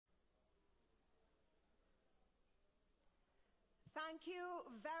Thank you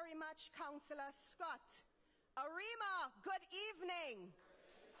very much, Councillor Scott. Arima, good evening.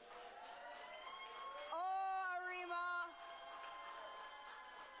 Oh, Arima.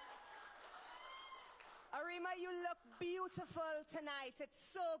 Arima, you look beautiful tonight. It's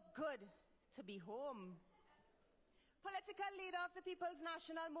so good to be home. Political leader of the People's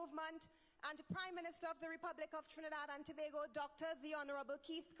National Movement and Prime Minister of the Republic of Trinidad and Tobago, Dr. the Honorable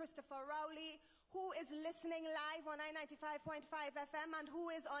Keith Christopher Rowley, who is listening live on I-95.5 FM and who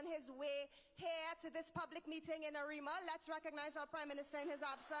is on his way here to this public meeting in Arima. Let's recognize our Prime Minister in his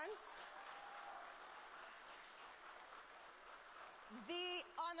absence. The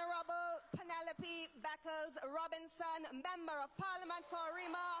Honorable Penelope Beckles Robinson, Member of Parliament for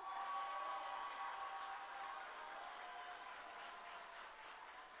Arima.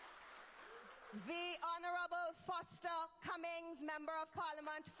 The Honorable Foster Cummings, Member of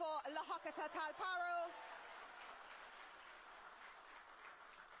Parliament for Lahokata Talparo.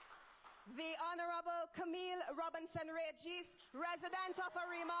 The Honorable Camille Robinson-Regis, resident of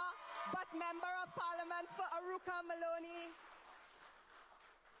Arima, but Member of Parliament for Aruka Maloney.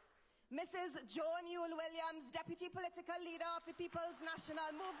 Mrs. Joan Yule Williams, Deputy Political Leader of the People's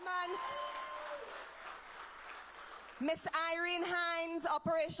National Movement. Miss Irene Hines,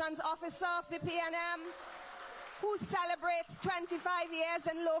 Operations Officer of the PNM, who celebrates 25 years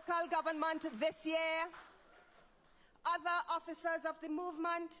in local government this year. Other officers of the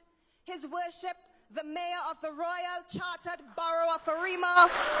movement, His Worship, the Mayor of the Royal Chartered Borough of Arima,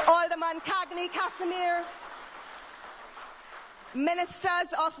 Alderman Cagney Casimir,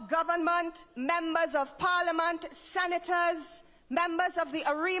 Ministers of Government, Members of Parliament, Senators, members of the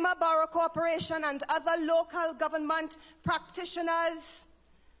Arima Borough Corporation and other local government practitioners.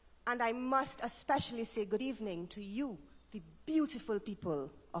 And I must especially say good evening to you, the beautiful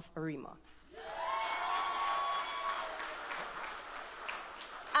people of Arima.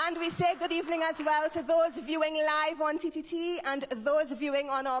 And we say good evening as well to those viewing live on TTT and those viewing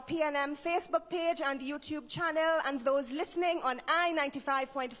on our PNM Facebook page and YouTube channel and those listening on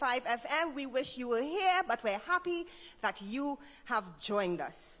I-95.5 FM. We wish you were here, but we're happy that you have joined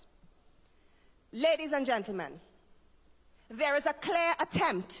us. Ladies and gentlemen, there is a clear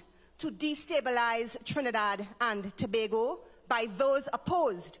attempt to destabilize Trinidad and Tobago by those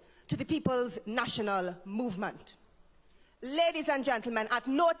opposed to the People's National Movement. Ladies and gentlemen, at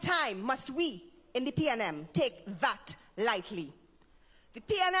no time must we in the PNM take that lightly. The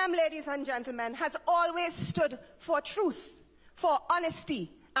PNM, ladies and gentlemen, has always stood for truth, for honesty,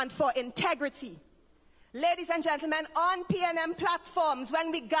 and for integrity. Ladies and gentlemen, on PNM platforms,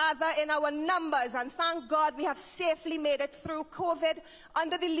 when we gather in our numbers, and thank God we have safely made it through COVID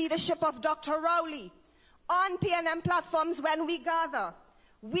under the leadership of Dr. Rowley, on PNM platforms when we gather,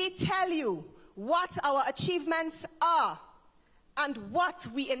 we tell you what our achievements are and what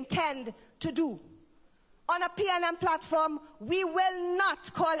we intend to do. On a PNM platform, we will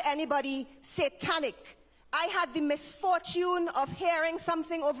not call anybody satanic. I had the misfortune of hearing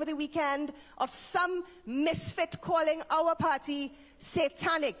something over the weekend of some misfit calling our party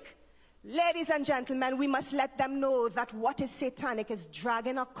satanic. Ladies and gentlemen, we must let them know that what is satanic is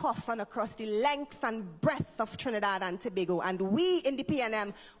dragging a coffin across the length and breadth of Trinidad and Tobago, and we in the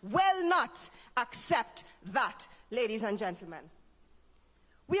PNM will not accept that, ladies and gentlemen.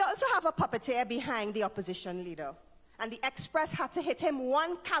 We also have a puppeteer behind the opposition leader, and the Express had to hit him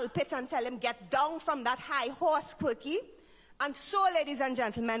one calpit and tell him, get down from that high horse, Quirky. And so, ladies and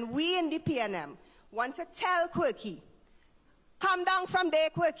gentlemen, we in the PNM want to tell Quirky, come down from there,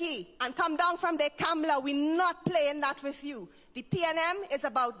 Quirky, and come down from there, Kamla. We're not playing that with you. The PNM is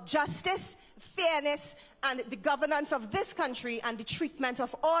about justice, fairness, and the governance of this country and the treatment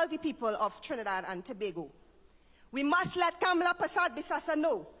of all the people of Trinidad and Tobago. We must let Kamla Persad-Bissassa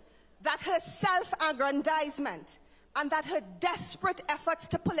know that her self-aggrandizement and that her desperate efforts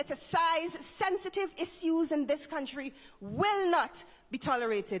to politicize sensitive issues in this country will not be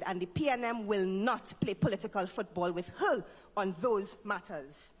tolerated, and the PNM will not play political football with her on those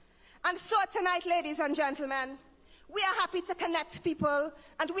matters. And so tonight, ladies and gentlemen, we are happy to connect people,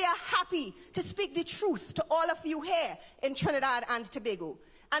 and we are happy to speak the truth to all of you here in Trinidad and Tobago.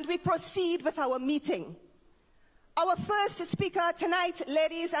 And we proceed with our meeting. Our first speaker tonight,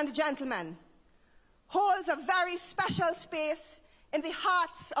 ladies and gentlemen, holds a very special space in the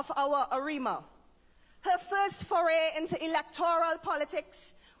hearts of our Arima. Her first foray into electoral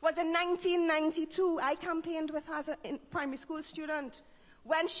politics was in 1992. I campaigned with her as a primary school student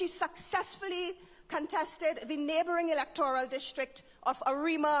when she successfully contested the neighboring electoral district of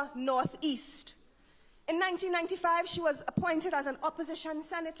Arima Northeast. In 1995, she was appointed as an opposition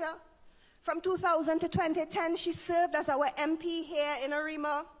senator, From 2000 to 2010, she served as our MP here in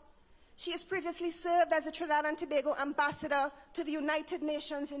Arima. She has previously served as a Trinidad and Tobago ambassador to the United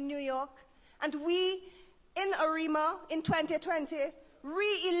Nations in New York. And we, in Arima, in 2020,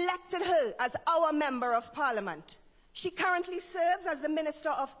 re-elected her as our Member of Parliament. She currently serves as the Minister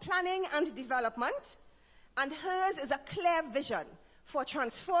of Planning and Development, and hers is a clear vision for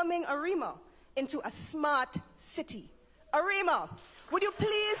transforming Arima into a smart city. Arima, would you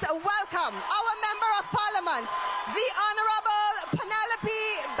please welcome our Member of Parliament, the Honourable Penelope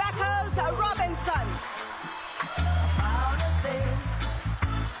Beckles Robinson.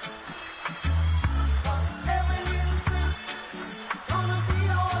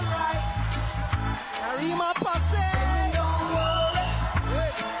 Arima posse.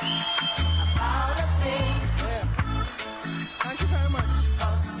 Thank you very much.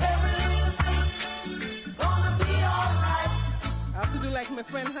 I have to do like my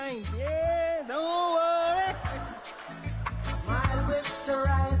friend Heinz. Yeah, don't worry. Smile with the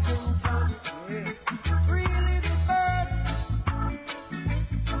rising sun. Yeah. Really the birds.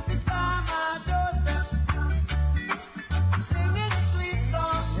 It's by my doorstep. Singing sweet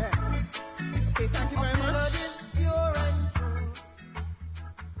songs. Yeah. Okay, thank you very much. Pure and true.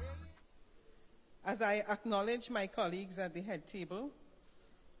 As I acknowledge my colleagues at the head table,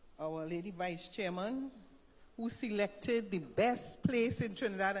 our Lady Vice Chairman, who selected the best place in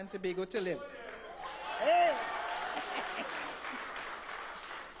Trinidad and Tobago to live. Hey.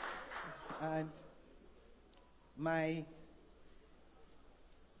 And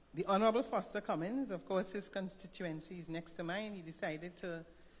the Honorable Foster Cummins, of course, his constituency is next to mine. He decided to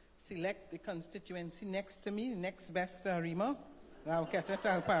select the constituency next to me, the next best Arima, Lauketa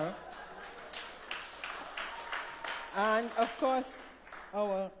Talpara. And of course,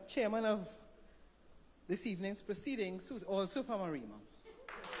 our chairman of this evening's proceedings, who's also from Arima.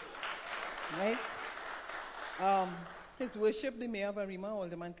 Right? His Worship, the Mayor of Arima,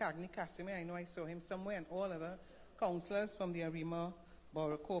 Alderman Cagney Casimir, I know I saw him somewhere, and all other councillors from the Arima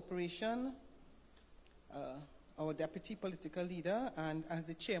Borough Corporation, our deputy political leader, and as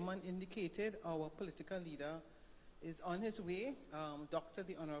the chairman indicated, our political leader is on his way, Dr.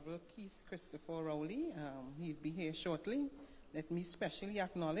 the Honorable Keith Christopher Rowley. He'll be here shortly. Let me specially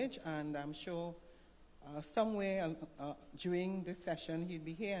acknowledge, and I'm sure somewhere during this session he'll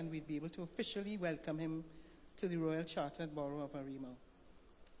be here and we'll be able to officially welcome him to the Royal Chartered Borough of Arima.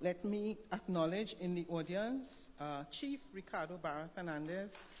 Let me acknowledge in the audience Chief Ricardo Barra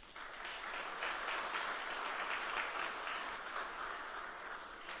Fernandez,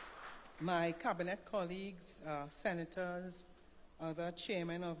 my cabinet colleagues, senators, other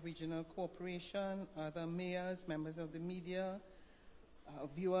chairmen of regional corporation, other mayors, members of the media,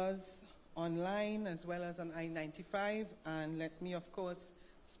 viewers online as well as on I-95, and let me of course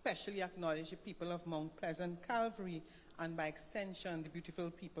specially acknowledge the people of Mount Pleasant, Calvary, and by extension the beautiful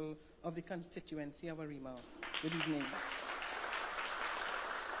people of the constituency of Arima. Good evening.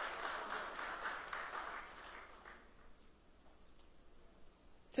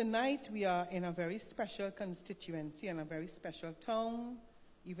 Tonight we are in a very special constituency and a very special town,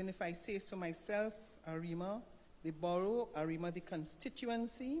 even if I say so myself, Arima, the borough, Arima, the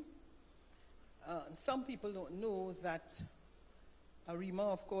constituency. Some people don't know that Arima,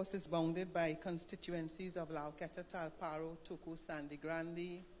 of course, is bounded by constituencies of Lauketa, Talparo, Toko, Sandy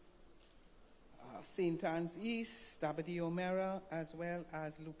Grande, St. Anne's East, Dabadi O'Mara, as well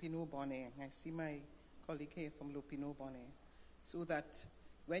as Lupino Bonnet. I see my colleague here from Lupino Bonnet. So that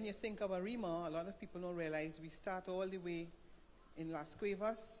when you think of Arima, a lot of people don't realize we start all the way in Las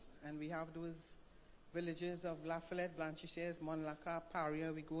Cuevas, and we have those villages of La Follette, Blanchisseuse, Monlaca,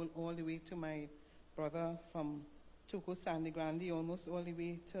 Paria. We go all the way to my brother from Toko, Sandy Grande, almost all the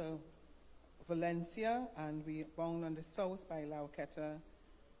way to Valencia, and we bound on the south by Lauketa,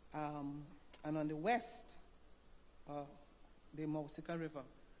 and on the west, the Mausica River.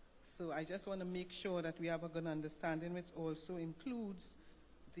 So I just want to make sure that we have a good understanding, which also includes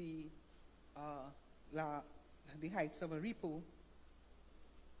the heights of Aripo.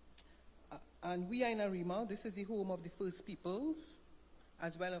 And we are in Arima. This is the home of the First Peoples,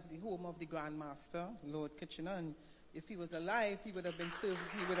 as well as the home of the Grand Master, Lord Kitchener. And if he was alive, he would have been served,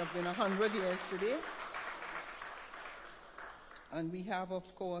 he would have been 100 years today. And we have,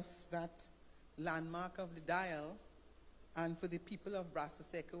 of course, that landmark of the dial. And for the people of Brasso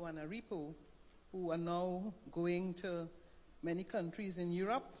Seco and Aripo, who are now going to many countries in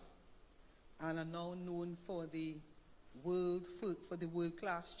Europe and are now known for the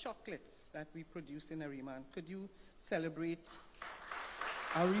world-class chocolates that we produce in Arima. And could you celebrate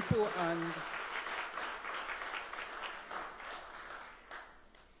Aripo and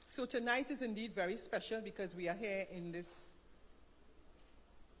So tonight is indeed very special because we are here in this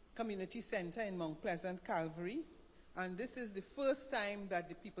community center in Mount Pleasant, Calvary. And this is the first time that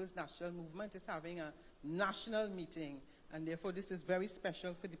the People's National Movement is having a national meeting. And therefore, this is very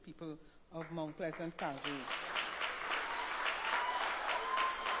special for the people of Mount Pleasant, Calvary.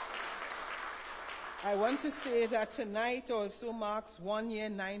 I want to say that tonight also marks 1 year,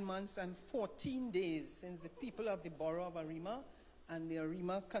 9 months, and 14 days since the people of the borough of Arima and the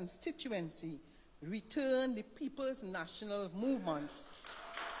Arima constituency returned the People's National Movement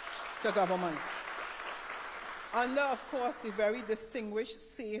to government. Under, of course, the very distinguished,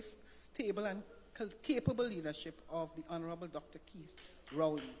 safe, stable, and capable leadership of the Honorable Dr. Keith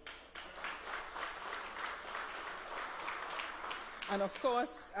Rowley. And of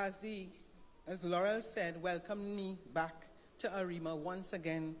course, as Laurel said, welcome me back to Arima once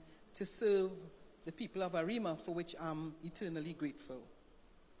again to serve the people of Arima, for which I'm eternally grateful.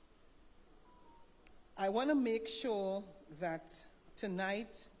 I want to make sure that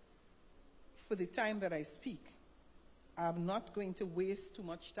tonight, for the time that I speak, I'm not going to waste too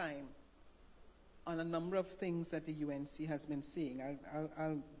much time on a number of things that the UNC has been saying.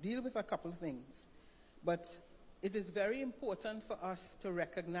 I'll deal with a couple of things. But it is very important for us to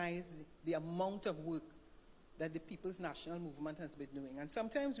recognize the amount of work that the People's National Movement has been doing. And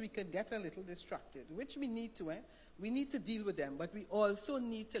sometimes we could get a little distracted, which we need to. We need to deal with them, but we also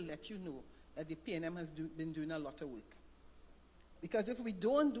need to let you know that the PNM has been doing a lot of work. Because if we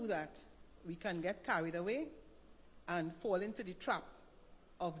don't do that, we can get carried away and fall into the trap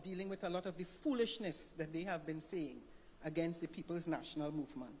of dealing with a lot of the foolishness that they have been saying against the People's National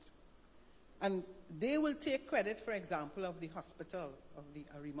Movement. And they will take credit, for example, of the hospital, of the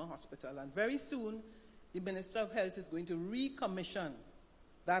Arima Hospital. And very soon, the Minister of Health is going to recommission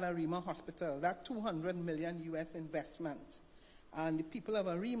that Arima Hospital, that $200 million US investment. And the people of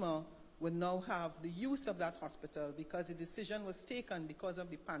Arima will now have the use of that hospital because the decision was taken because of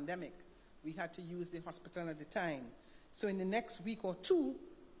the pandemic. We had to use the hospital at the time. So in the next week or two,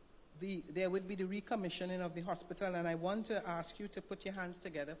 there would be the recommissioning of the hospital, and I want to ask you to put your hands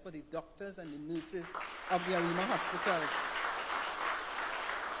together for the doctors and the nurses of the Arima Hospital.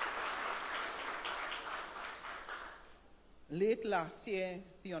 Late last year,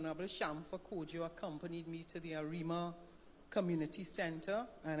 the Honorable Shamfa Kojo accompanied me to the Arima Community Center,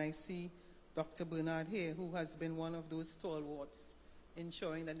 and I see Dr. Bernard here, who has been one of those stalwarts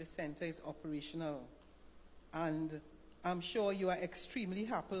ensuring that the center is operational. And I'm sure you are extremely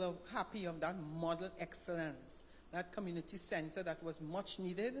happy of that model excellence, that community center that was much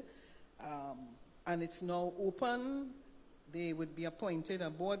needed, and it's now open. They would be appointed, a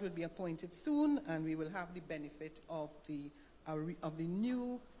board will be appointed soon, and we will have the benefit of the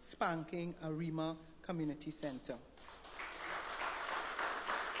new spanking Arima Community Center.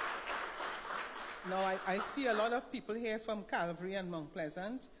 Now, I see a lot of people here from Calvary and Mount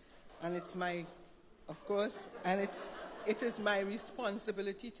Pleasant, and it's my, of course, and it is my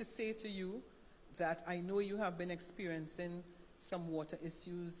responsibility to say to you that I know you have been experiencing some water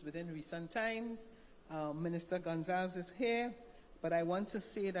issues within recent times. Minister Gonzalez is here, but I want to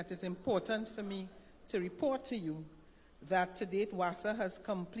say that it's important for me to report to you that to date WASA has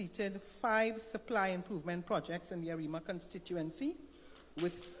completed 5 supply improvement projects in the Arima constituency,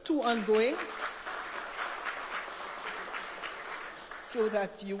 with 2 ongoing. So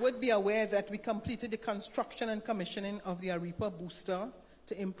that you would be aware that we completed the construction and commissioning of the Arima booster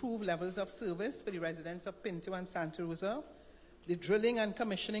to improve levels of service for the residents of Pinto and Santa Rosa, the drilling and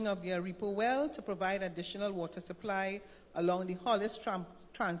commissioning of the Arima well to provide additional water supply along the Hollis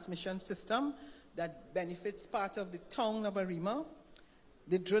transmission system that benefits part of the town of Arima,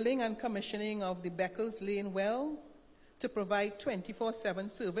 the drilling and commissioning of the Beckles Lane well to provide 24/7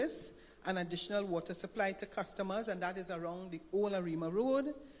 service and additional water supply to customers, and that is around the old Arima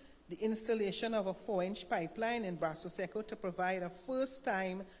Road, the installation of a 4-inch pipeline in Brasso Seco to provide a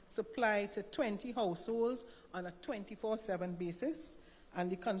first-time supply to 20 households on a 24/7 basis, and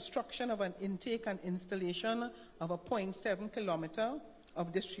the construction of an intake and installation of a 0.7 kilometer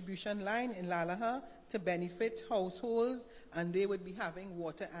of distribution line in Lalaha to benefit households, and they would be having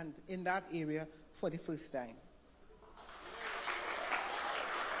water and in that area for the first time.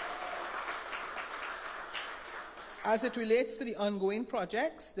 As it relates to the ongoing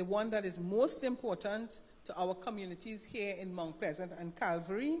projects, the one that is most important to our communities here in Mount Pleasant and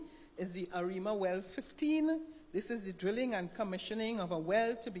Calvary is the Arima Well 15. This is the drilling and commissioning of a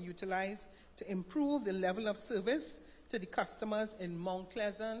well to be utilized to improve the level of service to the customers in Mount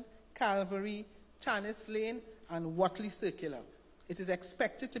Pleasant, Calvary, Tannis Lane, and Watley Circular. It is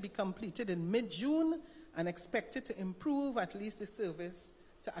expected to be completed in mid-June and expected to improve at least the service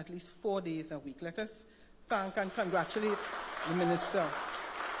to at least 4 days a week. Let us thank and congratulate the Minister.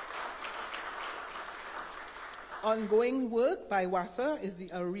 Ongoing work by WASA is the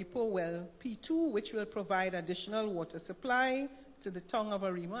Aripo Well P2, which will provide additional water supply to the town of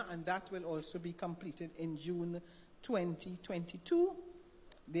Arima, and that will also be completed in June 2022.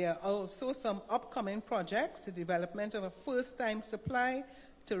 There are also some upcoming projects, the development of a first-time supply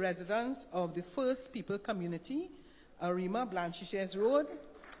to residents of the First People community, Arima, Blanchisseuse Road.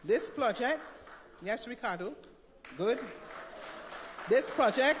 This project, yes, Ricardo, good. This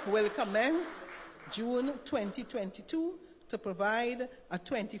project will commence June 2022 to provide a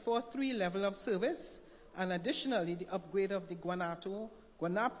 24/3 level of service, and additionally, the upgrade of the Guanapo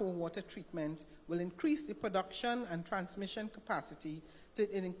water treatment will increase the production and transmission capacity to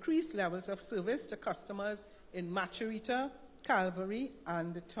increase levels of service to customers in Maturita, Calvary,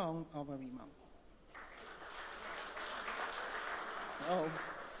 and the town of Arima.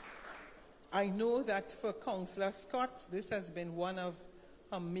 I know that for Councillor Scott, this has been one of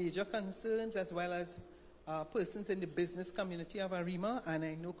her major concerns, as well as persons in the business community of Arima, and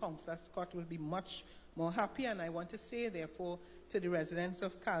I know Councillor Scott will be much more happy, and I want to say, therefore, to the residents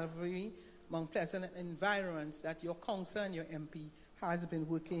of Calvary, Mount Pleasant environs, that your councillor and your MP has been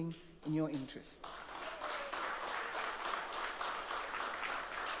working in your interest.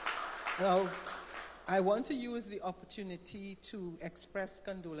 Now, I want to use the opportunity to express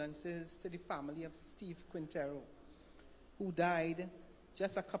condolences to the family of Steve Quintero, who died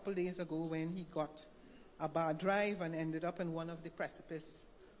just a couple days ago when he got a bad drive and ended up in one of the precipices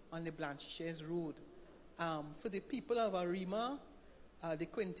on the Blanchisseuse Road. For the people of Arima, the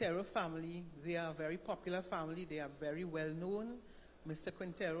Quintero family, they are a very popular family. They are very well known. Mr.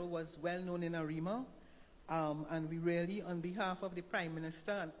 Quintero was well known in Arima. And we really, on behalf of the Prime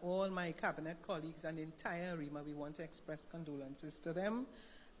Minister and all my cabinet colleagues and the entire Arima, we want to express condolences to them.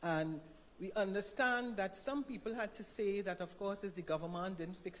 And we understand that some people had to say that, of course, as the government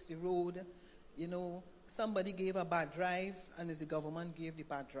didn't fix the road, you know, somebody gave a bad drive, and as the government gave the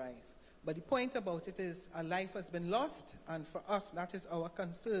bad drive. But the point about it is a life has been lost, and for us, that is our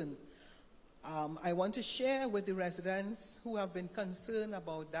concern. I want to share with the residents who have been concerned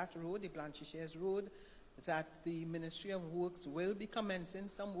about that road, the Blanchisseuse Road, that the Ministry of Works will be commencing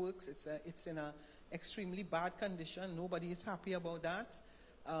some works. It's in an extremely bad condition. Nobody is happy about that.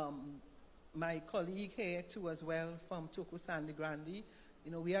 My colleague here too as well from Toko Sandy Grande,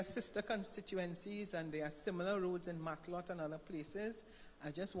 you know, we are sister constituencies and there are similar roads in Matlot and other places.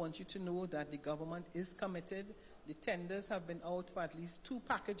 I just want you to know that the government is committed. The tenders have been out for at least 2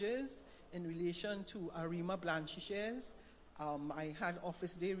 packages in relation to Arima Blanchisseuse. I had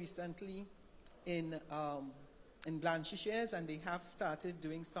office day recently in Blanchisseuse, and they have started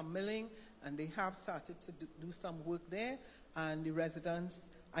doing some milling, and they have started to do some work there. And the residents,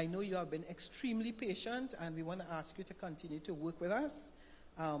 I know you have been extremely patient, and we want to ask you to continue to work with us.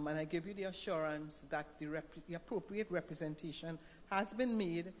 And I give you the assurance that the appropriate representation has been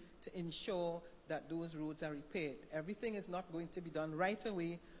made to ensure that those roads are repaired. Everything is not going to be done right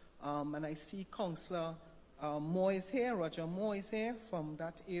away. And I see Councillor Moore is here, Roger Moore is here from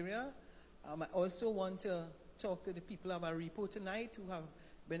that area. I also want to talk to the people of Aripo tonight who have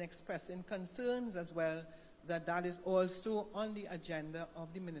been expressing concerns as well, that is also on the agenda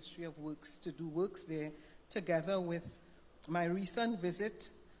of the Ministry of Works to do works there, together with my recent visit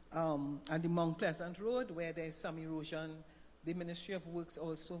at the Mount Pleasant Road, where there is some erosion. The Ministry of Works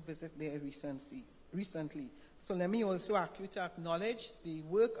also visited there recently. So let me also ask you to acknowledge the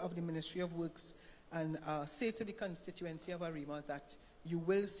work of the Ministry of Works and say to the constituency of Arima that you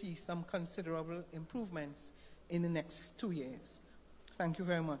will see some considerable improvements in the next 2 years. Thank you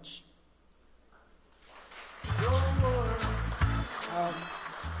very much.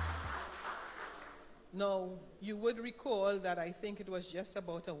 Now, you would recall that I think it was just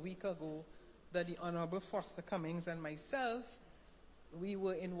about a week ago that the Honorable Foster Cummings and myself, we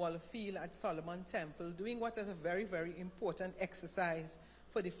were in Wallerfield at Solomon Temple doing what is a very, very important exercise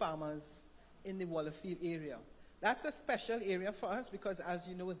for the farmers in the Wallerfield area. That's a special area for us because, as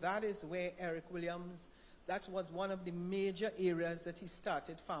you know, that is where Eric Williams, that was one of the major areas that he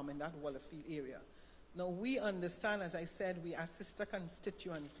started farming, that Wallerfield area. Now, we understand, as I said, we are sister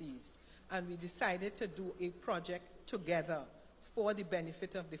constituencies, and we decided to do a project together for the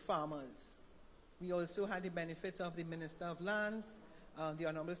benefit of the farmers. We also had the benefit of the Minister of Lands, the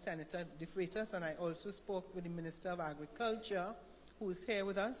Honorable Senator De Freitas, and I also spoke with the Minister of Agriculture, who is here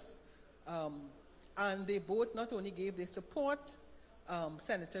with us. And they both not only gave their support,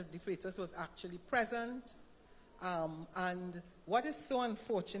 Senator De Freitas was actually present. And what is so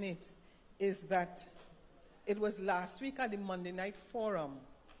unfortunate is that it was last week at the Monday Night Forum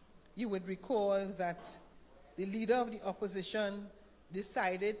you would recall that the leader of the opposition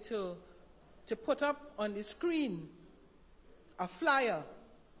decided to put up on the screen a flyer.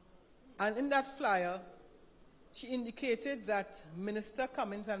 And in that flyer, she indicated that Minister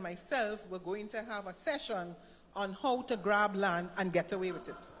Cummings and myself were going to have a session on how to grab land and get away with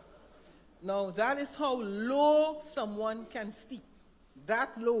it. Now, that is how low someone can stoop. That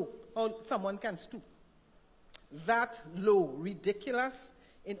low, how someone can stoop. That low, ridiculous,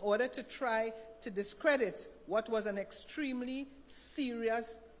 in order to try to discredit what was an extremely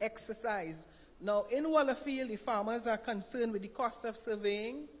serious exercise. Now, in Wallafield, the farmers are concerned with the cost of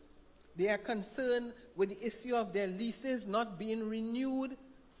surveying. They are concerned with the issue of their leases not being renewed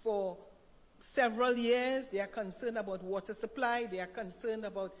for several years. They are concerned about water supply. They are concerned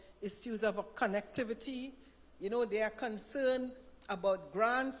about issues of connectivity. You know, they are concerned about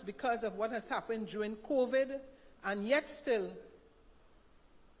grants because of what has happened during COVID. And yet still,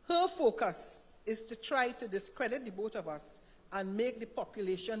 her focus is to try to discredit the both of us and make the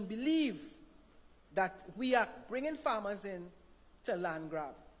population believe that we are bringing farmers in to land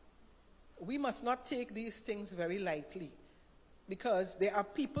grab. We must not take these things very lightly, because there are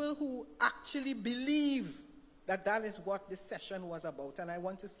people who actually believe that that is what this session was about. And I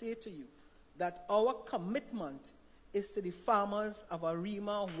want to say to you that our commitment is to the farmers of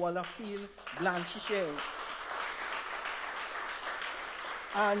Arima, Wallafield, Blanchisseries.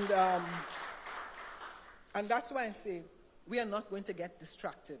 And that's why I say we are not going to get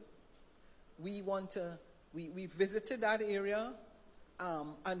distracted. We visited that area,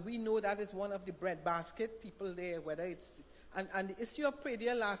 and we know that is one of the breadbasket people there, whether it's, and the issue of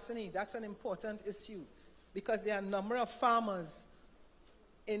predial larceny, that's an important issue, because there are a number of farmers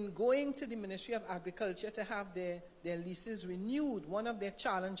in going to the Ministry of Agriculture to have their leases renewed. One of their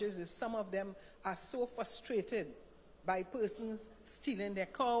challenges is some of them are so frustrated by persons stealing their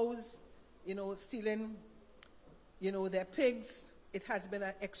cows, stealing, their pigs. It has been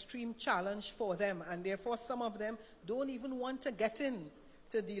an extreme challenge for them, and therefore some of them don't even want to get in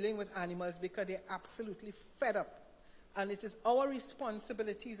to dealing with animals because they're absolutely fed up. And it is our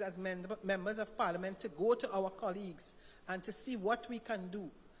responsibilities as members of Parliament to go to our colleagues and to see what we can do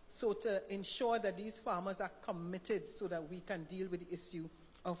so to ensure that these farmers are committed so that we can deal with the issue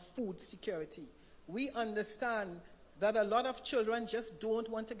of food security. We understand that a lot of children just don't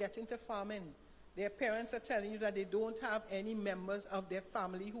want to get into farming. Their parents are telling you that they don't have any members of their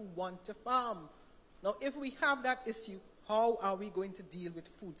family who want to farm. Now, if we have that issue, how are we going to deal with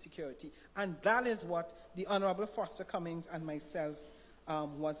food security? And that is what the Honorable Foster Cummings and myself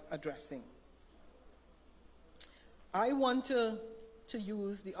was addressing. I want to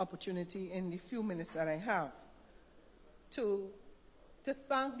use the opportunity in the few minutes that I have to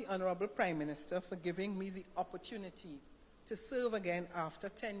thank the Honorable Prime Minister for giving me the opportunity to serve again after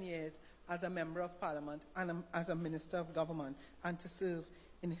 10 years as a Member of Parliament and as a Minister of Government, and to serve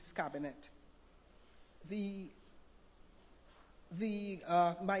in his cabinet.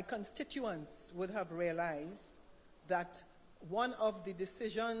 My constituents would have realized that one of the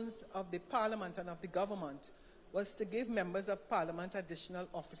decisions of the Parliament and of the government was to give members of Parliament additional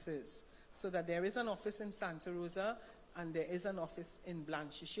offices, so that there is an office in Santa Rosa and there is an office in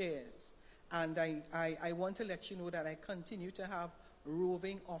Blanchisseries. And I want to let you know that I continue to have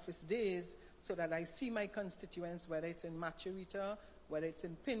roving office days so that I see my constituents, whether it's in Macherita, whether it's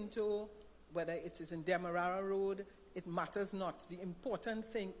in Pinto, whether it is in Demerara Road. It matters not. The important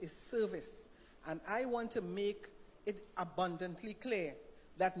thing is service. And I want to make it abundantly clear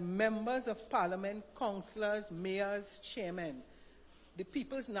that members of Parliament, councillors, mayors, chairmen, the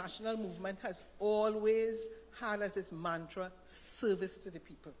People's National Movement has always had as its mantra, service to the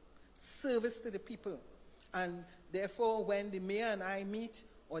people. Service to the people. And therefore, when the mayor and I meet,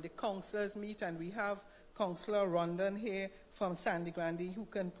 or the councillors meet, and we have Councillor Rondon here from Sandy Grande, who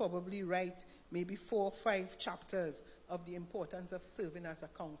can probably write maybe 4 or 5 chapters of the importance of serving as a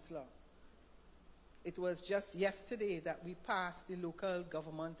councillor. It was just yesterday that we passed the local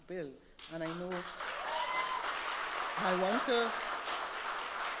government bill, and I know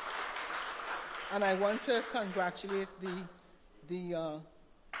I want to congratulate the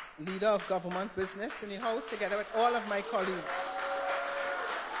leader of government business in the House, together with all of my colleagues.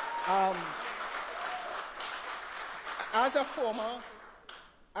 As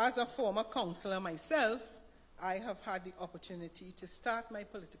a former councillor myself, I have had the opportunity to start my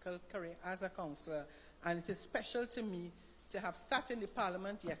political career as a councillor, and it is special to me to have sat in the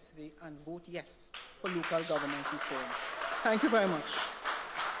Parliament yesterday and vote yes for local government reform. Thank you very much.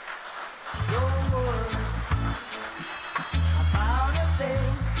 Don't worry about a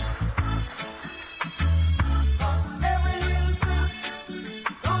thing. 'Cause every little thing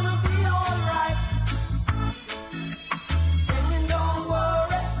gonna be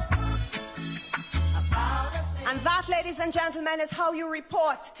and gentlemen, is how you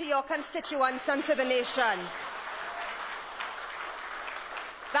report to your constituents and to the nation.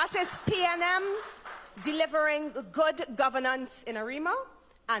 That is PNM delivering good governance in Arima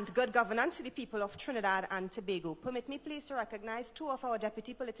and good governance to the people of Trinidad and Tobago. Permit me please to recognize two of our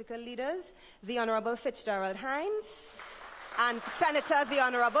deputy political leaders, the Honorable Fitzgerald Hines and Senator the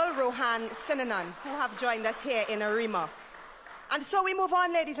Honorable Rohan Sinanan, who have joined us here in Arima. And so we move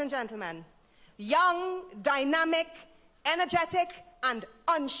on, ladies and gentlemen. Young, dynamic, energetic, and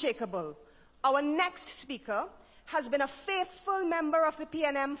unshakable. Our next speaker has been a faithful member of the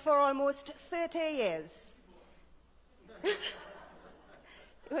PNM for almost 30 years.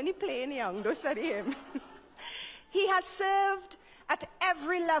 When you playing young, don't study him. He has served at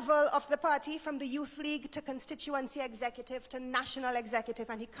every level of the party, from the Youth League to constituency executive to national executive,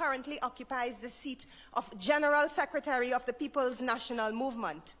 and he currently occupies the seat of General Secretary of the People's National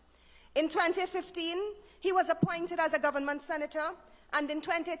Movement. In 2015, he was appointed as a government senator, and in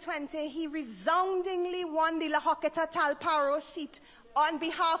 2020, he resoundingly won the La Hoqueta Talparo seat on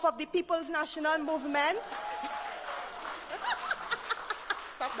behalf of the People's National Movement.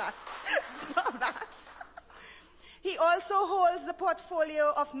 Stop that. Stop that. He also holds the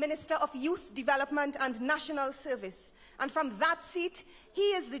portfolio of Minister of Youth Development and National Service. And from that seat, he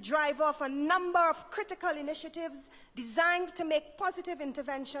is the driver of a number of critical initiatives designed to make positive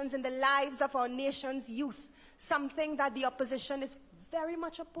interventions in the lives of our nation's youth, something that the opposition is very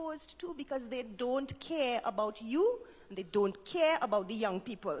much opposed to because they don't care about you and they don't care about the young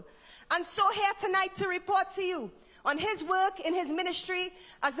people. And so here tonight to report to you on his work in his ministry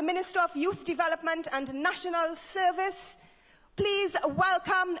as the Minister of Youth Development and National Service, please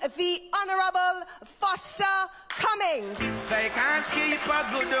welcome the Honorable Foster Cummings. They can't keep a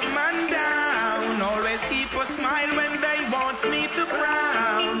good man down, always keep a smile when they want me to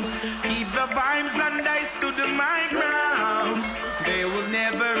frown. Keep the vibes and I stood my ground. They will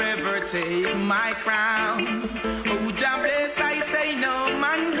never ever take my crown. Oh, Jah bless, I say no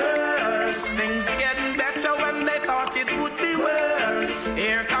man curse. Things getting better when they thought it would be worse.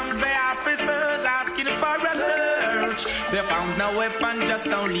 Here comes the officers asking for a search. They found no weapon, just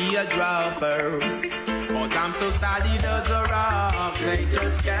only a draw first. But I'm so solid as a rock, they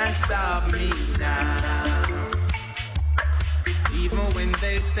just can't stop me now. Even when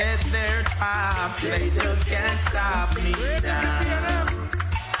they set their traps, they just can't stop me now.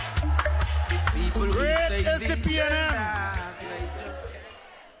 People who say Great is the this and PNM. that, they just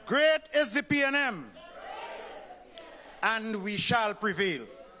can't. Great is the PNM, and we shall prevail.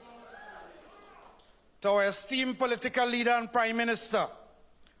 To our esteemed political leader and Prime Minister,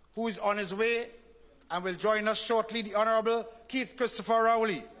 who is on his way and will join us shortly, the Honorable Keith Christopher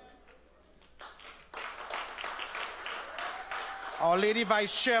Rowley. Our Lady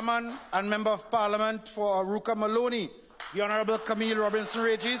Vice Chairman and Member of Parliament for Aruka Maloney, the Honorable Camille Robinson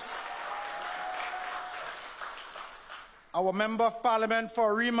Regis. Our Member of Parliament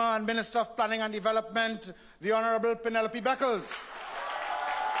for Arima and Minister of Planning and Development, the Honorable Penelope Beckles.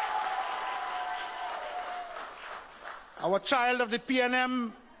 Our child of the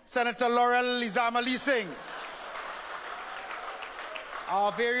PNM, Senator Laurel Lizama Leasing.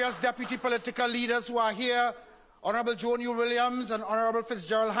 Our various deputy political leaders who are here, Honorable Joan Yule Williams and Honorable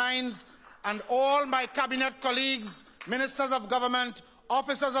Fitzgerald Hines, and all my cabinet colleagues, ministers of government,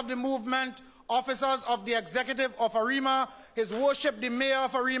 officers of the movement, officers of the executive of Arima, His Worship the Mayor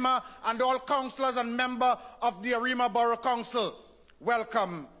of Arima, and all councillors and members of the Arima Borough Council.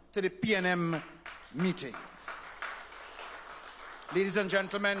 Welcome to the PNM meeting. Ladies and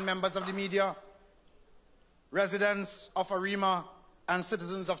gentlemen, members of the media, residents of Arima, and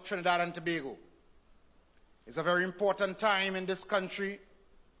citizens of Trinidad and Tobago. It's a very important time in this country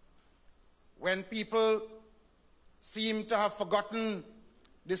when people seem to have forgotten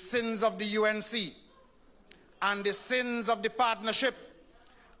the sins of the UNC and the sins of the partnership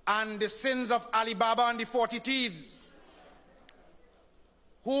and the sins of Alibaba and the 40 thieves,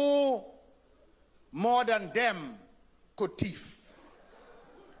 who more than them could thief.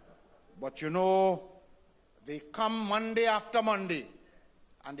 But you know, they come Monday after Monday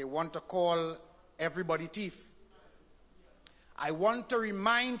and they want to call everybody thief. I want to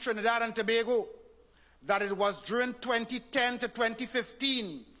remind Trinidad and Tobago that it was during 2010 to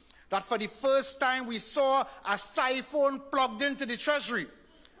 2015 that for the first time we saw a siphon plugged into the Treasury,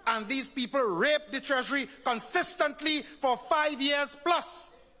 and these people raped the Treasury consistently for 5 years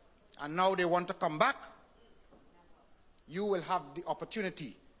plus, and now they want to come back. You will have the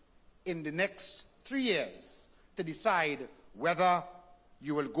opportunity in the next 3 years to decide whether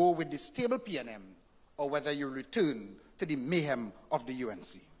you will go with the stable PNM or whether you return to the mayhem of the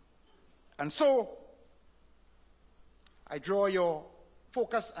UNC. And so, I draw your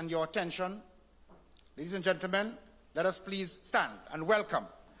focus and your attention. Ladies and gentlemen, let us please stand and welcome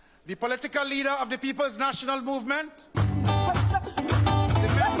the political leader of the People's National Movement, the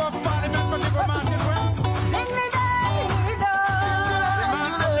Member of Parliament for Liverpool Martin West, the man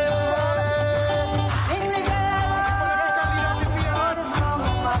of this world, the political leader of the PNR,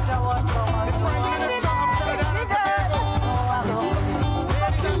 the Prime Minister of Trinidad and Tobago.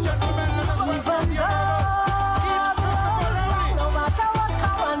 Ladies and gentlemen, let us welcome the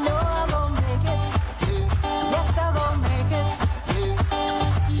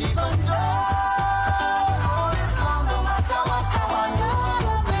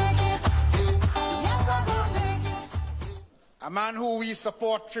a man who we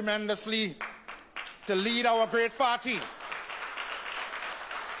support tremendously to lead our great party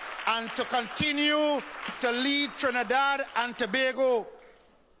and to continue to lead Trinidad and Tobago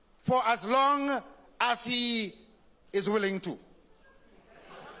for as long as he is willing to.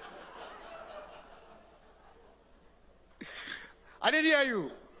 I didn't hear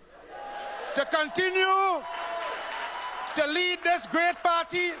you. To continue to lead this great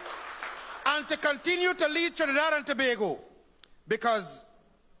party and to continue to lead Trinidad and Tobago. Because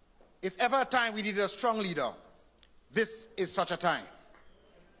if ever a time we needed a strong leader, this is such a time.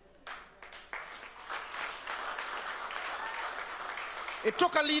 It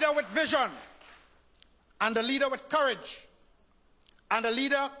took a leader with vision, and a leader with courage, and a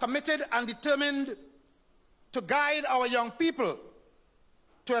leader committed and determined to guide our young people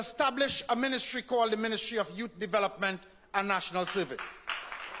to establish a ministry called the Ministry of Youth Development and National Service.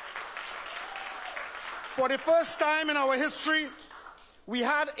 For the first time in our history, we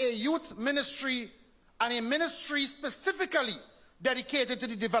had a youth ministry and a ministry specifically dedicated to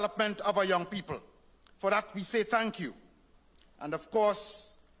the development of our young people. For that, we say thank you. And of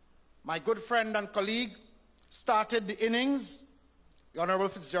course, my good friend and colleague started the innings, the Honorable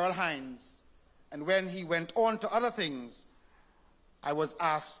Fitzgerald Hines. And when he went on to other things, I was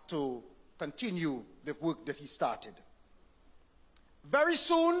asked to continue the work that he started. Very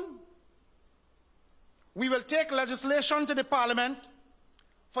soon, we will take legislation to the Parliament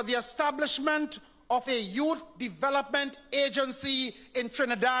for the establishment of a youth development agency in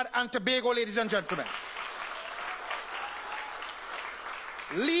Trinidad and Tobago, ladies and gentlemen.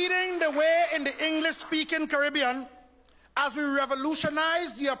 Leading the way in the English-speaking Caribbean as we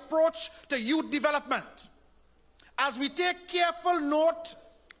revolutionize the approach to youth development, as we take careful note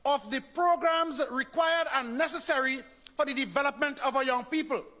of the programs required and necessary for the development of our young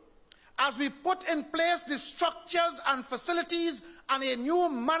people, as we put in place the structures and facilities and a new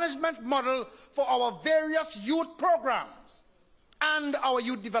management model for our various youth programs and our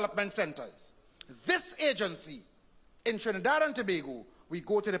youth development centers. This agency in Trinidad and Tobago, we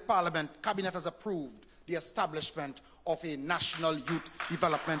go to the Parliament, Cabinet has approved the establishment of a National Youth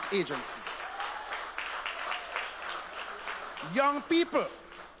Development Agency. Young people,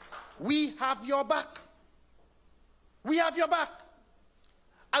 we have your back. We have your back.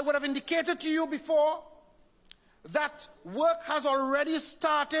 I would have indicated to you before that work has already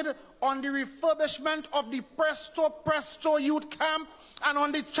started on the refurbishment of the Presto Youth Camp and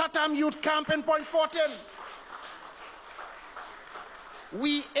on the Chatham Youth Camp in Point Fortin.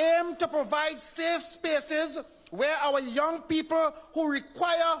 We aim to provide safe spaces where our young people who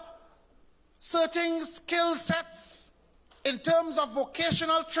require certain skill sets in terms of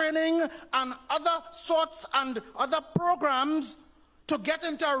vocational training and other sorts and other programs to get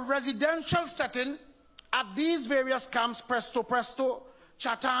into a residential setting at these various camps, Presto,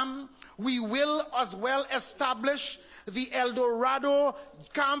 Chatham. We will as well establish the El Dorado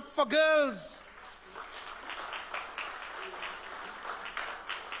camp for girls.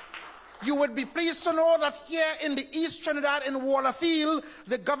 You would be pleased to know that here in the East Trinidad in Wallerfield,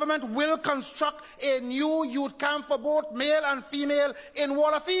 the government will construct a new youth camp for both male and female in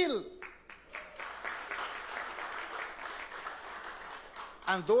Wallerfield.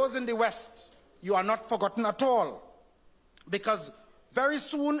 And those in the West, you are not forgotten at all, because very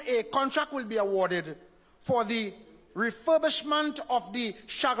soon a contract will be awarded for the refurbishment of the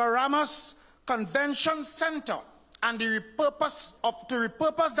Chagaramas Convention Center and to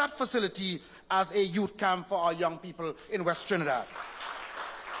repurpose that facility as a youth camp for our young people in West Trinidad.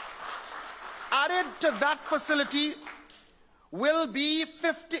 Added to that facility will be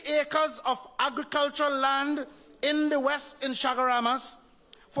 50 acres of agricultural land in the West in Chagaramas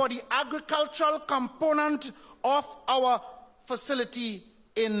for the agricultural component of our facility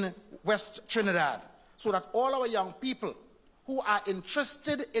in West Trinidad, so that all our young people who are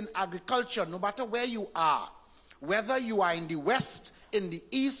interested in agriculture, no matter where you are, Whether you are in the west, in the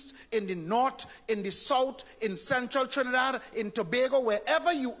east, in the north, in the south, in central Trinidad, in Tobago,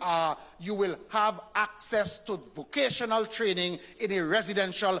 wherever you are, you will have access to vocational training in a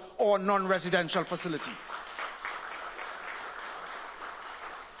residential or non-residential facility.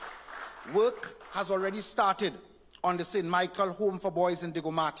 Work has already started on the St. Michael Home for Boys in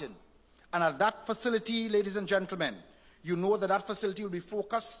Diego Martin. And at that facility, ladies and gentlemen, you know that that facility will be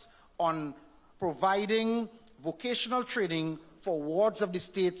focused on providing vocational training for wards of the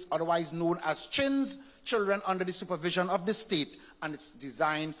state, otherwise known as CHINs, children under the supervision of the state, and it's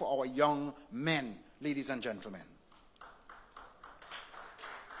designed for our young men, ladies and gentlemen.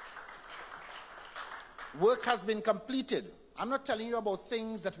 Work has been completed. I'm not telling you about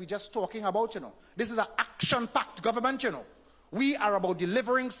things that we're just talking about, you know. This is an action-packed government, you know. We are about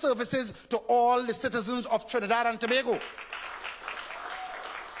delivering services to all the citizens of Trinidad and Tobago.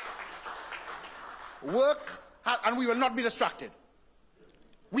 Work, and we will not be distracted.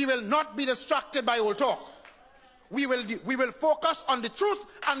 We will not be distracted by old talk. We will focus on the truth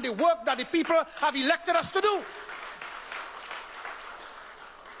and the work that the people have elected us to do.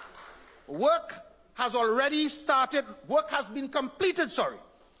 Work has already started, work has been completed,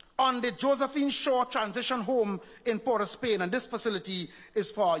 on the Josephine Shaw Transition Home in Port of Spain, and this facility is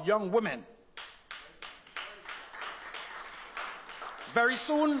for young women. Very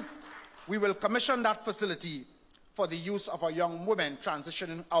soon, we will commission that facility for the use of our young women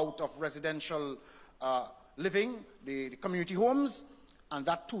transitioning out of residential living, the community homes, and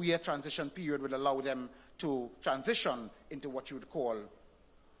that 2-year transition period will allow them to transition into what you would call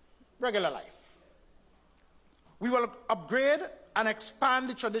regular life. We will upgrade and expand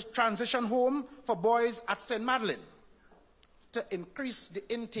the transition home for boys at St. Madeleine to increase the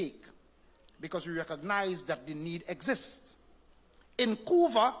intake because we recognize that the need exists. In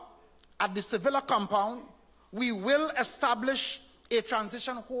Couva, at the Sevilla compound, we will establish a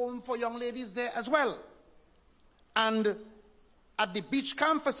transition home for young ladies there as well. And at the beach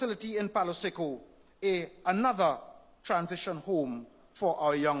camp facility in Palo Seco, another transition home for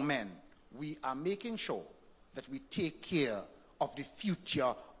our young men. We are making sure that we take care of the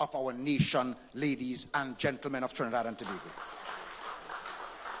future of our nation, ladies and gentlemen of Trinidad and Tobago.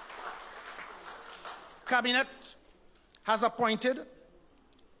 Cabinet has appointed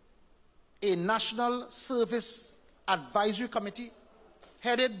a National Service Advisory Committee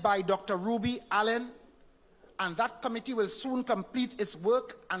headed by Dr. Ruby Allen, and that committee will soon complete its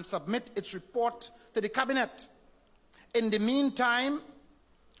work and submit its report to the Cabinet. In the meantime,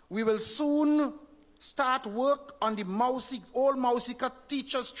 we will soon start work on the old Mausika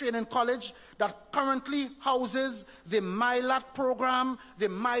Teachers Training College that currently houses the MyLAT program, the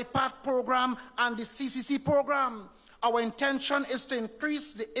MyPAT program, and the CCC program. Our intention is to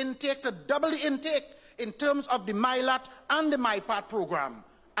increase the intake, to double the intake in terms of the MyLAT and the MyPAT program,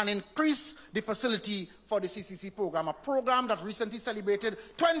 and increase the facility for the CCC program, a program that recently celebrated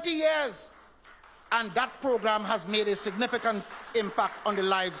 20 years. And that program has made a significant impact on the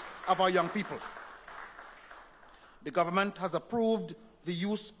lives of our young people. The government has approved the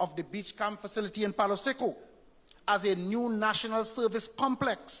use of the beach camp facility in Palo Seco as a new national service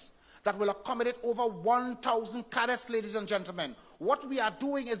complex that will accommodate over 1,000 cadets, ladies and gentlemen. What we are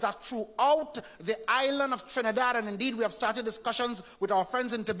doing is that throughout the island of Trinidad, and indeed we have started discussions with our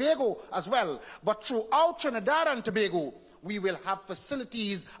friends in Tobago as well, but throughout Trinidad and Tobago, we will have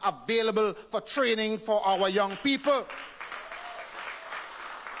facilities available for training for our young people.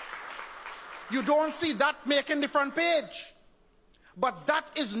 You don't see that making the front page. But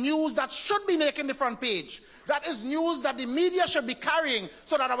that is news that should be making the front page. That is news that the media should be carrying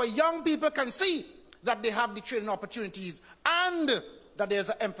so that our young people can see that they have the training opportunities and that there's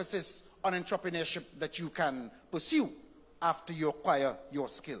an emphasis on entrepreneurship that you can pursue after you acquire your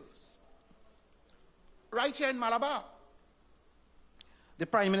skills. Right here in Malabar, the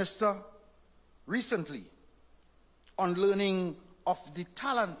Prime Minister recently, on learning of the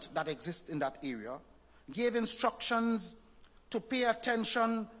talent that exists in that area, gave instructions to pay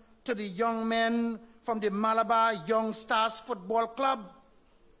attention to the young men from the Malabar Young Stars Football Club.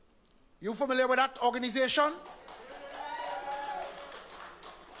 You familiar with that organization?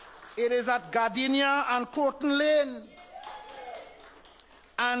 It is at Gardenia and Croton Lane.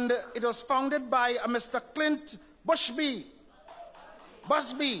 And it was founded by Mr. Clint Busby,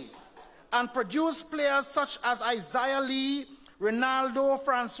 and produced players such as Isaiah Lee, Ronaldo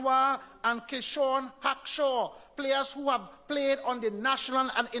Francois, and Kishon Hackshaw, players who have played on the national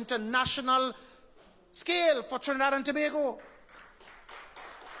and international scale for Trinidad and Tobago.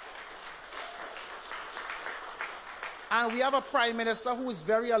 And we have a Prime Minister who is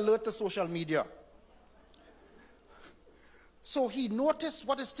very alert to social media. So he noticed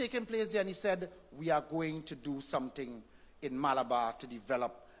what is taking place there, and he said, we are going to do something in Malabar to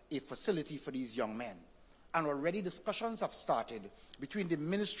develop a facility for these young men. And already discussions have started between the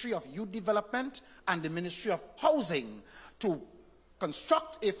Ministry of Youth Development and the Ministry of Housing to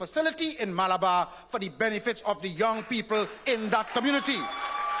construct a facility in Malabar for the benefits of the young people in that community.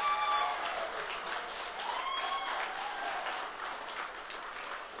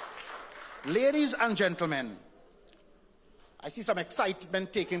 Ladies and gentlemen, I see some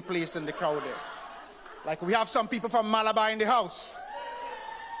excitement taking place in the crowd there. Like we have some people from Malabar in the house.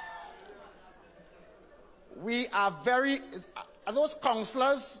 We are very, are those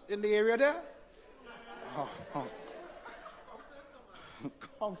councillors in the area there? Oh.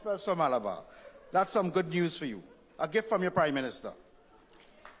 Councillors from Malabar. That's some good news for you. A gift from your Prime Minister.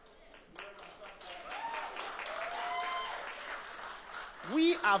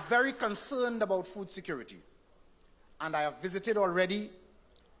 We are very concerned about food security. And I have visited already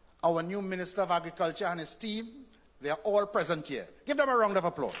our new Minister of Agriculture and his team. They are all present here. Give them a round of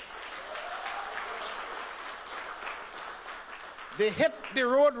applause. They hit the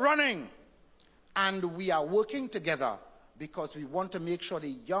road running. And we are working together because we want to make sure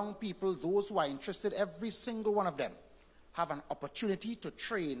the young people, those who are interested, every single one of them, have an opportunity to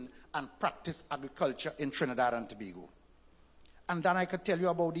train and practice agriculture in Trinidad and Tobago. And then I could tell you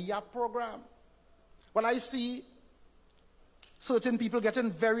about the YAP program. Well, I see certain people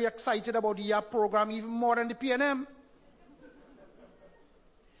getting very excited about the YAP program even more than the PNM.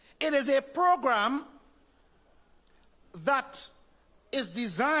 It is a program that is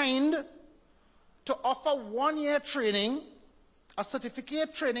designed to offer 1-year training, a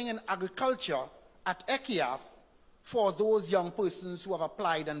certificate training in agriculture at ECIAF for those young persons who have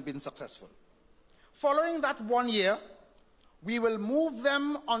applied and been successful. Following that 1 year, we will move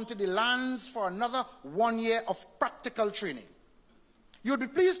them onto the lands for another 1 year of practical training. You'll be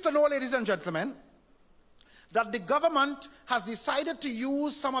pleased to know, ladies and gentlemen, that the government has decided to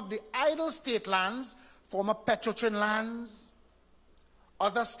use some of the idle state lands, former Petrotrin lands,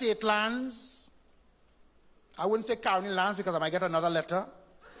 other state lands. I wouldn't say Carolyn lands because I might get another letter.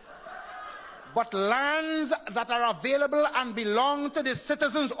 But lands that are available and belong to the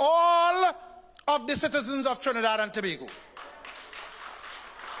citizens, all of the citizens of Trinidad and Tobago.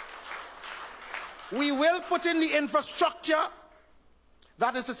 We will put in the infrastructure,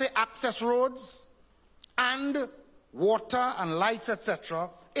 that is to say access roads and water and lights, etc.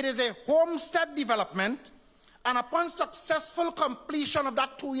 It is a homestead development, and upon successful completion of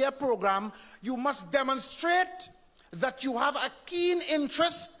that 2-year program, you must demonstrate that you have a keen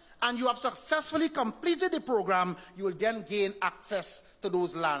interest and you have successfully completed the program. You will then gain access to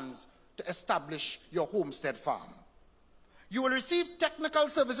those lands to establish your homestead farm. You will receive technical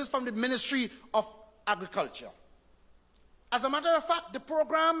services from the Ministry of Agriculture. As a matter of fact, the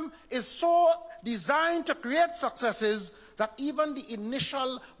program is so designed to create successes that even the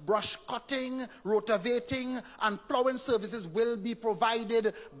initial brush cutting, rotavating, and plowing services will be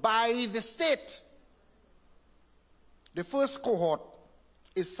provided by the state. The first cohort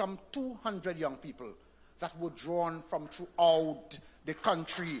is some 200 young people that were drawn from throughout the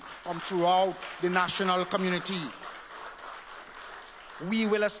country, from throughout the national community. We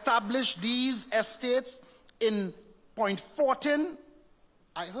will establish these estates in Point Fortin.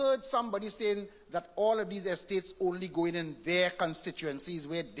 I heard somebody saying that all of these estates only go in their constituencies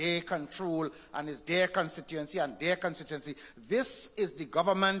where they control, and is their constituency and their constituency. This is the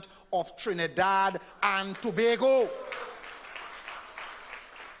government of Trinidad and Tobago.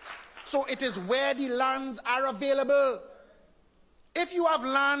 So it is where the lands are available. If you have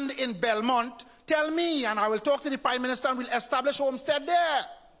land in Belmont, tell me and I will talk to the Prime Minister and we'll establish homestead there.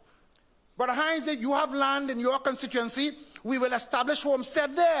 Brother Hines, if you have land in your constituency, we will establish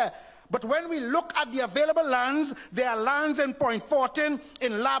homestead there. But when we look at the available lands, there are lands in Point Fortin,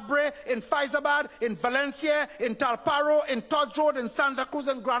 in Labre, in Faizabad, in Valencia, in Talparo, in Todd Road, in Santa Cruz,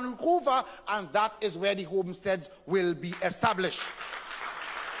 and Grand Hoover, and that is where the homesteads will be established.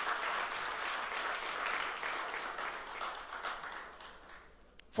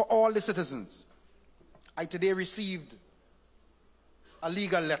 For all the citizens, I today received a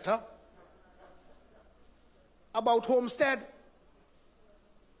legal letter about homestead.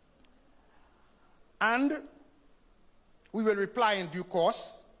 And we will reply in due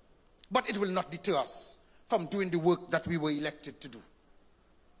course, but it will not deter us from doing the work that we were elected to do.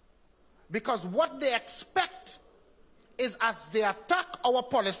 Because what they expect is, as they attack our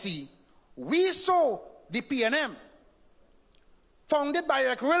policy, we saw the PNM, founded by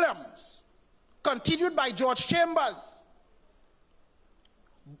Eric Williams, continued by George Chambers,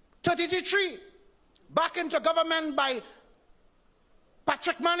 33, back into government by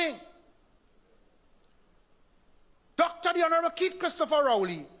Patrick Manning, Dr. the Honorable Keith Christopher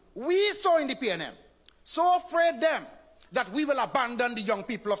Rowley, we saw in the PNM, so afraid them that we will abandon the young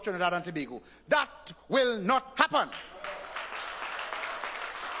people of Trinidad and Tobago. That will not happen.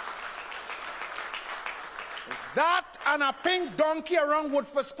 That and a pink donkey around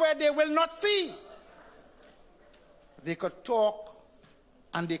Woodford Square they will not see. They could talk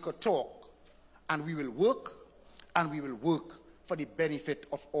and they could talk, and we will work and we will work for the benefit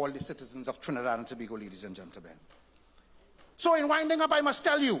of all the citizens of Trinidad and Tobago, ladies and gentlemen. So in winding up, I must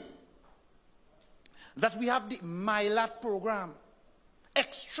tell you that we have the MILAT program,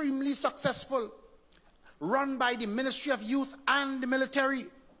 extremely successful, run by the Ministry of Youth and the military.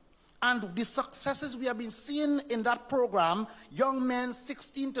 And the successes we have been seeing in that program, young men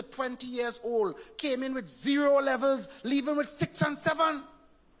 16 to 20 years old came in with 0 levels, leaving with 6 and 7.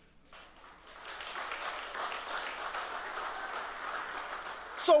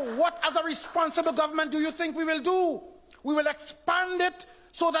 So what, as a responsible government, do you think we will do? We will expand it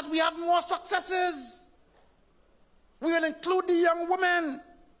so that we have more successes. We will include the young women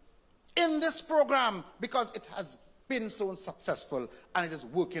in this program because it has been so successful and it is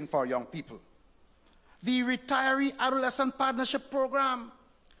working for young people. The Retiree Adolescent Partnership Program,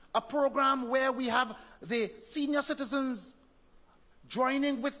 a program where we have the senior citizens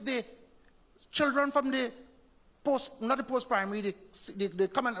joining with the children from the not the post-primary, the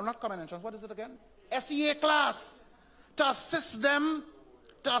not common entrance, what is it again? SEA class, to assist them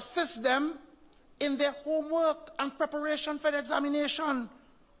in their homework and preparation for the examination.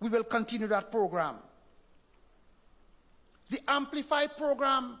 We will continue that program. The Amplify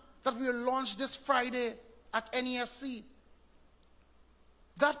program that we will launch this Friday at NESC.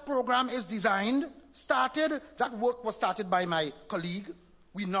 That program is designed, that work was started by my colleague.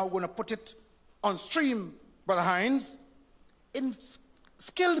 We're now going to put it on stream, Brother Hines, in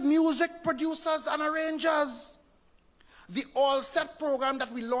skilled music producers and arrangers. The All Set program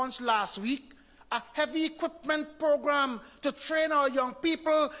that we launched last week, a heavy equipment program to train our young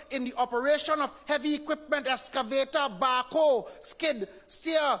people in the operation of heavy equipment, excavator, backhoe, skid,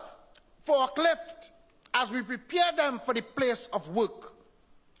 steer, forklift, as we prepare them for the place of work.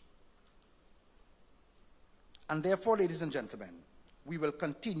 And therefore, ladies and gentlemen, we will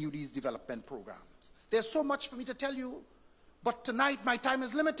continue these development programs. There's so much for me to tell you, but tonight my time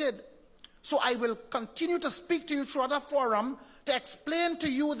is limited. So I will continue to speak to you through other forum to explain to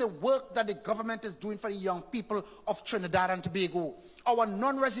you the work that the government is doing for the young people of Trinidad and Tobago. Our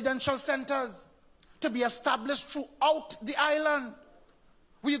non-residential centers to be established throughout the island.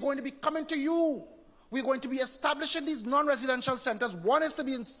 We are going to be coming to you. We're going to be establishing these non-residential centers. One is to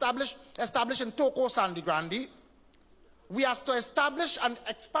be established in Toko Sandy Grande. We are to establish and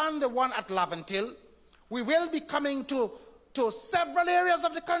expand the one at Laventille. We will be coming to several areas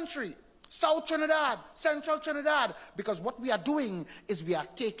of the country. South Trinidad, Central Trinidad, because what we are doing is we are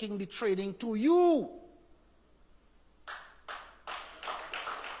taking the training to you.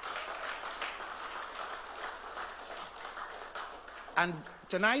 And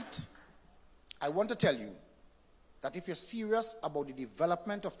tonight, I want to tell you that if you're serious about the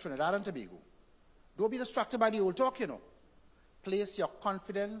development of Trinidad and Tobago, don't be distracted by the old talk, you know. Place your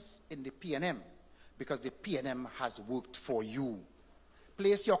confidence in the PNM, because the PNM has worked for you.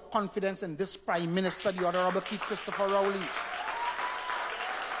 Place your confidence in this Prime Minister, the Honorable Keith Christopher Rowley,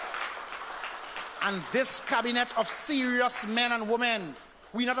 and this cabinet of serious men and women.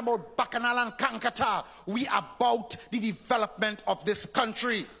 We're not about Bacchanal and Kankata. We are about the development of this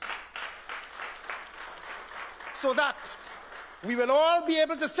country. So that we will all be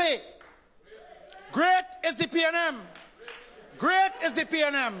able to say, great is the PNM. Great is the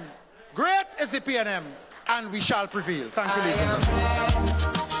PNM. Great is the PNM. And we shall prevail. Thank you, ladies and gentlemen.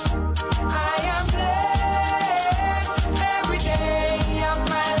 I am blessed every day of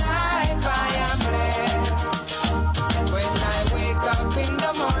my life. I am blessed when I wake up in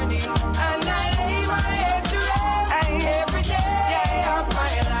the morning and I lay my head to rest. Every day of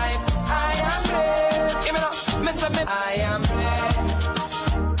my life, I am blessed. Give me up, Mr. Me. I am blessed.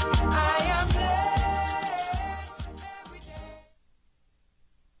 I am blessed every day.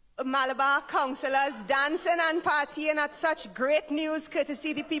 Malabar councillors dancing and partying at such great news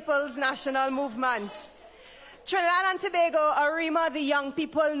courtesy the People's National Movement. Trinidad and Tobago, Arima, the young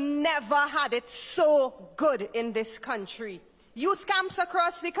people never had it so good in this country. Youth camps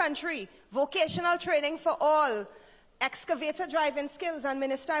across the country, vocational training for all, excavator driving skills. And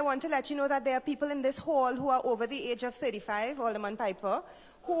Minister, I want to let you know that there are people in this hall who are over the age of 35, Alderman Piper,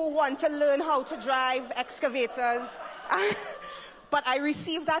 who want to learn how to drive excavators. but I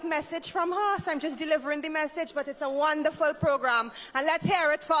received that message from her, so I'm just delivering the message, but it's a wonderful program. And let's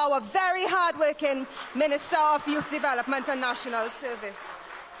hear it for our very hardworking Minister of Youth Development and National Service.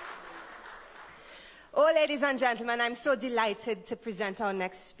 Oh, ladies and gentlemen, I'm so delighted to present our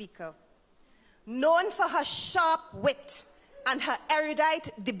next speaker. Known for her sharp wit and her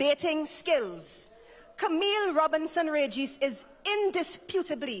erudite debating skills, Camille Robinson-Regis is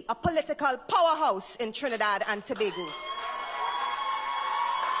indisputably a political powerhouse in Trinidad and Tobago.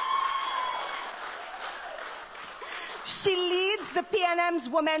 She leads the PNM's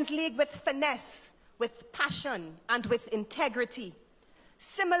Women's League with finesse, with passion, and with integrity.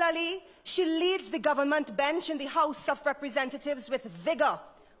 Similarly, she leads the government bench in the House of Representatives with vigor,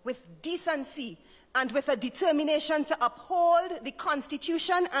 with decency, and with a determination to uphold the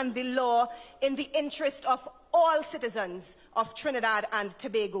Constitution and the law in the interest of all citizens of Trinidad and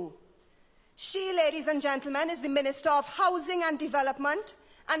Tobago. She, ladies and gentlemen, is the Minister of Housing and Development,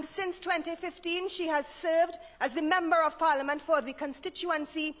 and since 2015 she has served as the Member of Parliament for the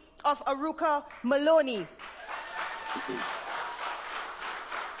constituency of Aruka Maloney.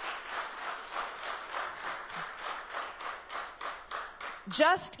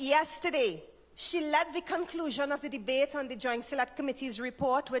 Just yesterday, she led the conclusion of the debate on the Joint Select Committee's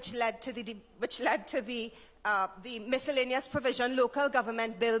report, which led to the miscellaneous provision local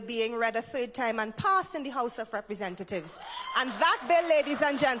government bill being read a third time and passed in the House of Representatives. And that bill, ladies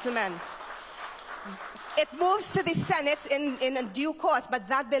and gentlemen, it moves to the Senate in due course, but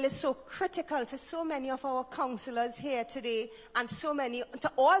that bill is so critical to so many of our councillors here today and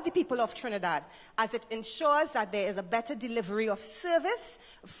to all the people of Trinidad, as it ensures that there is a better delivery of service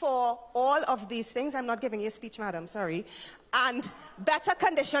for all of these things. I'm not giving you a speech, madam, sorry. And better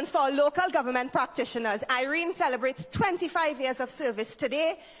conditions for our local government practitioners. Irene celebrates 25 years of service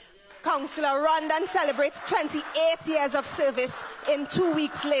today. Councillor Rondon celebrates 28 years of service in 2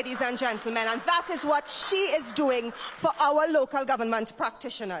 weeks, ladies and gentlemen, and that is what she is doing for our local government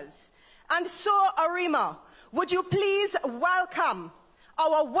practitioners. And so, Arima, would you please welcome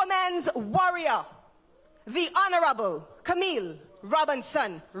our women's warrior, the Honourable Camille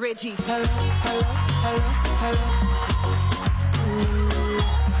Robinson-Regis. Hello, hello, hello, hello.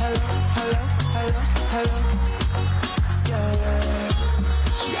 Hello, hello, hello, hello.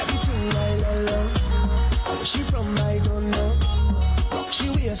 Where she from, I don't know. Rock she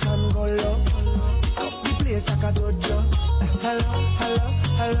wears and go low. Up the place like a dojo. Hello, hello,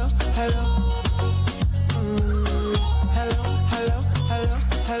 hello, hello. Hello, hello, hello,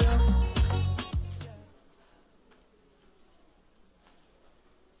 hello.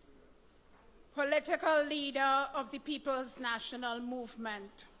 Political leader of the People's National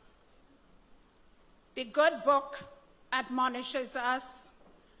Movement. The good book admonishes us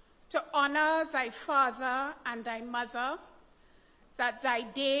to honor thy father and thy mother, that thy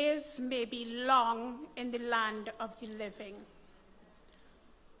days may be long in the land of the living.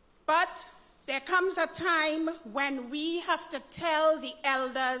 But there comes a time when we have to tell the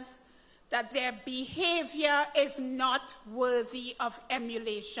elders that their behavior is not worthy of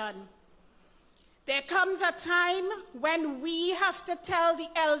emulation. There comes a time when we have to tell the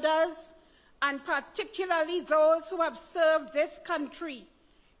elders, and particularly those who have served this country,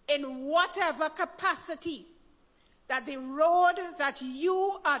 in whatever capacity, that the road that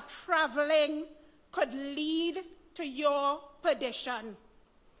you are traveling could lead to your perdition.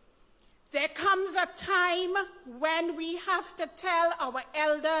 There comes a time when we have to tell our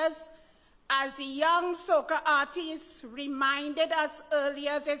elders, as the young soca artists reminded us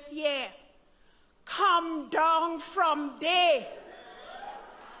earlier this year, come down from there.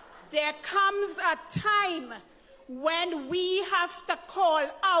 There comes a time when we have to call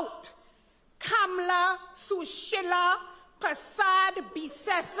out Kamla Sushila Prasad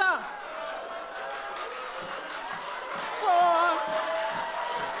Bisesa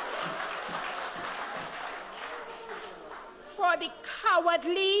for the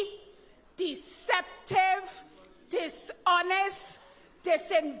cowardly, deceptive, dishonest,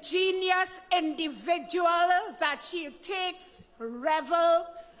 disingenuous individual that she takes revel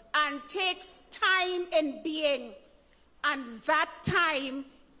and takes time in being, and that time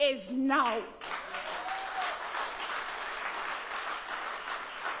is now.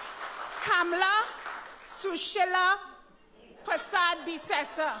 Kamla Sushila Prasad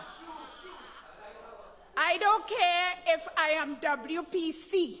Bisesa. I don't care if I am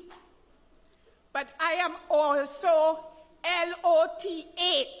WPC, but I am also LOTH.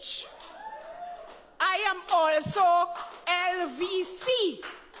 I am also LVC.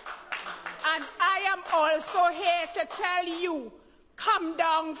 And I am also here to tell you, come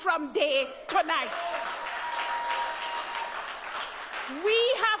down from there tonight.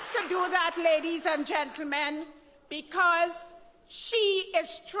 We have to do that, ladies and gentlemen, because she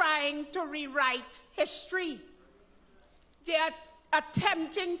is trying to rewrite history. They are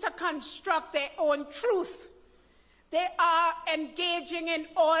attempting to construct their own truth. They are engaging in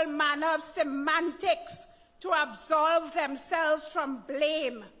all manner of semantics to absolve themselves from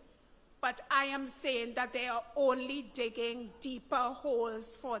blame. But I am saying that they are only digging deeper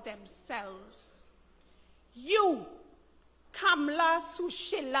holes for themselves. You, Kamla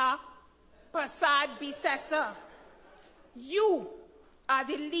Sushila Prasad Bisesa, you are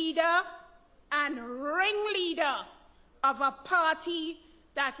the leader and ringleader of a party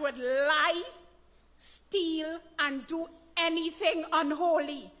that would lie, steal, and do anything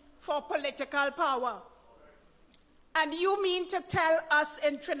unholy for political power. And you mean to tell us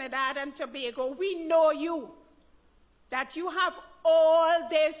in Trinidad and Tobago, we know you, that you have all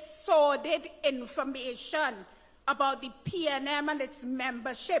this sordid information about the PNM and its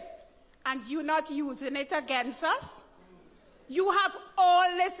membership, and you're not using it against us? You have all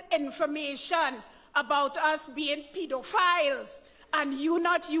this information about us being pedophiles, and you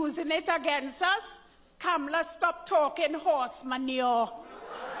not using it against us? Kamla, stop talking horse manure.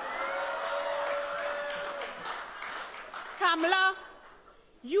 Kamla,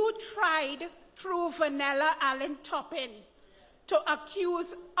 you tried through Vanilla Allen Toppin to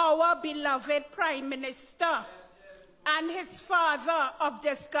accuse our beloved Prime Minister and his father of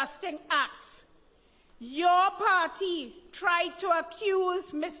disgusting acts. Your party tried to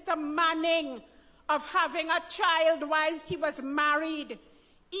accuse Mr. Manning of having a child whilst he was married,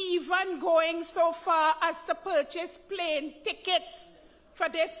 even going so far as to purchase plane tickets for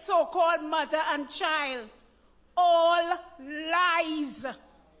their so-called mother and child. All lies.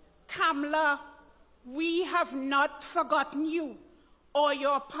 Kamla, we have not forgotten you or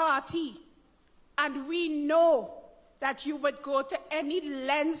your party, and we know that you would go to any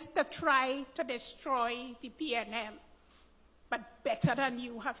lengths to try to destroy the PNM. But better than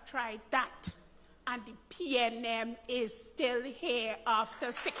you have tried that, and the PNM is still here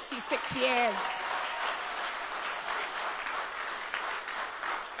after 66 years.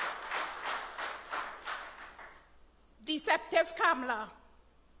 Deceptive Kamla,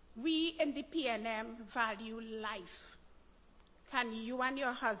 we in the PNM value life. Can you and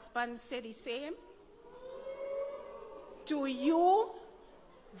your husband say the same? Do you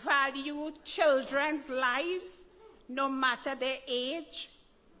value children's lives no matter their age?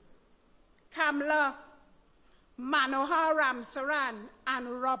 Kamla, Manohar Ramsaran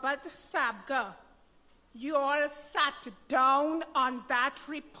and Robert Sabga, you all sat down on that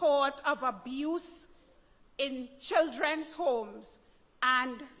report of abuse in children's homes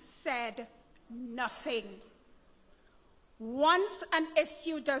and said nothing. Once an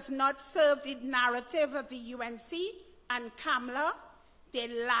issue does not serve the narrative of the UNC and Kamla, they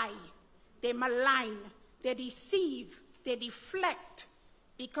lie, they malign, they deceive, they deflect,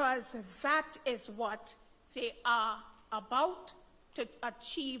 because that is what they are about to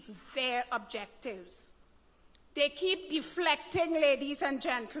achieve their objectives. They keep deflecting, ladies and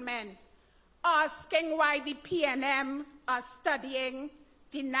gentlemen, asking why the PNM are studying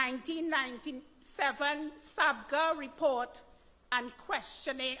the 1997 Sabga report and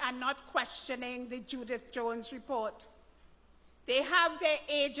not questioning the Judith Jones report. They have their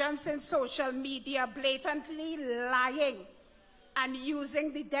agents in social media blatantly lying and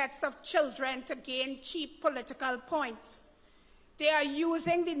using the deaths of children to gain cheap political points. They are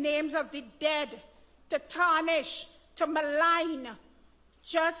using the names of the dead to tarnish, to malign,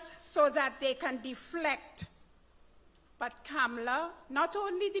 just so that they can deflect. But Kamla, not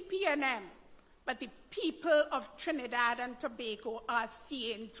only the PNM, but the people of Trinidad and Tobago are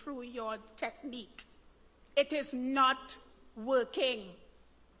seeing through your technique. It is not working.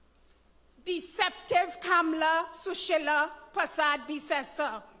 Deceptive Kamla Sushila Prasad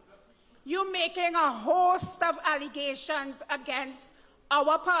Bisesa, you're making a host of allegations against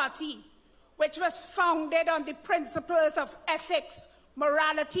our party, which was founded on the principles of ethics,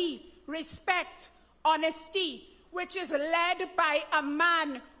 morality, respect, honesty, which is led by a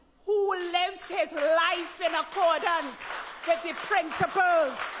man who lives his life in accordance with the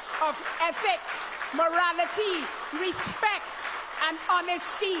principles of ethics, morality, respect, and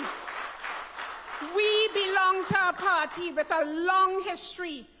honesty. We belong to a party with a long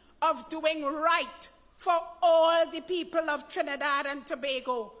history of doing right for all the people of Trinidad and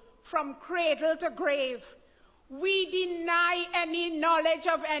Tobago, from cradle to grave. We deny any knowledge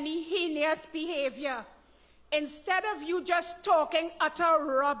of any heinous behavior. Instead of you just talking utter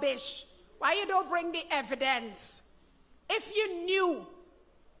rubbish, why you don't bring the evidence? If you knew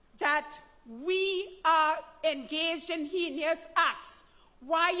that we are engaged in heinous acts,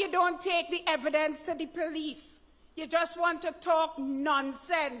 why you don't take the evidence to the police? You just want to talk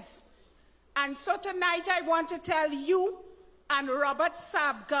nonsense. And so tonight I want to tell you and Robert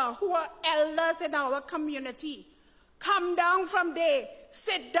Sabga, who are elders in our community, come down from there,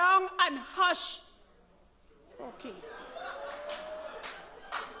 sit down and hush. Okay.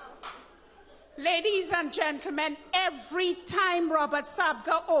 Ladies and gentlemen, every time Robert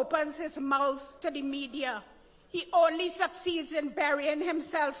Sabga opens his mouth to the media, he only succeeds in burying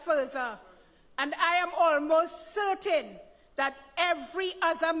himself further. And I am almost certain that every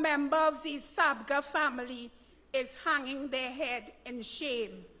other member of the Sabga family is hanging their head in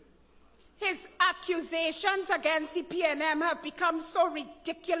shame. His accusations against the PNM have become so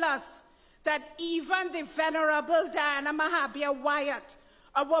ridiculous that even the Venerable Diana Mahabir Wyatt,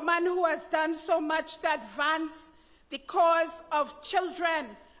 a woman who has done so much to advance the cause of children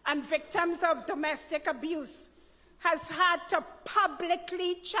and victims of domestic abuse, has had to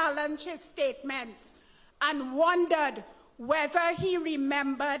publicly challenge his statements and wondered whether he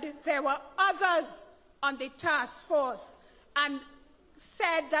remembered there were others on the task force, and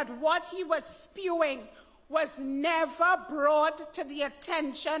said that what he was spewing was never brought to the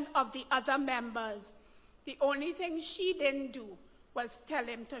attention of the other members. The only thing she didn't do was tell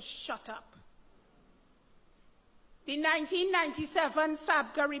him to shut up. The 1997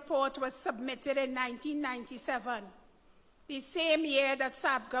 Sabga report was submitted in 1997, the same year that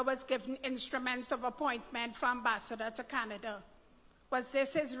Sabga was given instruments of appointment for ambassador to Canada. Was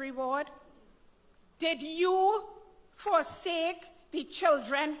this his reward? Did you forsake the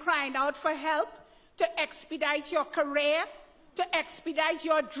children crying out for help to expedite your career, to expedite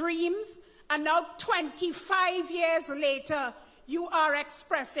your dreams, and now 25 years later, you are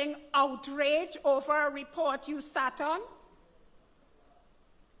expressing outrage over a report you sat on?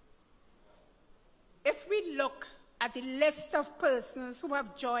 If we look at the list of persons who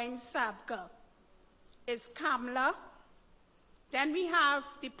have joined Sabga, is Kamla, then we have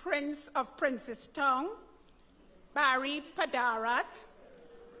the Prince of Princestown, Barry Padarat,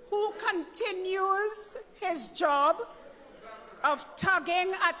 who continues his job of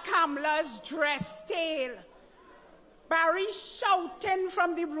tugging at Kamla's dress tail. Barry shouting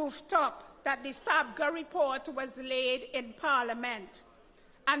from the rooftop that the Sabga report was laid in Parliament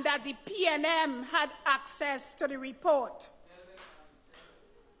and that the PNM had access to the report.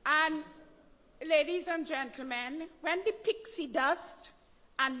 And ladies and gentlemen, when the pixie dust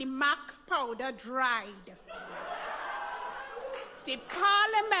and the MAC powder dried, the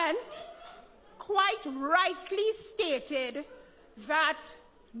Parliament quite rightly stated that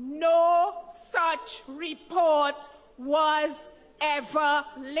no such report was ever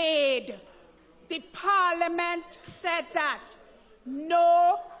laid. The Parliament said that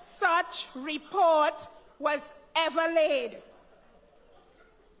no such report was ever laid.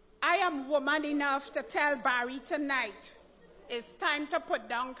 I am woman enough to tell Barry tonight, it's time to put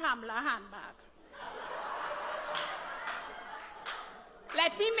down Kamla's handbag.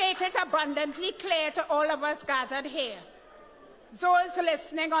 Let me make it abundantly clear to all of us gathered here, those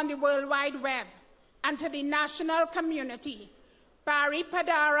listening on the World Wide Web, and to the national community. Barry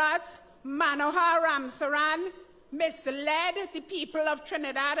Padarat, Manohar Ramsaran misled the people of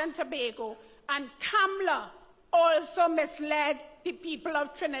Trinidad and Tobago, and Kamla also misled the people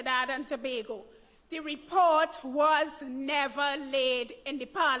of Trinidad and Tobago. The report was never laid in the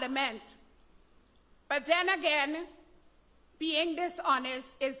Parliament. But then again, being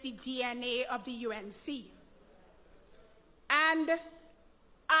dishonest is the DNA of the UNC. And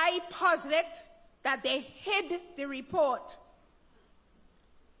I posit that they hid the report.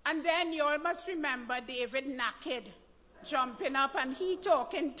 And then you all must remember David Naked jumping up and he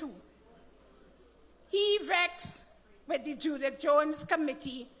talking too. He vexed with the Judith Jones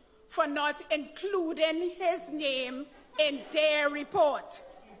Committee for not including his name in their report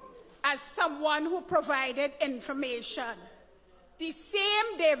as someone who provided information. The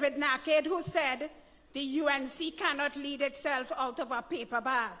same David Naked who said the UNC cannot lead itself out of a paper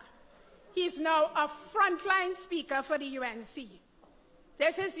bag. He's now a frontline speaker for the UNC.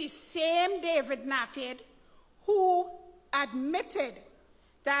 This is the same David Naked who admitted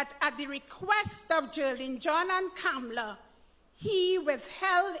that at the request of Geraldine John and Kamla, he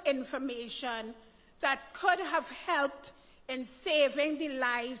withheld information that could have helped in saving the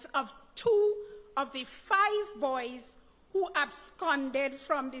lives of 2 of the 5 boys who absconded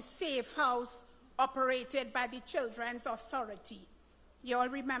from the safe house operated by the Children's Authority. You all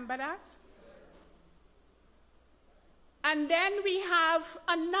remember that? And then we have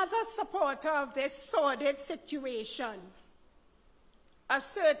another supporter of this sordid situation, a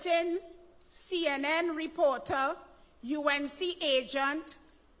certain CNN reporter, UNC agent,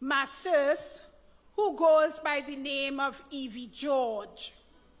 masseuse, who goes by the name of Evie George.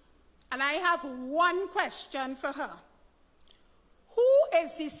 And I have one question for her. Who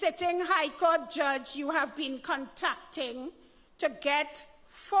is the sitting High Court judge you have been contacting to get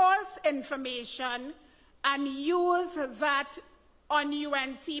false information and use that on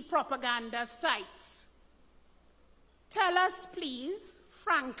UNC propaganda sites? Tell us, please,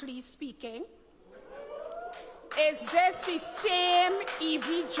 frankly speaking, is this the same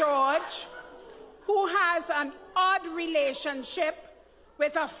Evie George who has an odd relationship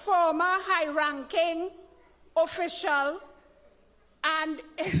with a former high-ranking official and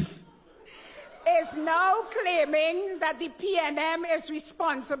is now claiming that the PNM is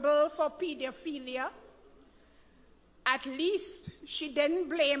responsible for pedophilia? At least she didn't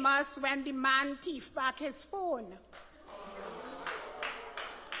blame us when the man thieved back his phone.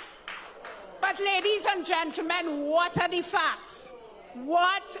 But ladies and gentlemen, what are the facts?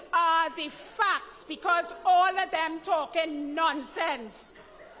 What are the facts? Because all of them talking nonsense.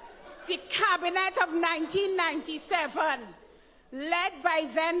 The cabinet of 1997, led by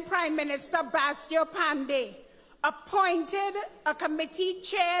then Prime Minister Bastio Pandey, appointed a committee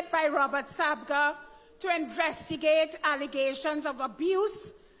chaired by Robert Sabga to investigate allegations of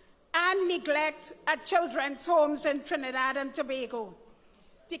abuse and neglect at children's homes in Trinidad and Tobago.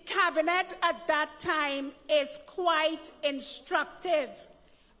 The cabinet at that time is quite instructive,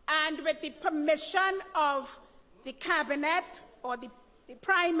 and with the permission of the cabinet or the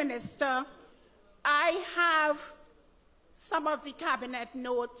Prime Minister, I have some of the cabinet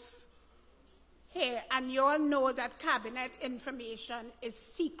notes here, and you all know that cabinet information is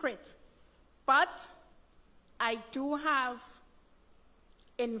secret, but I do have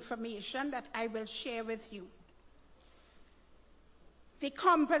information that I will share with you. The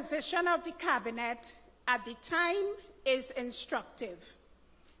composition of the cabinet at the time is instructive.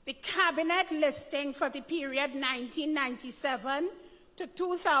 The cabinet listing for the period 1997 to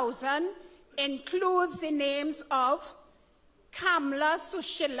 2000 includes the names of Kamla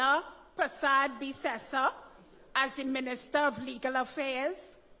Sushila Prasad Bisesa as the Minister of Legal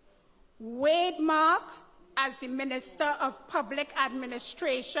Affairs, Wade Mark as the Minister of Public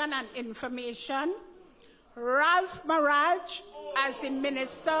Administration and Information, Ralph Maraj as the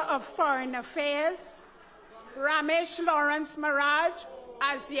Minister of Foreign Affairs, Ramesh Lawrence Maraj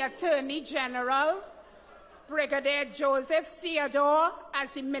as the Attorney General, Brigadier Joseph Theodore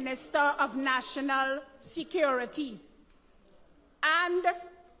as the Minister of National Security. And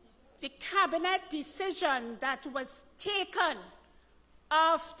the cabinet decision that was taken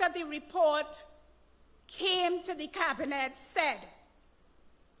after the report came to the cabinet said,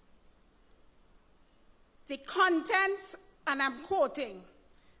 the contents, and I'm quoting,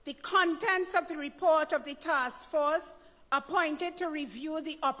 the contents of the report of the task force appointed to review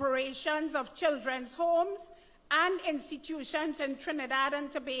the operations of children's homes and institutions in Trinidad and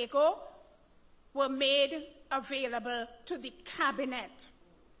Tobago were made available to the cabinet.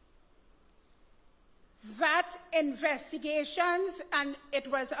 That investigations, and it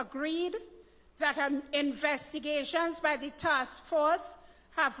was agreed that investigations by the task force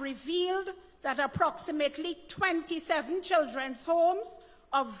have revealed that approximately 27 children's homes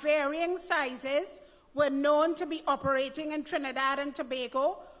of varying sizes were known to be operating in Trinidad and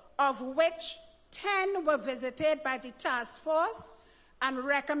Tobago, of which 10 were visited by the task force, and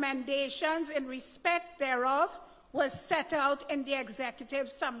recommendations in respect thereof were set out in the executive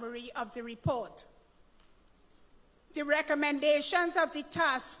summary of the report. The recommendations of the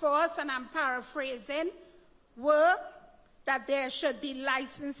task force, and I'm paraphrasing, were that there should be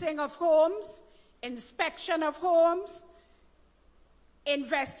licensing of homes, inspection of homes,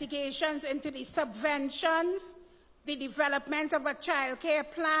 investigations into the subventions, the development of a child care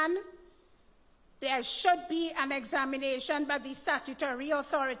plan. There should be an examination by the Statutory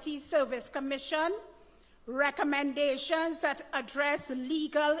Authority Service Commission, recommendations that address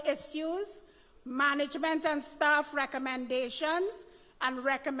legal issues, management and staff recommendations, and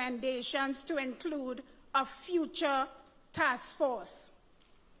recommendations to include a future task force.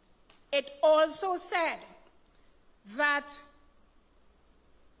 It also said that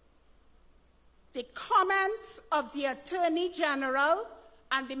the comments of the Attorney General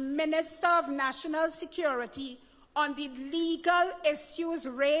and the Minister of National Security on the legal issues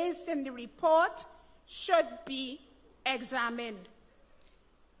raised in the report should be examined.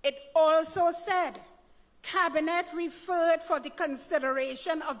 It also said, Cabinet referred for the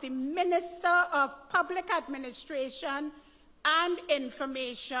consideration of the Minister of Public Administration and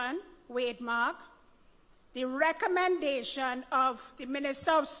Information, Wade Mark, the recommendation of the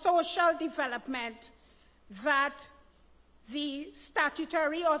Minister of Social Development that the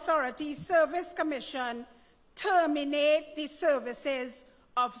Statutory Authority Service Commission terminate the services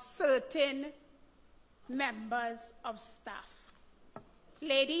of certain members of staff.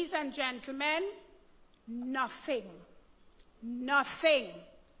 Ladies and gentlemen, nothing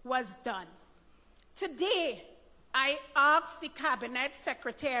was done. Today, I asked the Cabinet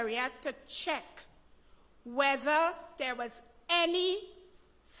Secretariat to check whether there was any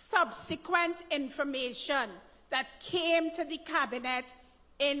subsequent information that came to the Cabinet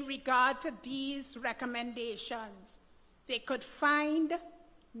in regard to these recommendations. They could find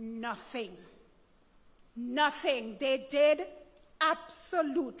nothing. Nothing. They did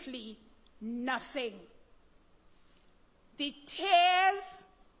absolutely nothing. The tears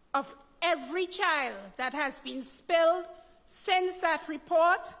of every child that has been spilled since that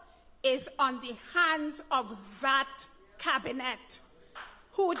report is on the hands of that Cabinet,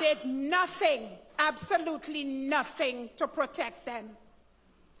 who did nothing, absolutely nothing to protect them.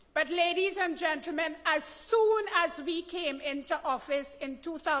 But ladies and gentlemen, as soon as we came into office in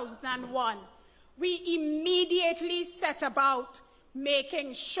 2001, we immediately set about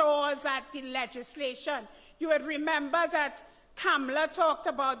making sure that the legislation, you would remember that Kamala talked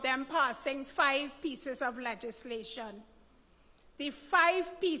about them passing 5 pieces of legislation. The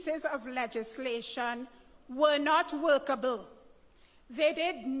 5 pieces of legislation were not workable. They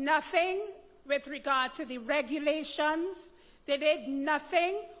did nothing with regard to the regulations. They did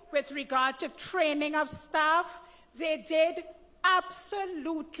nothing with regard to training of staff. They did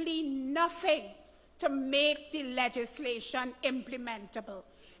absolutely nothing to make the legislation implementable.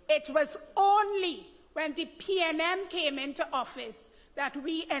 It was only when the PNM came into office that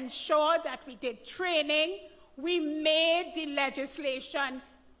we ensured that we did training, we made the legislation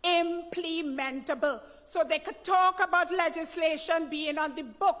implementable. So they could talk about legislation being on the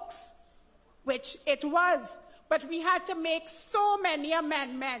books, which it was, but we had to make so many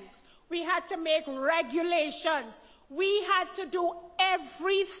amendments. We had to make regulations. We had to do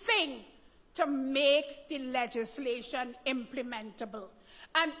everything to make the legislation implementable.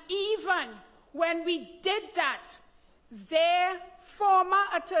 And even when we did that, their former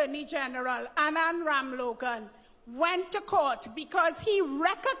Attorney General, Anand Ramlogan, went to court because he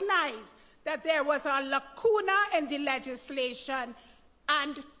recognized that there was a lacuna in the legislation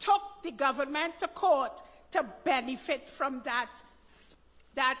and took the government to court to benefit from that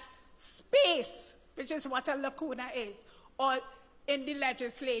space, which is what a lacuna is, or in the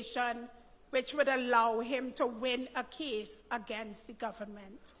legislation, which would allow him to win a case against the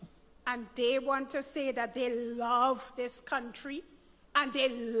government. And they want to say that they love this country and they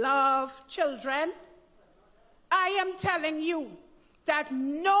love children. I am telling you that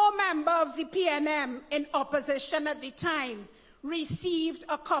no member of the PNM in opposition at the time received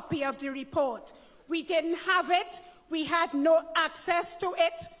a copy of the report. We didn't have it. We had no access to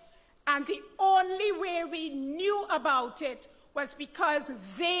it. And the only way we knew about it was because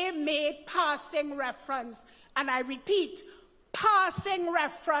they made passing reference, and I repeat, passing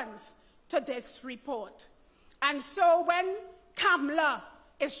reference to this report. And so when Kamala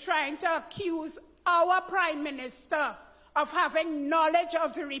is trying to accuse our Prime Minister of having knowledge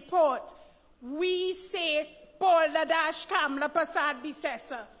of the report, we say, Balderdash Kamala Prasad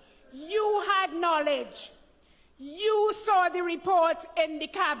Bisesa, you had knowledge. You saw the report in the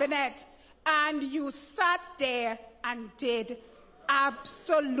Cabinet, and you sat there and did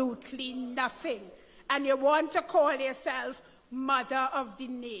absolutely nothing. And you want to call yourself Mother of the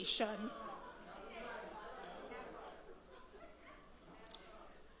Nation.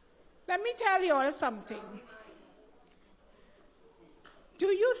 Let me tell you all something. Do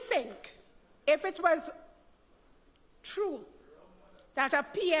you think if it was true that a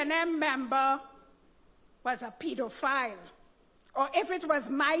PNM member was a pedophile, or if it was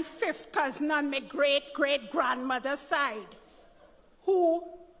my 5th cousin on my great-great-grandmother's side who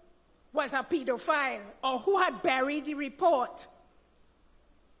was a pedophile, or who had buried the report,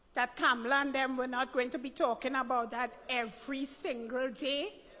 that Kamala and them were not going to be talking about that every single day?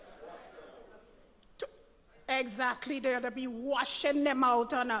 Exactly, they're going to be washing them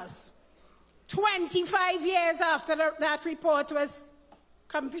out on us. 25 years after that report was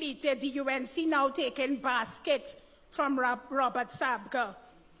completed, the UNC now taking basket from Robert Sabga.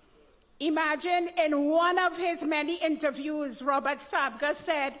 Imagine in one of his many interviews, Robert Sabga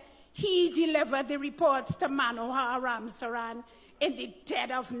said he delivered the reports to Manohar Ramsaran in the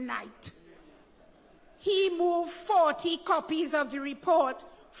dead of night. He moved 40 copies of the report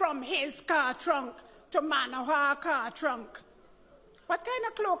from his car trunk to Manohar car trunk. What kind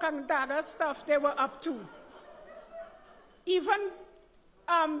of cloak and dagger stuff they were up to? even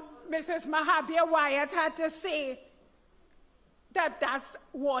Mrs. Mahabir Wyatt had to say that that's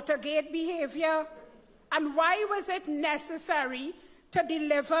Watergate behavior. And why was it necessary to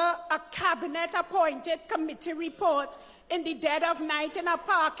deliver a cabinet-appointed committee report in the dead of night in a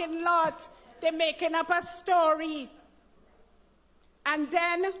parking lot? They're making up a story. And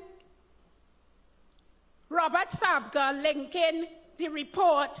then Robert Sabga linking the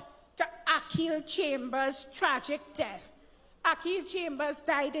report to Akil Chambers' tragic death. Akil Chambers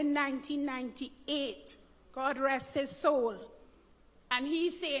died in 1998. God rest his soul. And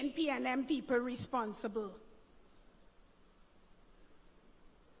he's saying PNM people responsible.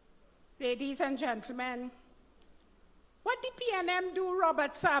 Ladies and gentlemen, what did PNM do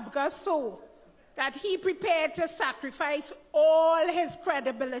Robert Sabga so that he prepared to sacrifice all his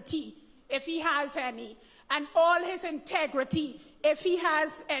credibility, if he has any, and all his integrity, if he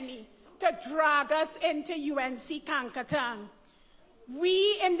has any, to drag us into UNC Kankatang?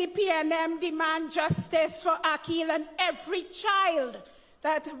 We in the PNM demand justice for Akil and every child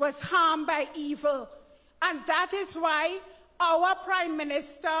that was harmed by evil. And that is why our Prime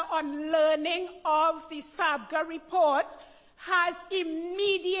Minister, on learning of the Sabga report, has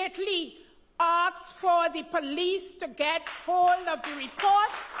immediately asked for the police to get hold of the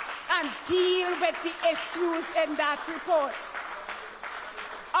report and deal with the issues in that report.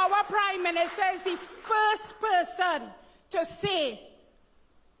 Our Prime Minister is the first person to say,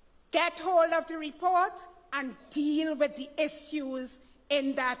 get hold of the report and deal with the issues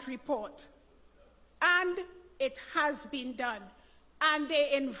in that report. And it has been done. And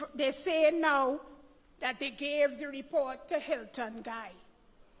they say now that they gave the report to Hilton Guy.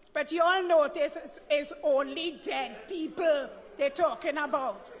 But you all notice it's only dead people they're talking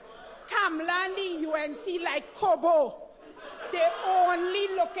about. Kamla and the UNC like Kobo. They're only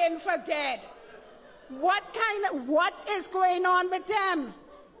looking for dead. What is going on with them?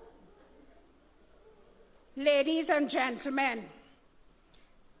 Ladies and gentlemen,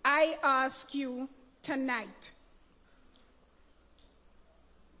 I ask you tonight,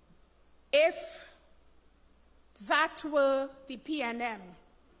 if that were the PNM,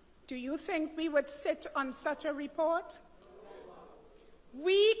 do you think we would sit on such a report?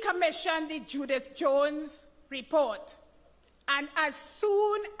 We commissioned the Judith Jones report, and as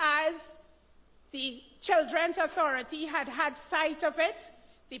soon as the Children's Authority had had sight of it,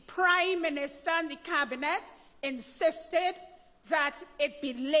 the Prime Minister and the Cabinet insisted that it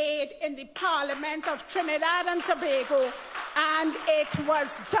be laid in the Parliament of Trinidad and Tobago, and it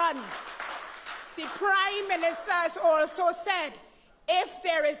was done. The Prime Minister has also said, if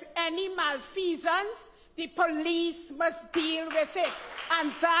there is any malfeasance, the police must deal with it,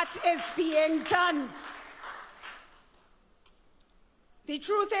 and that is being done. The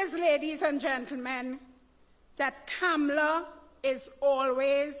truth is, ladies and gentlemen, that Kamla is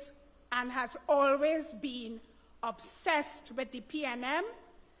always and has always been obsessed with the PNM,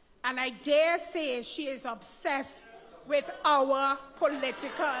 and I dare say she is obsessed with our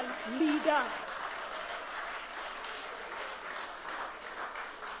political leader.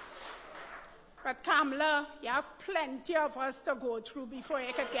 But Kamla, you have plenty of us to go through before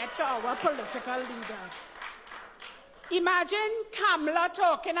you could get to our political leader. Imagine Kamla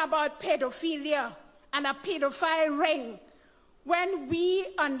talking about pedophilia and a pedophile ring when we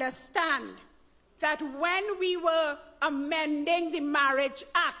understand that when we were amending the Marriage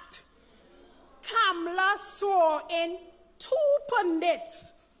Act, Kamla swore in 2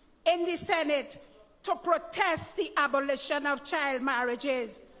 pundits in the Senate to protest the abolition of child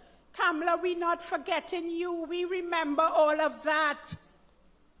marriages. Kamla, we're not forgetting you. We remember all of that.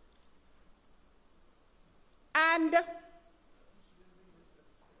 And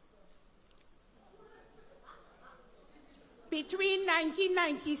between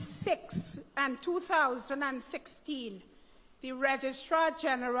 1996 and 2016, the Registrar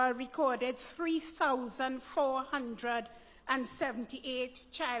General recorded 3,478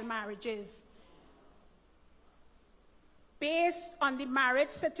 child marriages. Based on the marriage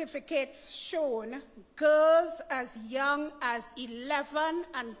certificates shown, girls as young as 11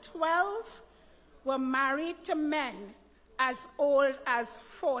 and 12 were married to men as old as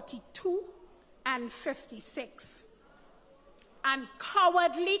 42 and 56. And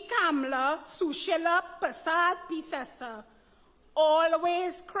cowardly Kamla, Sushila Prasad Bisesa,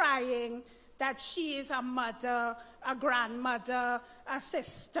 always crying that she is a mother, a grandmother, a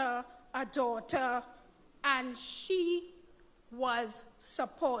sister, a daughter, and she was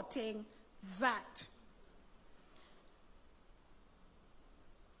supporting that.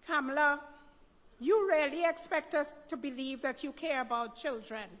 Kamla, you really expect us to believe that you care about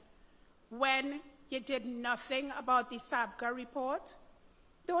children when you did nothing about the SABCA report.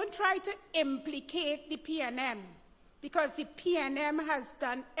 Don't try to implicate the PNM, because the PNM has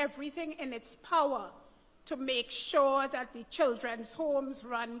done everything in its power to make sure that the children's homes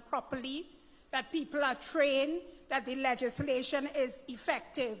run properly, that people are trained, that the legislation is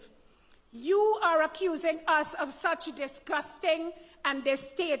effective. You are accusing us of such disgusting and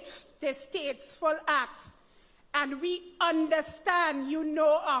distasteful acts, and we understand you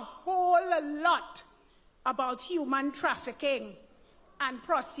know a whole lot about human trafficking and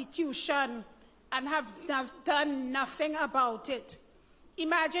prostitution and have done nothing about it.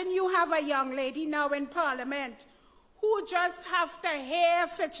 Imagine you have a young lady now in Parliament who just have to hear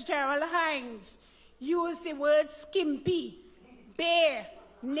Fitzgerald Hines use the word skimpy, bare,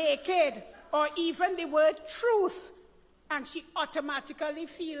 naked, or even the word truth, and she automatically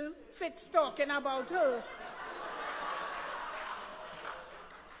feels Fitz talking about her.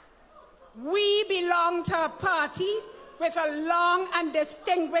 We belong to a party with a long and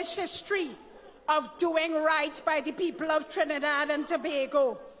distinguished history of doing right by the people of Trinidad and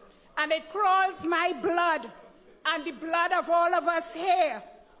Tobago. And it crawls my blood and the blood of all of us here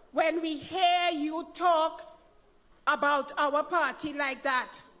when we hear you talk about our party like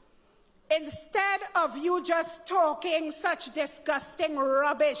that. Instead of you just talking such disgusting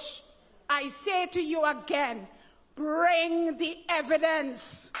rubbish, I say to you again, bring the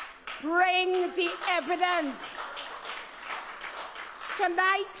evidence. Bring the evidence.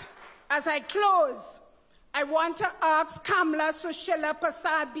 Tonight, as I close, I want to ask Kamla Sushila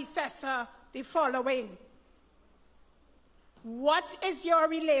Prasad Bisesa the following. What is your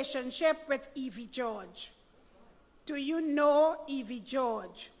relationship with Evie George? Do you know Evie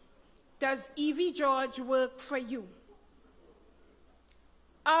George? Does Evie George work for you?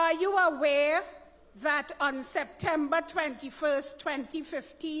 Are you aware that on September 21st,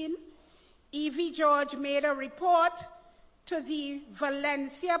 2015, Evie George made a report to the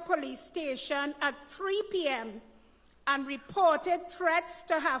Valencia police station at 3 p.m. and reported threats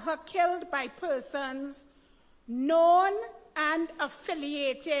to have her killed by persons known and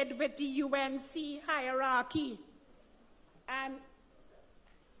affiliated with the UNC hierarchy? And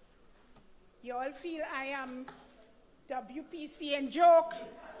you all feel I am WPC and joke?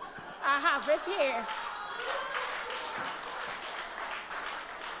 I have it here.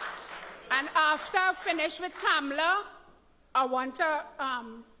 And after I finish with Kamla, I want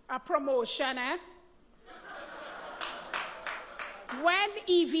a promotion, When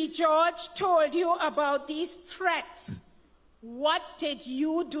Evie George told you about these threats, what did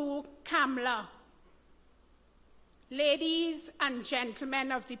you do, Kamla? Ladies and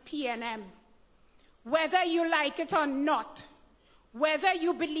gentlemen of the PNM, whether you like it or not, whether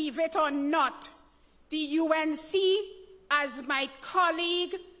you believe it or not, the UNC, as my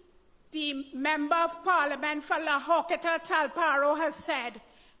colleague, the Member of Parliament for La Hoqueta Talparo has said,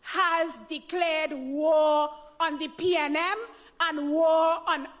 has declared war on the PNM and war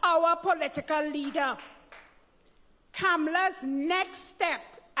on our political leader. Kamla's next step,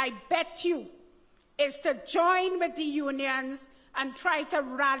 I bet you, is to join with the unions and try to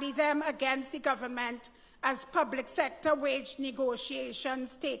rally them against the government as public sector wage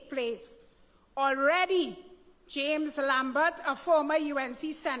negotiations take place. Already, James Lambert, a former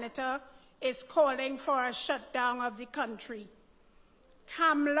UNC senator, is calling for a shutdown of the country.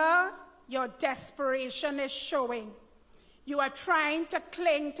 Kamla, your desperation is showing. You are trying to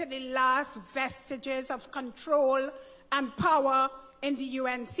cling to the last vestiges of control and power in the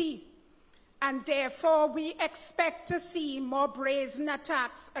UNC. And therefore, we expect to see more brazen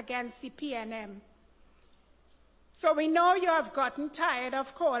attacks against the PNM. So we know you have gotten tired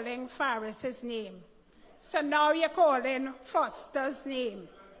of calling Faris's name. So now you're calling Foster's name.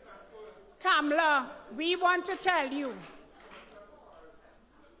 Kamla, we want to tell you,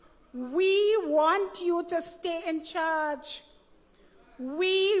 we want you to stay in charge.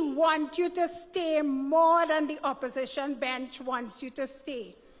 We want you to stay more than the opposition bench wants you to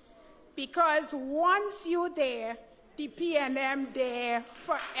stay. Because once you're there, the PNM there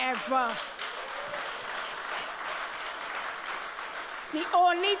forever. The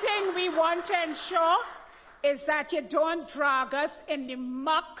only thing we want to ensure is that you don't drag us in the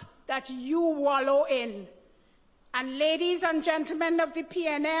muck that you wallow in. And ladies and gentlemen of the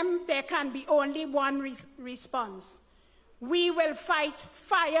PNM, there can be only one response. We will fight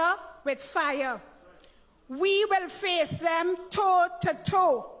fire with fire. We will face them toe to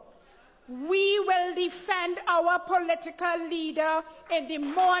toe. We will defend our political leader in the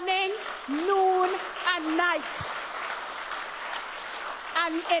morning, noon, and night.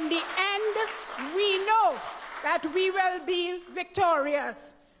 And in the end, we know that we will be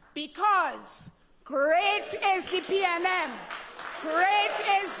victorious because Great is the PNM. Great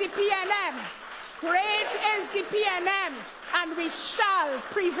is the PNM. Great is the PNM. And we shall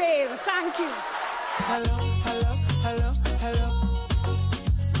prevail. Thank you. Hello, hello, hello, hello.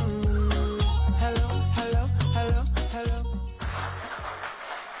 Hello, hello, hello, hello.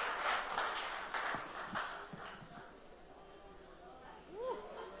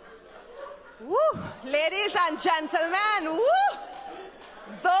 Woo! Ladies and gentlemen, woo!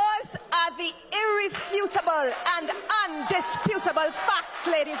 Those are the irrefutable and undisputable facts,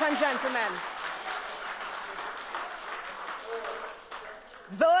 ladies and gentlemen.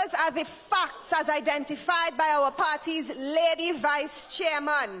 Those are the facts as identified by our party's Lady Vice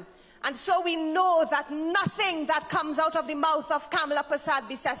Chairman. And so we know that nothing that comes out of the mouth of Kamala Prasad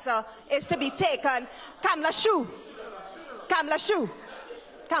Bisesa is to be taken. Kamala Shoo. Kamala Shoo.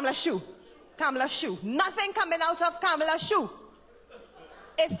 Kamala Shoo. Kamala Shoo. Nothing coming out of Kamala Shoo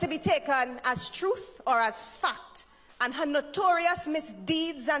is to be taken as truth or as fact. And her notorious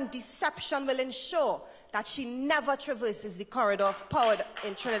misdeeds and deception will ensure that she never traverses the corridor of power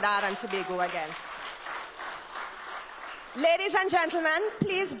in Trinidad and Tobago again. Ladies and gentlemen,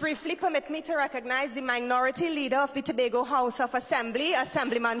 please briefly permit me to recognize the minority leader of the Tobago House of Assembly,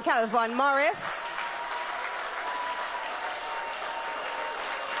 Assemblyman Calvary Morris.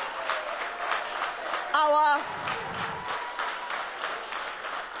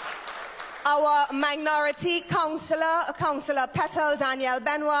 Our minority councillor, Councillor Petal Daniel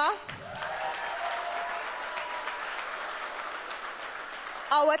Benoit.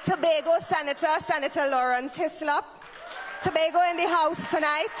 Our Tobago Senator, Senator Lawrence Hislop. Tobago in the house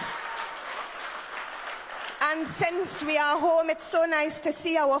tonight. And since we are home, it's so nice to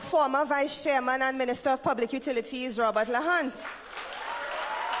see our former Vice Chairman and Minister of Public Utilities, Robert Lahant.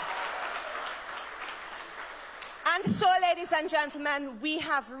 And so, ladies and gentlemen, we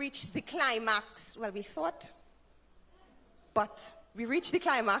have reached the climax. Well, we thought, but we reached the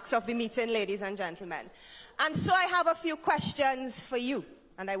climax of the meeting, ladies and gentlemen. And so I have a few questions for you,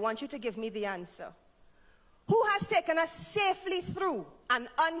 and I want you to give me the answer. Who has taken us safely through an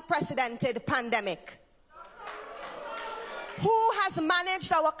unprecedented pandemic? Who has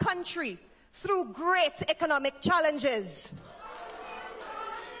managed our country through great economic challenges?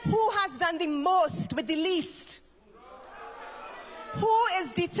 Who has done the most with the least? Who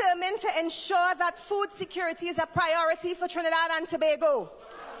is determined to ensure that food security is a priority for Trinidad and Tobago?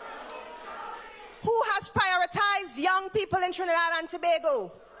 Who has prioritized young people in Trinidad and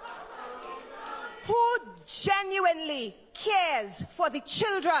Tobago? Who genuinely cares for the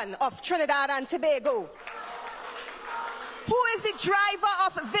children of Trinidad and Tobago? Who is the driver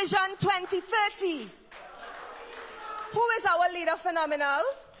of Vision 2030? Who is our leader phenomenal?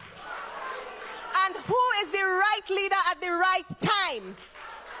 And who is the right leader at the right time?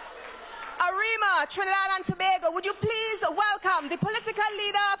 Arima, Trinidad and Tobago, would you please welcome the political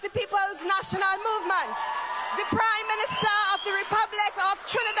leader of the People's National Movement, the Prime Minister of the Republic of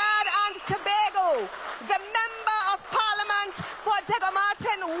Trinidad and Tobago, the Member of Parliament for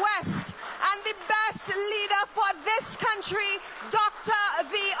Degomartin West, and the best leader for this country, Dr.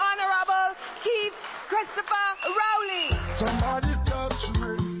 the Honorable Keith Christopher Rowley. Somebody touch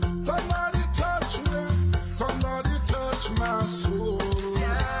me, somebody touch me, somebody touch my soul.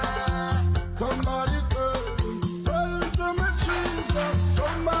 Somebody pray to me, Jesus.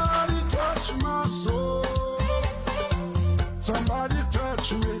 Somebody touch my soul. Somebody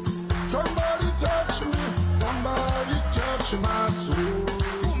touch me. Somebody touch me. Somebody touch my soul.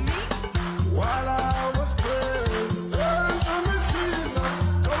 While I was praying, pray to me, Jesus.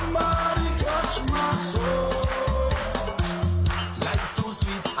 Somebody touch my soul. Life's too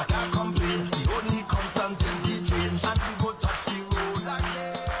sweet, I can't complain. The only constant is the change, and we go touch the road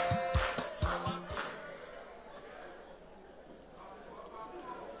again.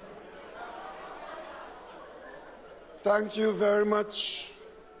 Thank you very much.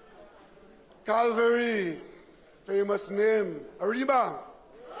 Calvary, famous name. Arima,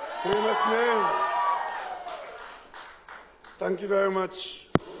 famous name. Thank you very much,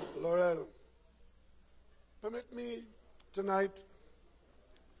 Laurel. Permit me tonight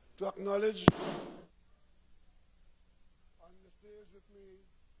to acknowledge on the stage with me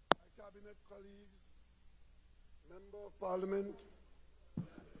my cabinet colleagues, Member of Parliament,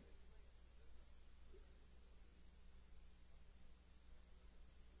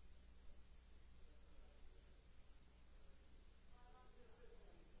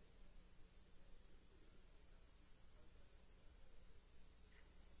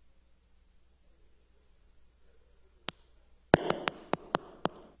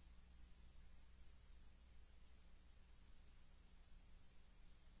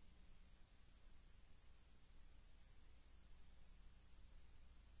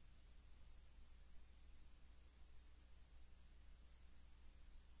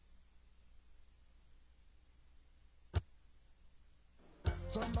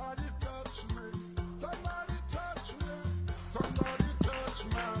 Somebody touch me. Somebody touch me. Somebody touch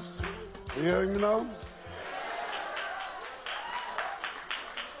my soul. You hearing me now?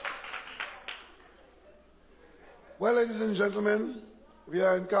 Well, ladies and gentlemen, we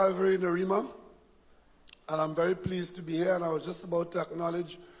are in Calvary in Arima, and I'm very pleased to be here, and I was just about to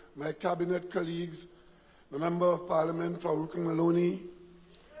acknowledge my cabinet colleagues, the Member of Parliament Farouk Maloney,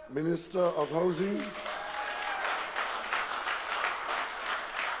 Minister of Housing,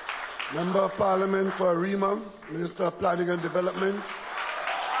 Member of Parliament for Arima, Minister of Planning and Development,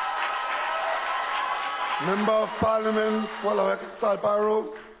 Member of Parliament for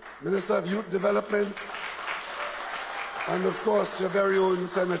Talparo, Minister of Youth Development, and of course, your very own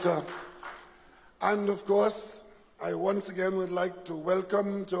Senator. And of course, I once again would like to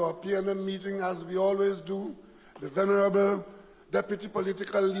welcome to our PNM meeting, as we always do, the Venerable Deputy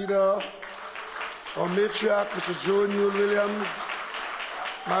Political Leader, our matriarch, Mr. Joe Newell Williams,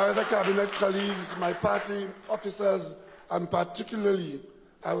 my other cabinet colleagues, my party officers, and particularly,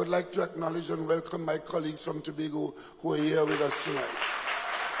 I would like to acknowledge and welcome my colleagues from Tobago who are here with us tonight.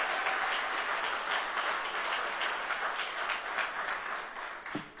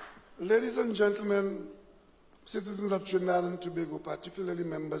 Ladies and gentlemen, citizens of Trinidad and Tobago, particularly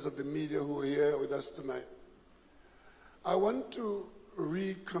members of the media who are here with us tonight, I want to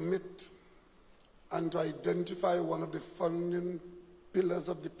recommit and to identify one of the founding pillars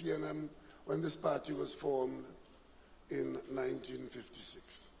of the PNM when this party was formed in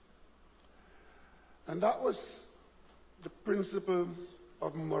 1956. And that was the principle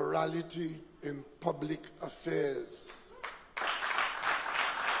of morality in public affairs.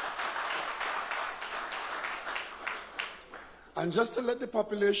 And just to let the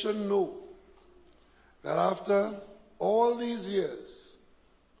population know that after all these years,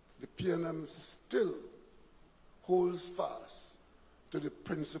 the PNM still holds fast to the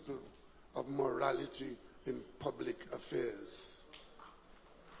principle of morality in public affairs.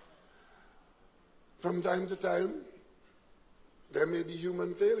 From time to time, there may be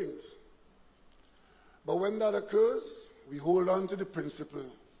human failings. But when that occurs, we hold on to the principle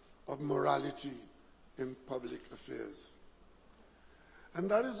of morality in public affairs. And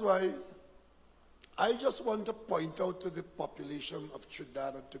that is why I just want to point out to the population of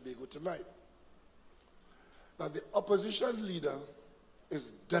Trinidad and Tobago tonight that the opposition leader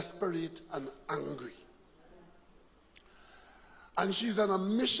is desperate and angry. And she's on a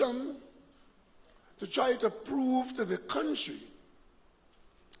mission to try to prove to the country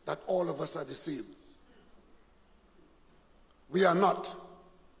that all of us are the same. We are not.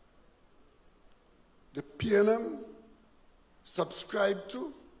 The PNM subscribe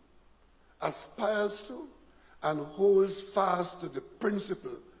to, aspires to, and holds fast to the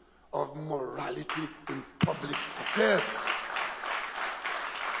principle of morality in public affairs.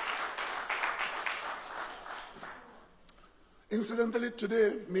 Incidentally,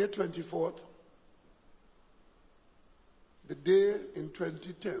 today, May 24th, the day in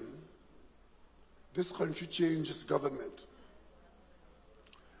 2010, this country changed its government.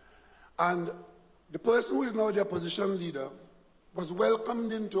 And the person who is now the opposition leader was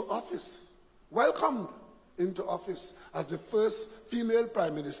welcomed into office as the first female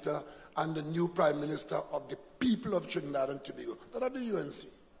prime minister and the new prime minister of the people of Trinidad and Tobago, that are the UNC.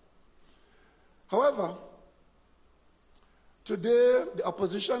 However, today the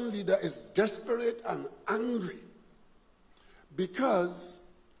opposition leader is desperate and angry because,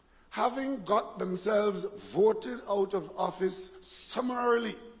 having got themselves voted out of office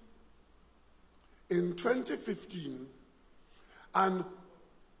summarily in 2015 and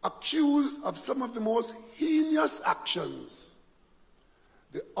accused of some of the most heinous actions,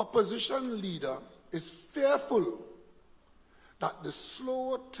 the opposition leader is fearful that the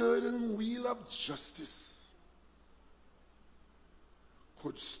slow turning wheel of justice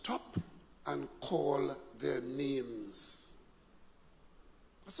could stop and call their names.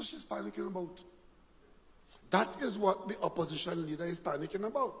 That's what she's panicking about. That is what the opposition leader is panicking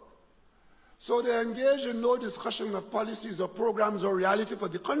about. So they engage in no discussion of policies or programs or reality for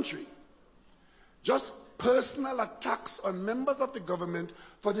the country. Just personal attacks on members of the government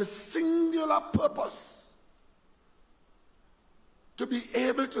for the singular purpose to be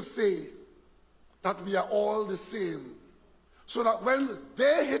able to say that we are all the same. So that when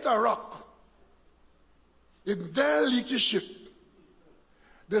they hit a rock in their leaky ship,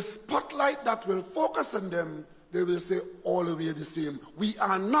 the spotlight that will focus on them, they will say, all of we are the same. We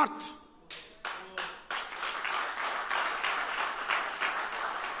are not.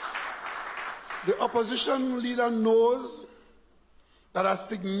 The opposition leader knows that a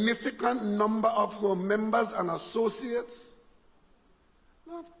significant number of her members and associates,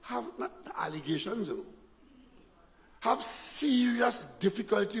 have not the allegations, you know, have serious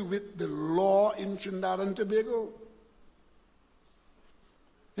difficulty with the law in Trinidad and Tobago.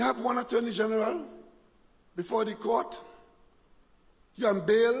 You have one attorney general before the court. He on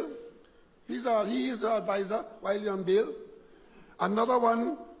bail. He is the advisor while he on bail. Another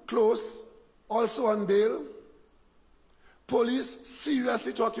one close, also on bail. Police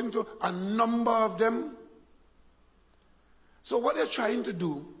seriously talking to a number of them. So what they're trying to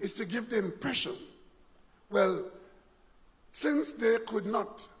do is to give the impression, well, since they could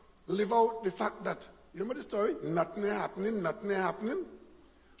not live out the fact that, you remember the story? Nothing happening.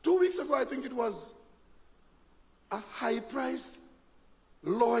 2 weeks ago, I think it was, a high-priced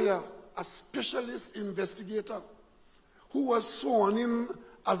lawyer, a specialist investigator, who was sworn in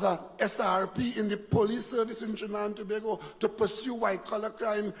as a SRP in the police service in Trinidad and Tobago to pursue white-collar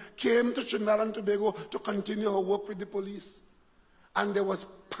crime, came to Trinidad and Tobago to continue her work with the police. And there was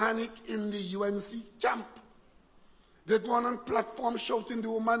panic in the UNC camp. They'd gone on platform shouting the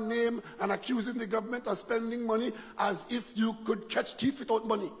woman's name and accusing the government of spending money as if you could catch thief without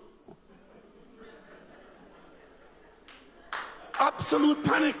money. Absolute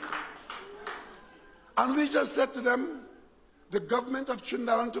panic. And we just said to them, the government of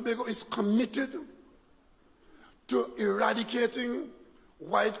Trinidad and Tobago is committed to eradicating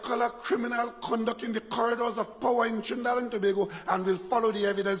white-collar criminal conduct in the corridors of power in Trinidad and Tobago, and will follow the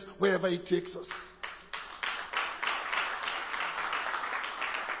evidence wherever it takes us.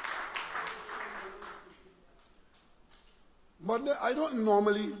 But I don't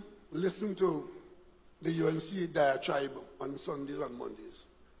normally listen to the UNC diatribe on Sundays and Mondays.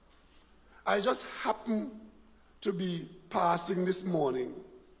 I just happen to be passing this morning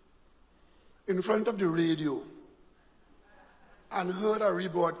in front of the radio and heard a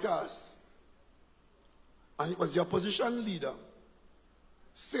rebroadcast. And it was the opposition leader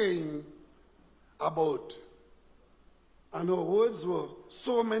saying about, and her words were,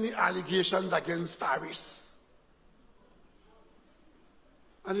 so many allegations against Faris.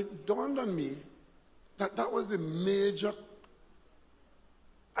 And it dawned on me that that was the major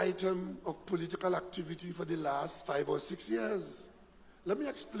item of political activity for the last 5 or 6 years. Let me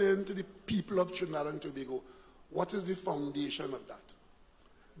explain to the people of Trinidad and Tobago what is the foundation of that.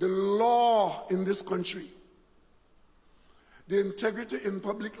 The law in this country, the Integrity in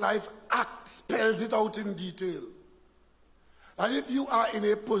Public Life Act spells it out in detail. And if you are in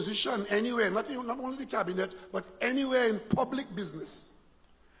a position anywhere, not only the cabinet, but anywhere in public business,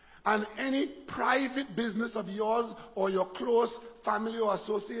 and any private business of yours or your close family or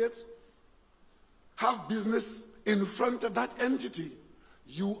associates have business in front of that entity,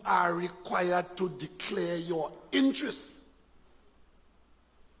 you are required to declare your interests.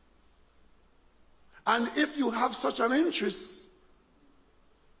 And if you have such an interest,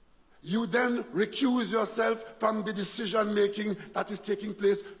 you then recuse yourself from the decision making that is taking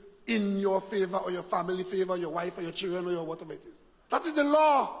place in your favor or your family favor, your wife or your children or your whatever it is. That is the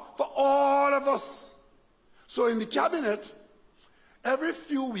law for all of us. So in the cabinet, every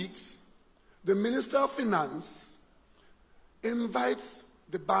few weeks, the Minister of Finance invites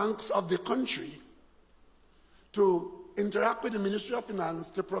the banks of the country to interact with the Ministry of Finance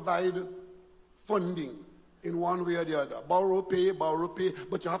to provide funding in one way or the other. Borrow, pay,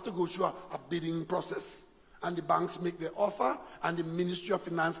 but you have to go through a bidding process. And the banks make their offer, and the Ministry of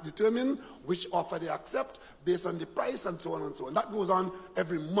Finance determine which offer they accept based on the price and so on and so on. That goes on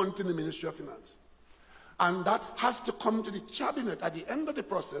every month in the Ministry of Finance. And that has to come to the cabinet at the end of the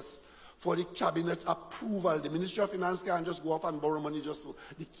process for the cabinet approval. The Ministry of Finance can't just go off and borrow money just so.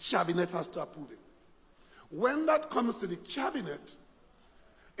 The cabinet has to approve it. When that comes to the cabinet,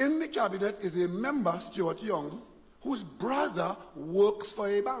 in the cabinet is a member, Stuart Young, whose brother works for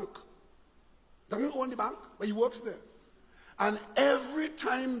a bank. Doesn't own the bank, but he works there. And every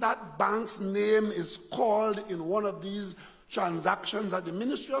time that bank's name is called in one of these transactions at the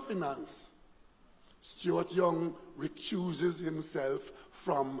Ministry of Finance, Stuart Young recuses himself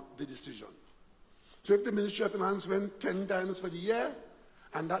from the decision. So if the Ministry of Finance went 10 times for the year,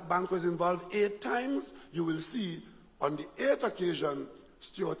 and that bank was involved 8 times, you will see on the 8th occasion,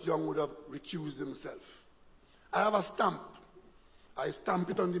 Stuart Young would have recused himself. I have a stamp. I stamp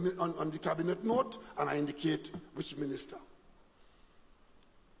it on the cabinet note, and I indicate which minister.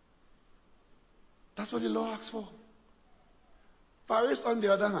 That's what the law asks for. Faris, on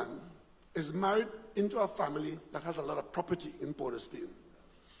the other hand, is married into a family that has a lot of property in Port of Spain.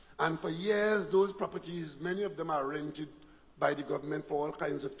 And for years, those properties, many of them are rented by the government for all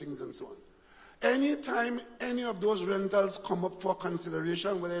kinds of things and so on. Anytime any of those rentals come up for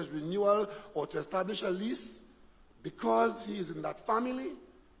consideration, whether it's renewal or to establish a lease, Because he is in that family,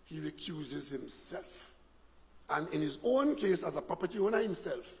 he recuses himself. And in his own case, as a property owner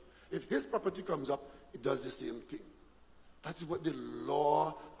himself, if his property comes up, it does the same thing. That is what the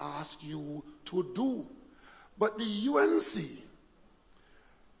law asks you to do. But the UNC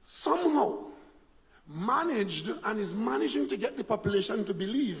somehow managed and is managing to get the population to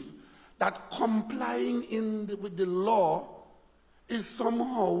believe that complying with the law is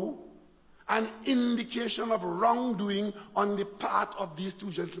somehow an indication of wrongdoing on the part of these two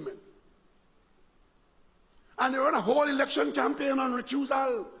gentlemen. And they run a whole election campaign on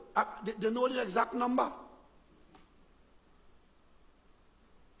recusal. They know the exact number.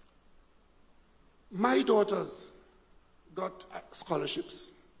 My daughters got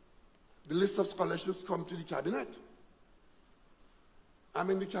scholarships. The list of scholarships come to the cabinet. I'm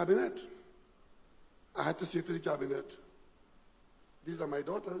in the cabinet. I had to say to the cabinet, these are my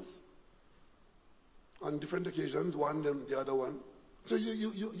daughters. On different occasions, one, then the other one. So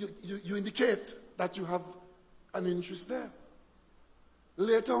you indicate that you have an interest there.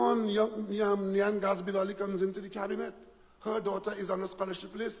 Later on, Nyan Gazbiloli comes into the cabinet. Her daughter is on a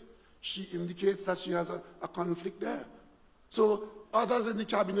scholarship list. She indicates that she has a conflict there. So others in the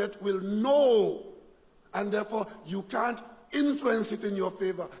cabinet will know, and therefore you can't influence it in your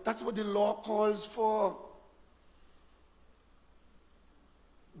favor. That's what the law calls for.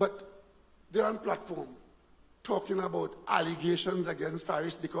 But they're on platform talking about allegations against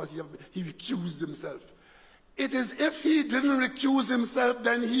Faris because he recused himself. It is if he didn't recuse himself,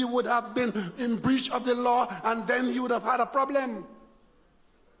 then he would have been in breach of the law, and then he would have had a problem.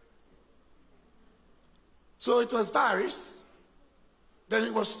 So it was Faris, then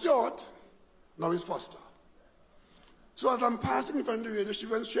it was Stewart, now it's Foster. So as I'm passing in front of the radio, she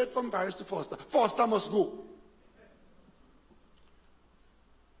went straight from Faris to Foster. Foster must go.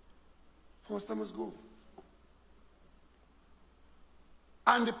 Foster must go.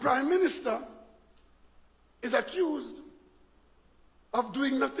 And the Prime Minister is accused of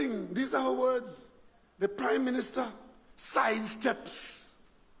doing nothing. These are her words. The Prime Minister sidesteps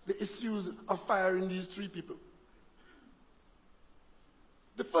the issues of firing these three people.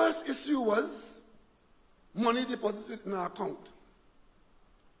 The first issue was money deposited in an account.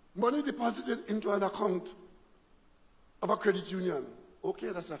 Money deposited into an account of a credit union. Okay,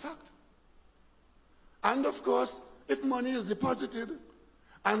 that's a fact. And of course, if money is deposited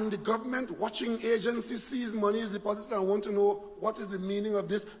and the government watching agency sees money is deposited and want to know what is the meaning of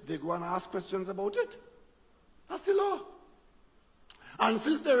this, they go and ask questions about it. That's the law. And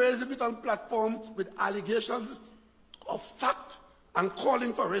since they raise it on platform with allegations of fact and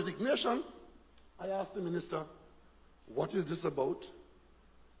calling for resignation, I asked the minister, what is this about?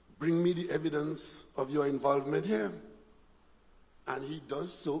 Bring me the evidence of your involvement here. And he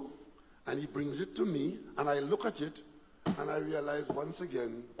does so, and he brings it to me, and I look at it, and I realize once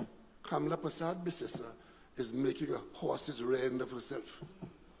again, Kamla Prasad Bisesa is making a horse's rear end of herself.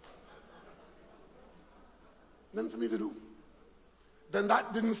 Nothing for me to do. Then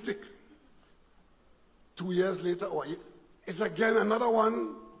that didn't stick. 2 years later, it's again another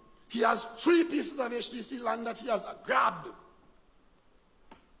one. He has 3 pieces of HTC land that he has grabbed.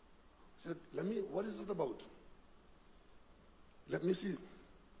 I said, what is it about? Let me see.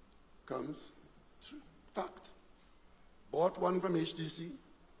 Comes, fact. Bought 1 from HTC,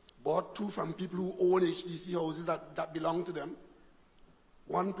 bought 2 from people who own HTC houses that belong to them.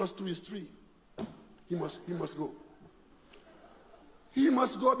 1 + 2 is 3. He must go. He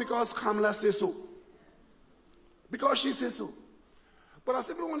must go because Kamla says so. Because she says so. But I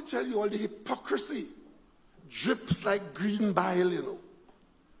simply want to tell you all the hypocrisy drips like green bile, you know.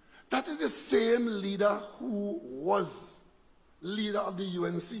 That is the same leader who was leader of the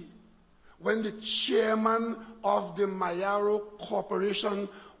UNC. When the chairman of the Mayaro Corporation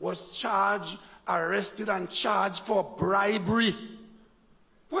was charged, arrested and charged for bribery.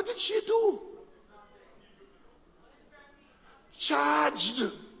 What did she do? Charged.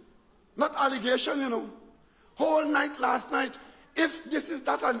 Not allegation, you know. Whole night last night, if this is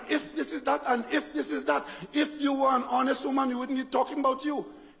that and if this is that and if this is that, if you were an honest woman, we wouldn't be talking about you.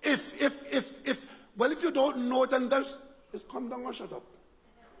 If. Well, if you don't know, then just come down and shut up.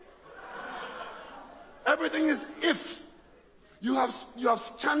 Everything is if. You have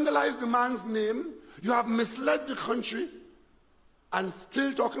scandalized the man's name, you have misled the country, and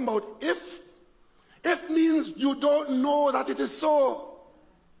still talking about if. If means you don't know that it is so.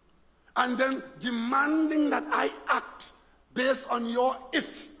 And then demanding that I act based on your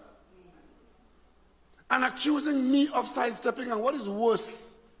if. And accusing me of sidestepping, and what is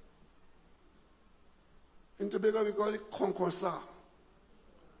worse, in Tobago we call it concoursa.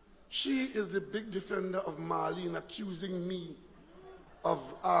 She is the big defender of Marlene, accusing me of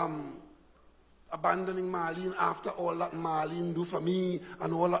abandoning Marlene after all that Marlene do for me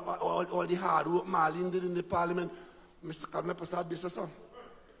and all the hard work Marlene did in the parliament. Mr. Kamla Prasad Bisasa,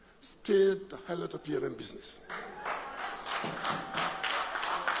 stay the hell out of PNM business.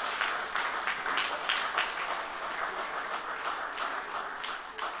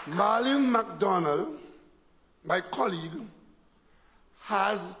 Marlene McDonald, my colleague,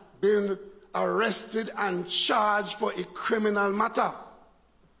 has been arrested and charged for a criminal matter.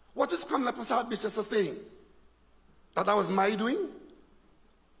 What is Kamla Prasad Bisasa saying? That was my doing?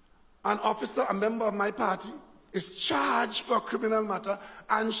 An officer, a member of my party, is charged for a criminal matter,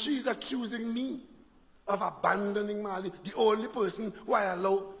 and she's accusing me of abandoning Marlene, the only person who I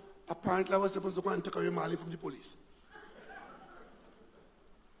allow. Apparently I was supposed to go and take away Marlene from the police.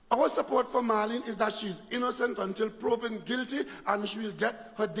 Our support for Marlene is that she's innocent until proven guilty, and she will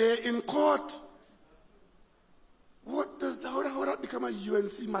get her day in court. How that become a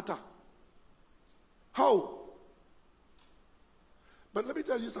UNC matter? How? But let me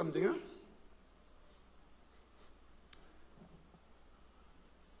tell you something.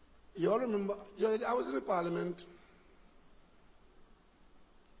 You all remember, I was in the parliament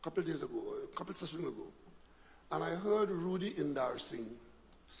a couple days ago, a couple sessions ago, and I heard Rudy Indar Singh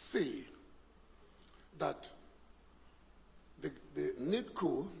say that the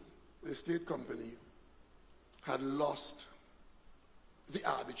NIDCO, the state company, had lost the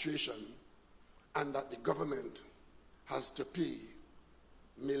arbitration and that the government has to pay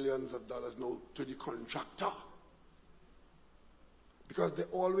millions of dollars now to the contractor. Because they're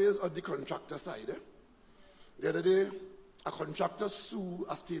always on the contractor side. The other day, a contractor sued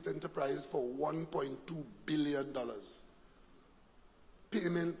a state enterprise for $1.2 billion.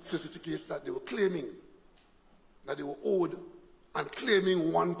 Payment certificates that they were claiming, that they were owed, and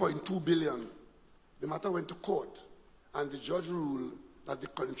claiming $1.2 billion. The matter went to court, and the judge ruled that the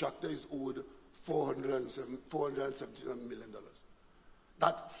contractor is owed $477 million.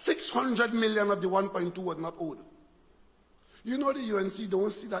 That $600 million of the 1.2 was not owed. You know the UNC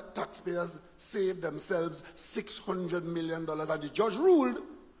don't see that taxpayers save themselves $600 million, and the judge ruled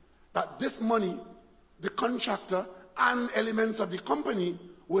that this money, the contractor and elements of the company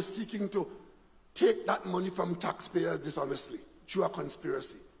were seeking to take that money from taxpayers dishonestly through a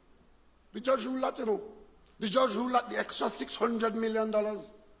conspiracy. The judge ruled that, you know. The judge ruled that the extra $600 million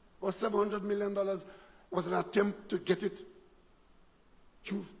or $700 million was an attempt to get it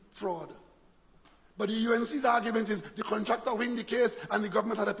through fraud. But the UNC's argument is the contractor win the case and the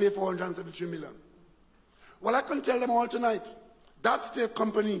government had to pay $473 million. Well, I can tell them all tonight, that state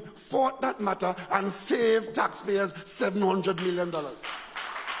company fought that matter and saved taxpayers $700 million.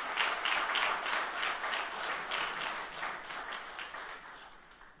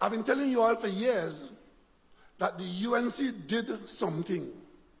 I've been telling you all for years that the UNC did something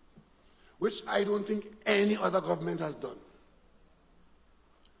which I don't think any other government has done.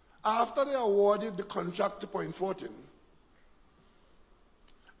 After they awarded the contract to Point Fortin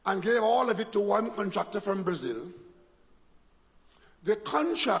and gave all of it to one contractor from Brazil, the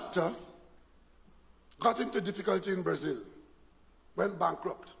contractor got into difficulty in Brazil, went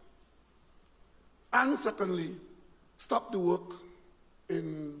bankrupt, and secondly, stopped the work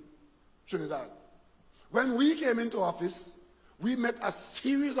in Trinidad. When we came into office, we met a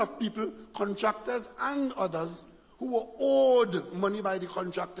series of people, contractors and others, who were owed money by the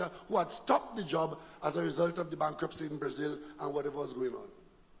contractor who had stopped the job as a result of the bankruptcy in Brazil and whatever was going on.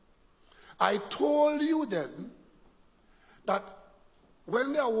 I told you then that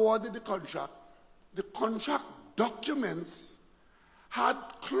when they awarded the contract documents had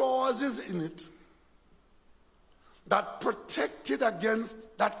clauses in it that protected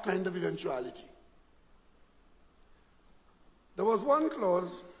against that kind of eventuality. There was one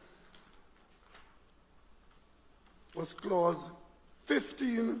clause, was clause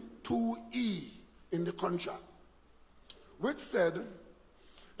 15(2)(e) in the contract, which said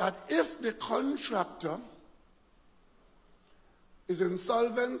that if the contractor is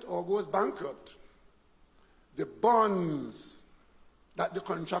insolvent or goes bankrupt, the bonds that the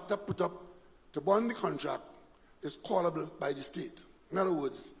contractor put up to bond the contract is callable by the state. In other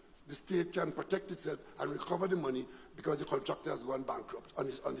words, the state can protect itself and recover the money because the contractor has gone bankrupt on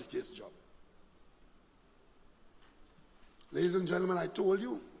the state's job. Ladies and gentlemen, I told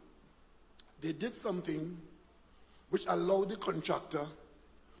you, they did something which allowed the contractor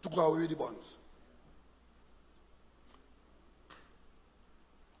to go away with the bonds.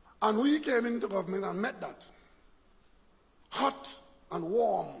 And we came into government and met that. Hot and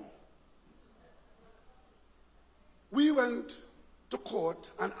warm. We went to court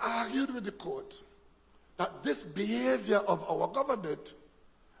and argued with the court that this behavior of our government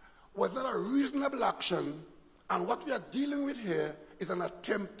was not a reasonable action, and what we are dealing with here is an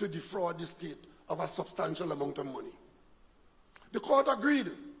attempt to defraud the state of a substantial amount of money. The court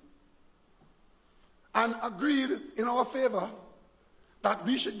agreed, and agreed in our favor that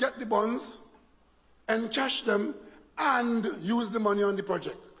we should get the bonds, encash them, and use the money on the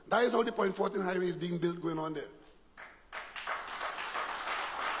project. That is how the Point 14 highway is being built going on there.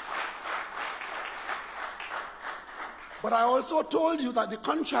 But I also told you that the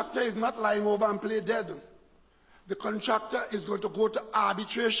contractor is not lying over and play dead. The contractor is going to go to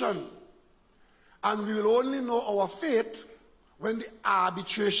arbitration. And we will only know our fate when the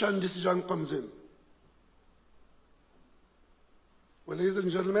arbitration decision comes in. Well, ladies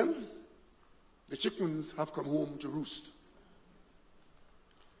and gentlemen, the chickens have come home to roost.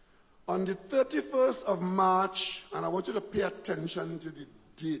 On the 31st of March, and I want you to pay attention to the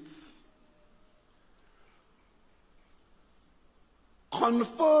dates,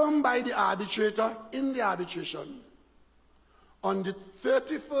 confirmed by the arbitrator in the arbitration, on the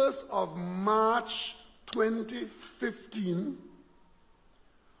 31st of March 2015,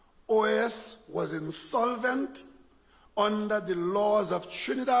 OS was insolvent under the laws of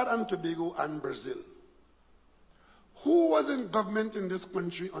Trinidad and Tobago and Brazil. Who was in government in this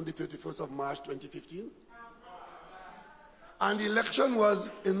country on the 31st of March 2015? And the election was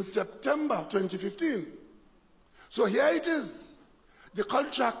in September 2015. So here it is. The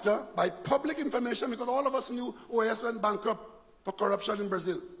contractor, by public information, because all of us knew OS went bankrupt for corruption in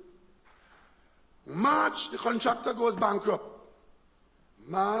Brazil. March, the contractor goes bankrupt.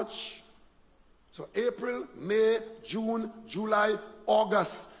 March, so April, May, June, July,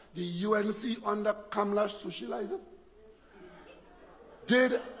 August, the UNC under Kamala Sushila, is it?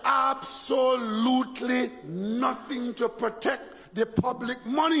 Did absolutely nothing to protect the public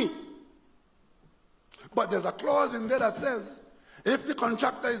money. But there's a clause in there that says, if the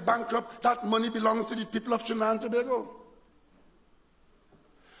contractor is bankrupt, that money belongs to the people of Trinidad and Tobago.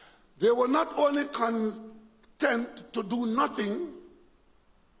 They were not only content to do nothing.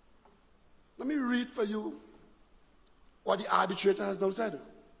 Let me read for you what the arbitrator has now said.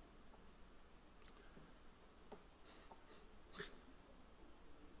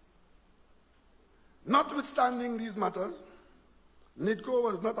 Notwithstanding these matters, NIDCO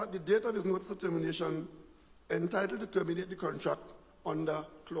was not at the date of his notice of termination entitled to terminate the contract under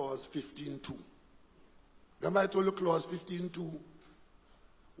clause 15.2. Remember I told you clause 15.2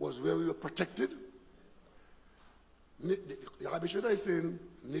 was where we were protected? The arbitrator is saying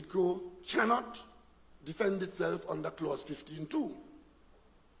NIDCO cannot defend itself under clause 15.2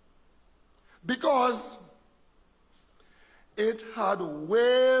 because it had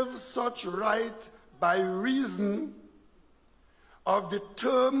waived such right by reason of the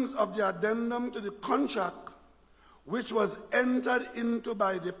terms of the addendum to the contract which was entered into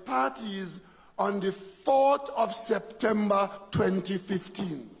by the parties on the 4th of September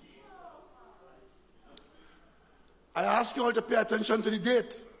 2015. I ask you all to pay attention to the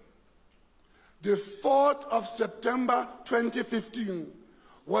date. The 4th of September 2015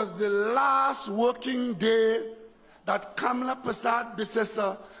 was the last working day that Kamala Prasad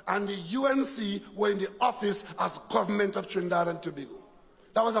Bisesa and the UNC were in the office as government of Trinidad and Tobago.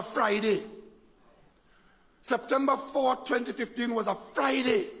 That was a Friday. September 4th, 2015 was a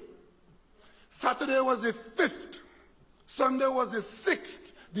Friday. Saturday was the 5th. Sunday was the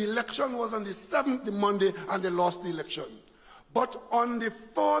 6th. The election was on the 7th, the Monday, and they lost the election. But on the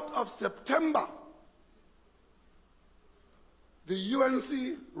 4th of September, the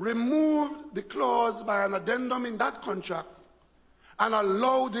UNC removed the clause by an addendum in that contract and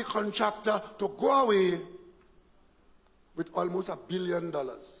allowed the contractor to go away with almost $1 billion.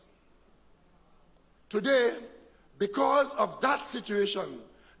 Today, because of that situation,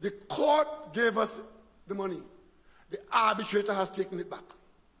 the court gave us the money. The arbitrator has taken it back.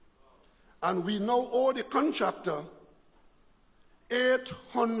 And we now owe the contractor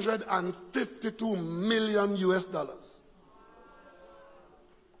 $852 million US.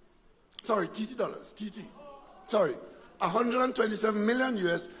 Sorry, TT dollars, TT. Sorry, 127 million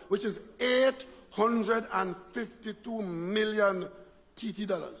US, which is 852 million TT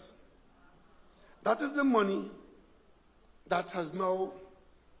dollars. That is the money that has now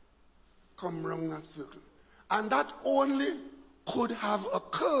come round that circle. And that only could have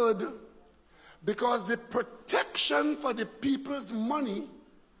occurred because the protection for the people's money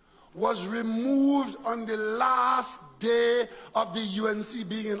was removed on the last day of the UNC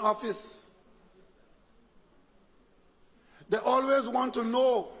being in office. They always want to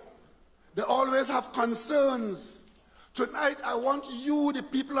know. They always have concerns. Tonight, I want you, the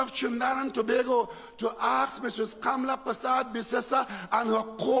people of Trinidad and Tobago, to ask Mrs. Kamla Prasad Bisesa and her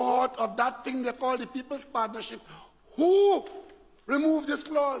cohort of that thing they call the People's Partnership, who removed this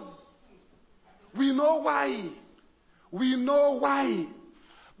clause? We know why. We know why.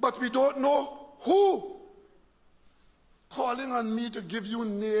 But we don't know who. Calling on me to give you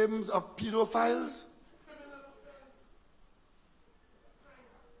names of pedophiles?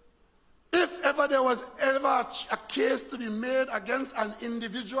 If ever there was ever a case to be made against an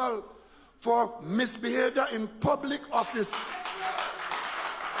individual for misbehavior in public office,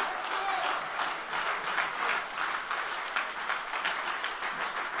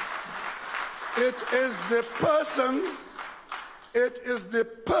 it is the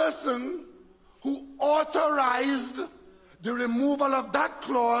person who authorized the removal of that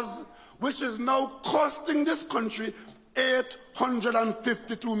clause, which is now costing this country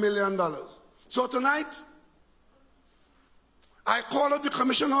 $852 million. So tonight, I call on the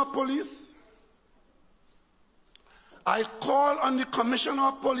Commissioner of Police. I call on the Commissioner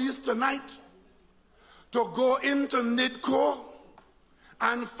of Police tonight to go into NIDCO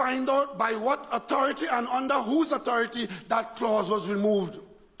and find out by what authority and under whose authority that clause was removed.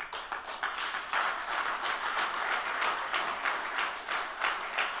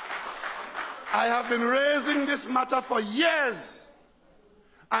 I have been raising this matter for years,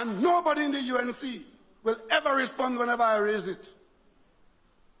 and nobody in the UNC will ever respond whenever I raise it.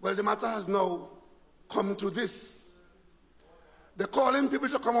 Well, the matter has now come to this. They're calling people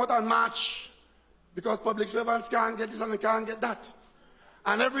to come out and march because public servants can't get this and they can't get that.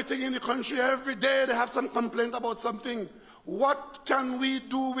 And everything in the country, every day they have some complaint about something. What can we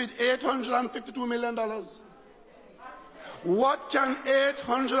do with $852 million? What can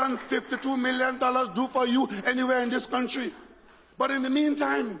 $852 million do for you anywhere in this country? But in the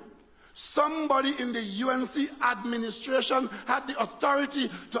meantime, somebody in the UNC administration had the authority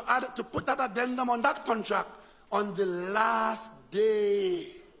to put that addendum on that contract on the last day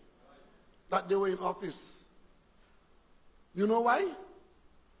that they were in office. You know why?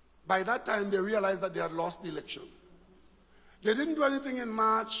 By that time, they realized that they had lost the election. They didn't do anything in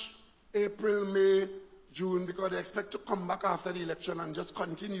March, April, May, June, because they expect to come back after the election and just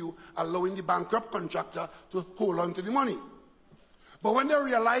continue allowing the bankrupt contractor to hold on to the money. But when they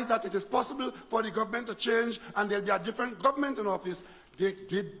realized that it is possible for the government to change and there'll be a different government in office, they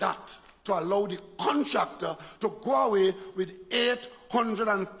did that to allow the contractor to go away with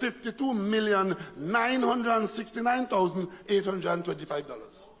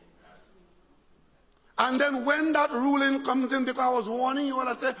 $852,969,825. And then when that ruling comes in, because I was warning you all,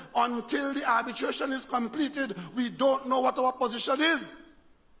 I said, until the arbitration is completed, we don't know what our position is.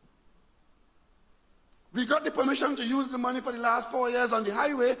 We got the permission to use the money for the last 4 years on the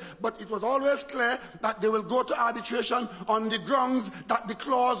highway, but it was always clear that they will go to arbitration on the grounds that the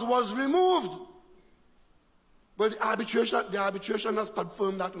clause was removed. Well, the arbitration has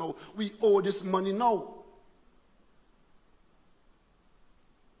confirmed that now. We owe this money now.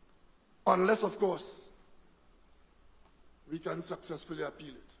 Unless, of course, we can successfully appeal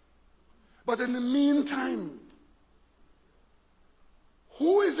it. But in the meantime,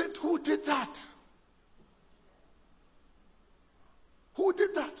 who is it who did that? Who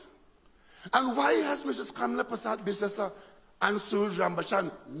did that? And why has Mrs. Kamla Prasad Bisesa and Suraj Rambachan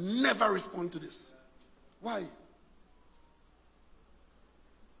never responded to this? Why?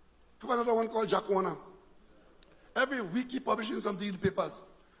 Have another one called Jack Warner. Every week he publishes something in the papers.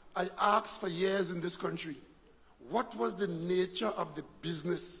 I asked for years in this country, what was the nature of the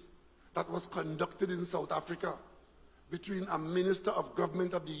business that was conducted in South Africa between a minister of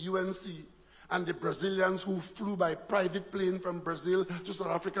government of the UNC and the Brazilians who flew by private plane from Brazil to South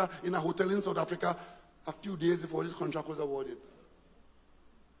Africa in a hotel in South Africa a few days before this contract was awarded?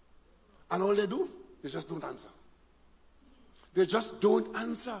 And all they do, they just don't answer. They just don't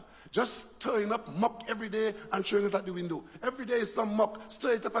answer. Just stirring up muck every day and throwing it at the window. Every day is some muck,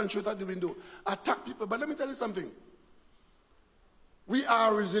 stir it up and throw it at the window. Attack people. But let me tell you something. We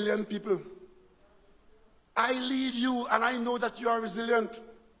are resilient people. I lead you and I know that you are resilient.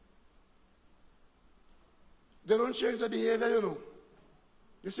 They don't change their behavior, you know.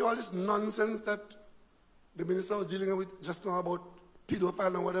 You see all this nonsense that the minister was dealing with just now about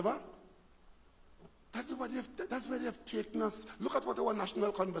pedophile and whatever? That's where they have taken us. Look at what our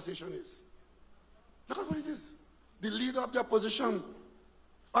national conversation is. Look at what it is. The leader of the opposition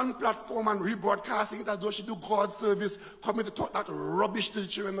on platform and rebroadcasting it as though she do God's service, coming to talk that rubbish to the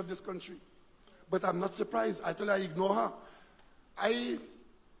children of this country. But I'm not surprised. I told her I ignore her. In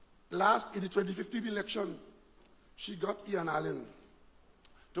the 2015 election, she got Ian Allen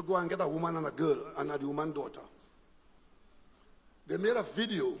to go and get a woman and a girl and a woman daughter. they made a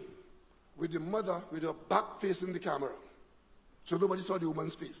video with the mother with her back facing the camera. So nobody saw the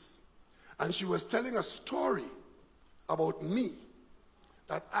woman's face. And she was telling a story about me,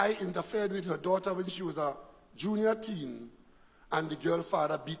 that I interfered with her daughter when she was a junior teen, and the girl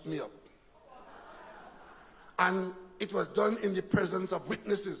father beat me up. And it was done in the presence of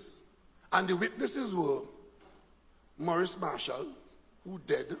witnesses. And the witnesses were Maurice Marshall, who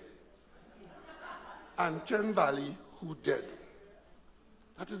dead, and Ken Valley, who dead.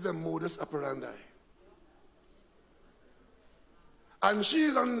 That is the modus operandi. And she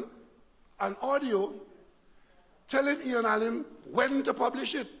is on an audio telling Ian Allen when to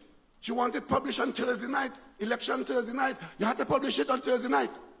publish it. She wanted it published on Thursday night, election Thursday night. You had to publish it on Thursday night.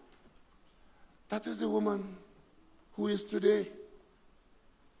 That is the woman who is today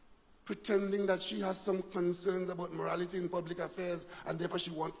pretending that she has some concerns about morality in public affairs, and therefore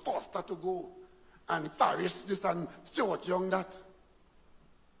she wants Foster to go, and Faris this and Stuart Young that.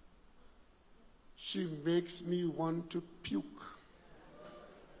 She makes me want to puke.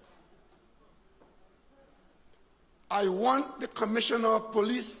 I want the Commissioner of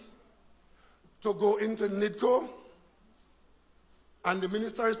Police to go into NIDCO, and the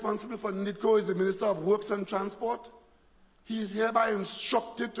minister responsible for NIDCO is the Minister of Works and Transport. He is hereby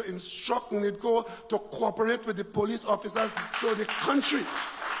instructed to instruct NIDCO to cooperate with the police officers so the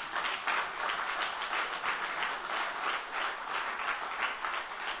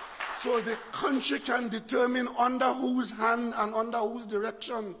country can determine under whose hand and under whose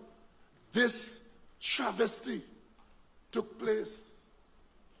direction this travesty took place.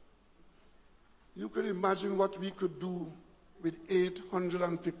 You could imagine what we could do with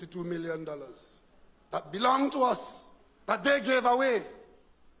 $852 million that belonged to us, that they gave away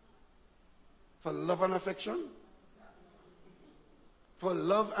for love and affection, for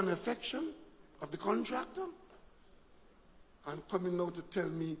love and affection of the contractor, and coming now to tell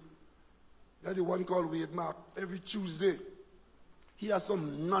me that the one called Wade Mark, every Tuesday, he has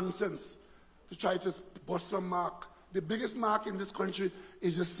some nonsense to try to bust some mark. The biggest mark in this country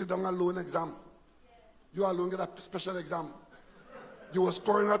is just sit down alone exam. You alone get a special exam. You were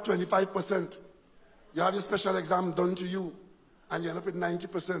scoring at 25%. You have your special exam done to you, and you end up with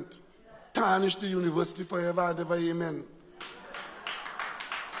 90%. Tarnish the university forever and ever, amen.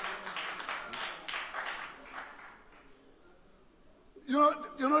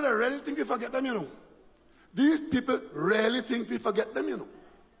 You know, they really think we forget them, you know. These people really think we forget them, you know.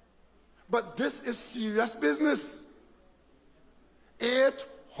 But this is serious business.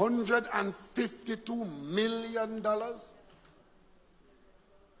 $852 million.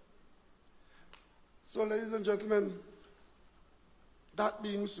 So, ladies and gentlemen, that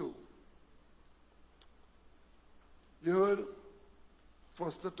being so, you heard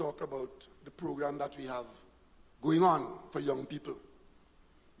Foster talk about the program that we have going on for young people.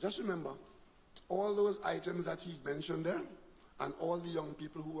 Just remember, all those items that he mentioned there, and all the young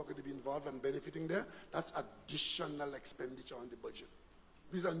people who are going to be involved and benefiting there, that's additional expenditure on the budget.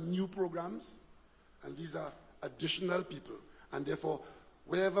 These are new programs, and these are additional people. And therefore,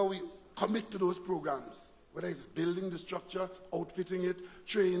 wherever we commit to those programs, whether it's building the structure, outfitting it,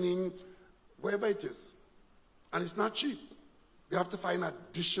 training, wherever it is, and it's not cheap. We have to find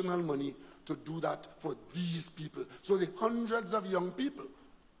additional money to do that for these people. So the hundreds of young people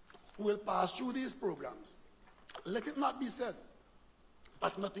who will pass through these programs, let it not be said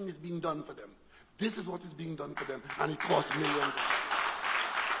that nothing is being done for them. This is what is being done for them, and it costs millions.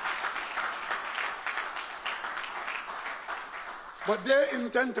 But they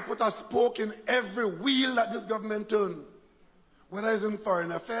intend to put a spoke in every wheel that this government turns, whether it's in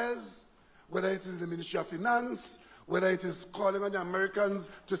foreign affairs, whether it is the Ministry of Finance, whether it is calling on the Americans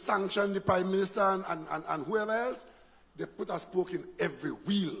to sanction the Prime Minister and whoever else. They put a spoke in every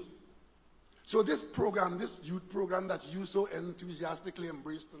wheel. So this program, this youth program that you so enthusiastically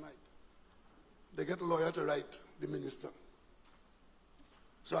embrace tonight, they get a lawyer to write the minister.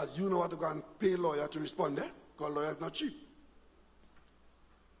 So that you know what to go and pay a lawyer to respond there, because lawyer is not cheap.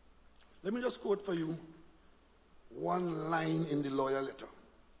 Let me just quote for you one line in the lawyer letter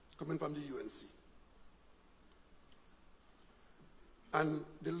coming from the UNC. And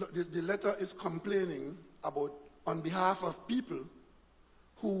the letter is complaining about, on behalf of people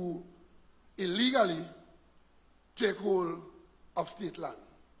who illegally take hold of state land.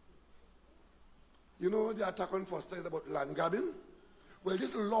 You know, the attack on Foster is about land grabbing. Well,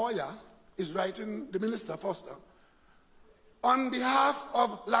 this lawyer is writing the minister, Foster, on behalf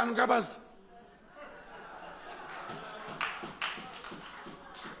of land grabbers.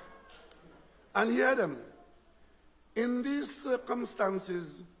 And hear them. In these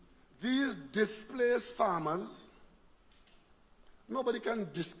circumstances, these displaced farmers nobody can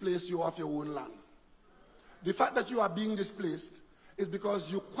displace you off your own land. The fact that you are being displaced is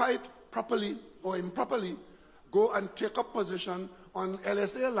because you quite properly or improperly go and take up position on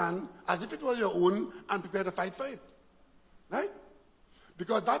LSA land as if it was your own and prepare to fight for it. Right?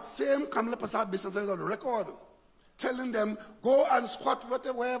 Because that same Kamala Prasad business is on record, telling them, go and squat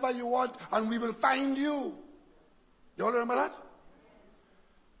wherever you want and we will find you. You all remember that?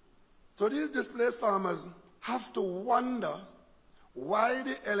 So these displaced farmers have to wonder why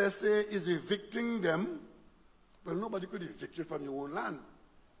the LSA is evicting them. Well, nobody could evict you from your own land.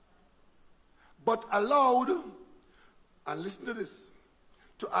 But allowed, and listen to this,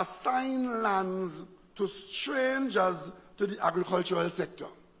 to assign lands to strangers to the agricultural sector.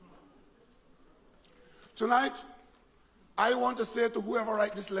 Tonight, I want to say to whoever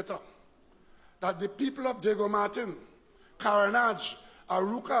writes this letter that the people of Diego Martin, Karanaj,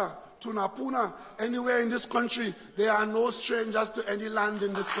 Aruka, Tunapuna, anywhere in this country, they are no strangers to any land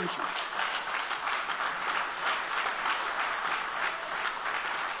in this country.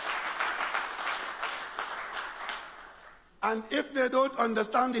 And if they don't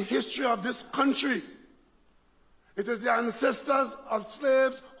understand the history of this country, it is the ancestors of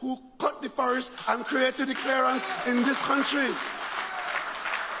slaves who cut the forest and created the clearance in this country.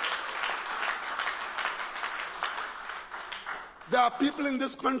 There are people in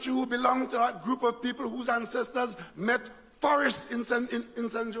this country who belong to that group of people whose ancestors met forests in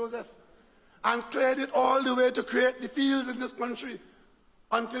St. Joseph and cleared it all the way to create the fields in this country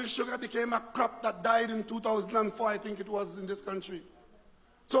until sugar became a crop that died in 2004, I think it was, in this country.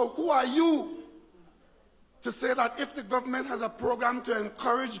 So who are you to say that if the government has a program to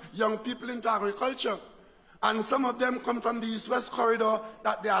encourage young people into agriculture, and some of them come from the East-West corridor,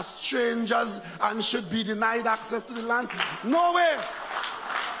 that they are strangers and should be denied access to the land? No way!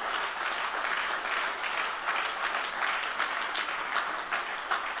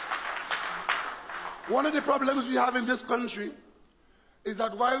 One of the problems we have in this country is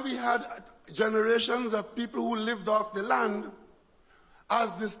that while we had generations of people who lived off the land,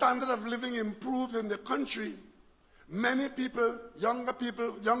 as the standard of living improved in the country, many people, young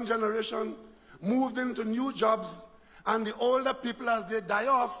generation, moved into new jobs, and the older people, as they die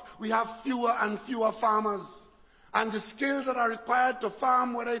off, we have fewer and fewer farmers. And the skills that are required to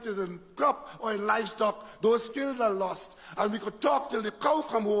farm, whether it is in crop or in livestock, those skills are lost. And we could talk till the cow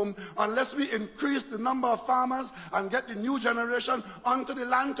come home, unless we increase the number of farmers and get the new generation onto the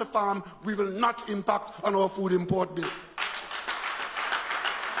land to farm, we will not impact on our food import bill.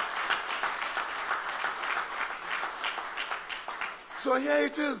 So here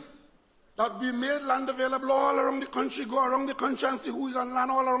it is, that we made land available all around the country, go around the country and see who is on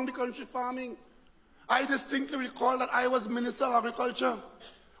land all around the country farming. I distinctly recall that I was Minister of Agriculture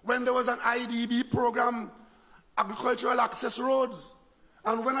when there was an IDB program, Agricultural Access Roads.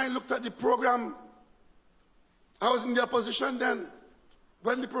 And when I looked at the program, I was in the opposition then,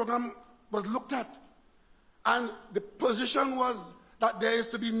 when the program was looked at. And the position was that there is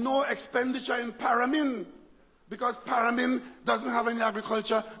to be no expenditure in Paramin, because Paramin doesn't have any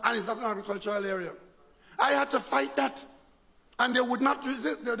agriculture and it's not an agricultural area. I had to fight that. And they would not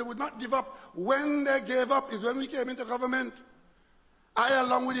resist, they would not give up. When they gave up is when we came into government. I,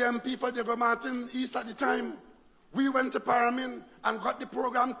 along with the MP for Diego Martin East at the time, we went to Paramin and got the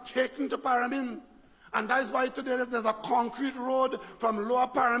program taken to Paramin. And that is why today there's a concrete road from Lower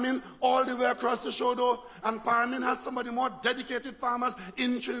Paramin all the way across the Shodo. And Paramin has some of the more dedicated farmers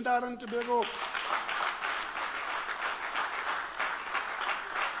in Trinidad and Tobago.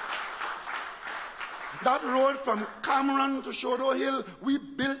 That road from Cameron to Shodo Hill, we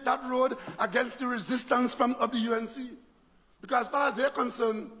built that road against the resistance of the UNC. Because as far as they're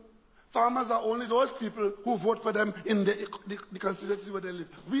concerned, farmers are only those people who vote for them in the constituency where they live.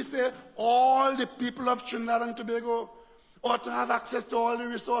 We say all the people of Trinidad and Tobago ought to have access to all the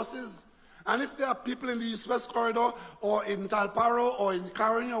resources. And if there are people in the East-West corridor or in Talparo or in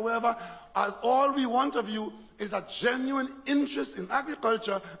Caroni or wherever, all we want of you is a genuine interest in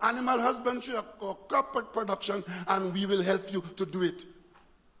agriculture, animal husbandry, or crop production, and we will help you to do it.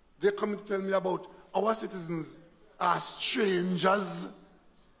 They come to tell me about our citizens are strangers.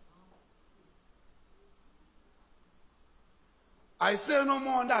 I say no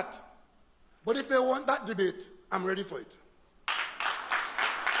more on that. But if they want that debate, I'm ready for it.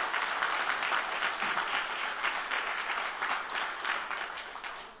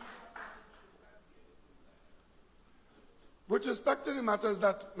 With respect to the matters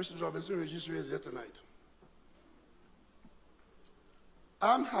that Mr. Robinson raised here tonight,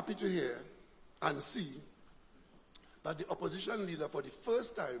 I'm happy to hear and see that the opposition leader for the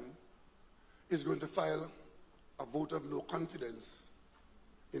first time is going to file a vote of no confidence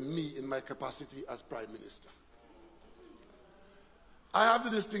in me in my capacity as Prime Minister. I have the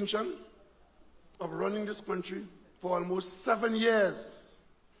distinction of running this country for almost 7 years,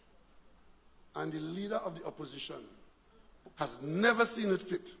 and the leader of the opposition has never seen it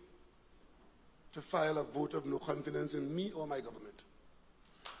fit to file a vote of no confidence in me or my government.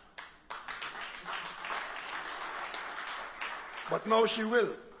 But now she will.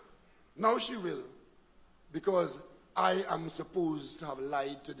 Now she will, because I am supposed to have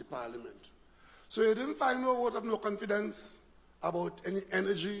lied to the Parliament. So you didn't find no vote of no confidence about any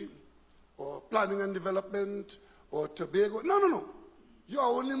energy or planning and development or Tobago. No, no, no. You are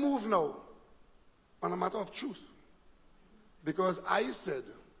only moved now on a matter of truth. Because I said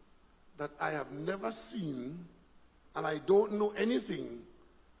that I have never seen and I don't know anything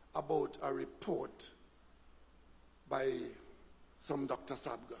about a report by some Dr.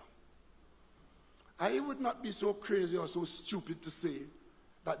 Sabga. I would not be so crazy or so stupid to say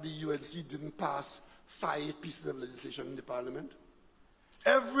that the UNC didn't pass 5 pieces of legislation in the Parliament.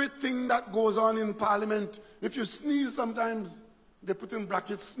 Everything that goes on in Parliament, if you sneeze sometimes, they put in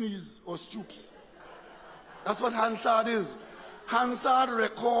brackets sneeze or stoops. That's what Hansard is. Hansard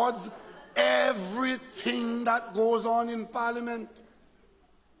records everything that goes on in Parliament.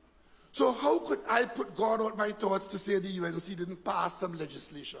 So how could I put God out my thoughts to say the UNC didn't pass some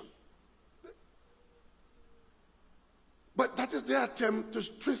legislation? But that is their attempt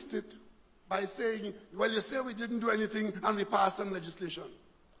to twist it by saying, well, you say we didn't do anything and we passed some legislation.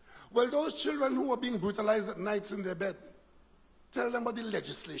 Well, those children who are being brutalized at nights in their bed, tell them about the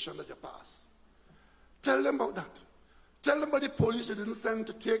legislation that you passed. Tell them about that. Tell them about the police you didn't send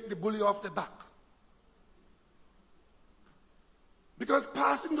to take the bully off the back. Because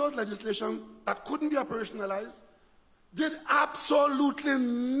passing those legislation that couldn't be operationalized did absolutely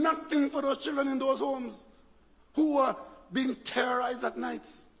nothing for those children in those homes who were being terrorized at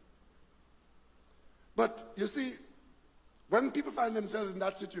nights. But you see, when people find themselves in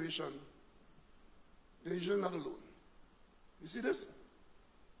that situation, they're usually not alone. You see this?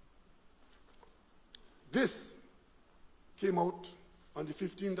 This came out on the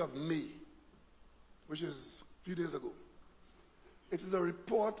 15th of May, which is a few days ago. It is a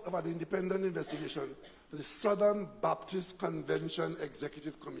report about the independent investigation to the Southern Baptist Convention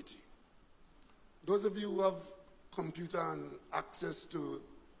Executive Committee. Those of you who have computer and access to,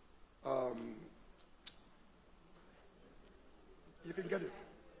 you can get it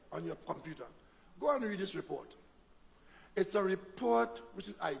on your computer. Go and read this report. It's a report which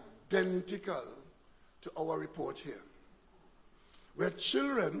is identical to our report here, where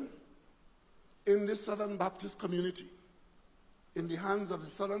children in the Southern Baptist community, in the hands of the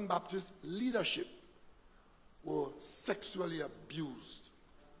Southern Baptist leadership, were sexually abused.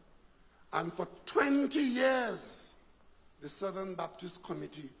 And for 20 years, the Southern Baptist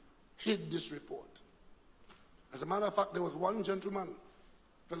Committee hid this report. As a matter of fact, there was one gentleman,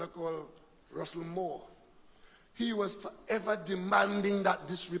 a fellow called Russell Moore. He was forever demanding that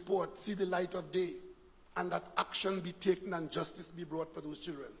this report see the light of day and that action be taken and justice be brought for those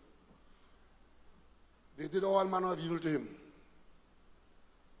children. They did all manner of evil to him,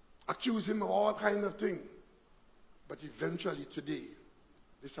 accused him of all kinds of things. But eventually today,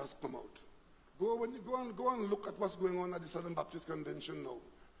 this has come out. Go and look at what's going on at the Southern Baptist Convention now.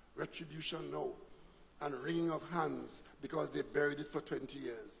 Retribution now. And wringing of hands because they buried it for 20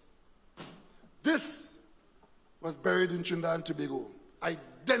 years. This was buried in Trinidad and Tobago.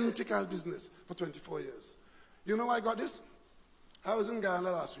 Identical business for 24 years. You know why I got this? I was in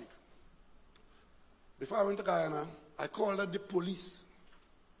Guyana last week. Before I went to Guyana, I called up the police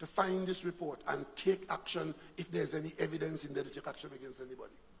to find this report and take action if there's any evidence in there to take action against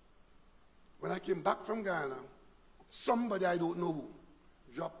anybody. When I came back from Guyana, somebody I don't know who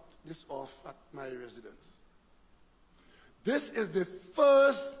dropped this off at my residence. This is the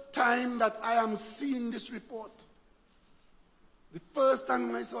first time that I am seeing this report. The first time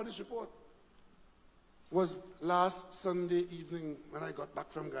when I saw this report was last Sunday evening when I got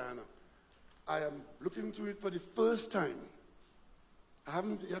back from Guyana. I am looking through it for the first time. I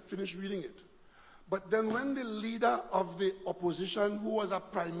haven't yet finished reading it. But then when the leader of the opposition, who was a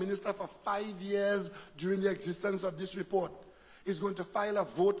prime minister for 5 years during the existence of this report, is going to file a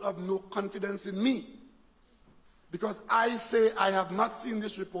vote of no confidence in me, because I say I have not seen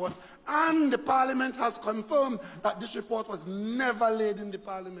this report, and the Parliament has confirmed that this report was never laid in the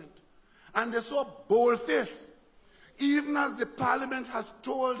Parliament. And they're so bold-faced. Even as the Parliament has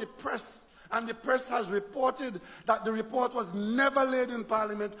told the press, and the press has reported that the report was never laid in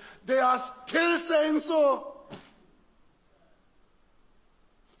Parliament, they are still saying so.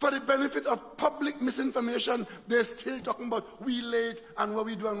 For the benefit of public misinformation, they're still talking about we late and what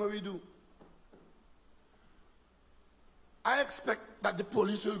we do and what we do. I expect that the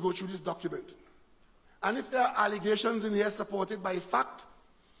police will go through this document. And if there are allegations in here supported by fact,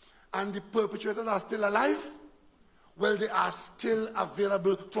 and the perpetrators are still alive, well, they are still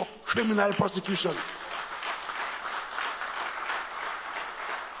available for criminal prosecution.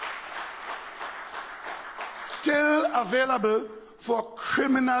 Still available for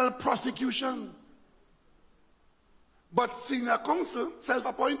criminal prosecution. But senior counsel,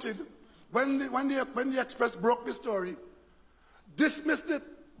 self-appointed, when the Express broke the story, dismissed it.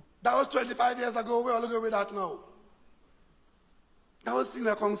 That was 25 years ago. We're all going with that now. That was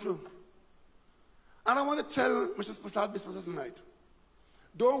senior counsel. And I want to tell Mrs. Prasad Biswas tonight,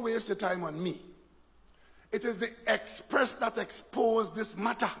 don't waste your time on me. It is the Express that exposed this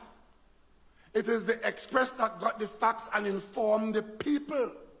matter. It is the Express that got the facts and informed the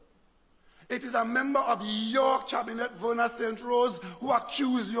people. It is a member of your cabinet, Verna St. Rose, who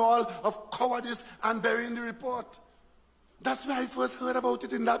accused you all of cowardice and burying the report. That's where I first heard about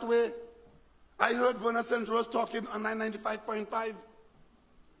it in that way. I heard Verna St. Rose talking on 995.5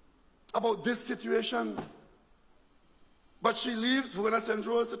 about this situation. But she leaves Verna St.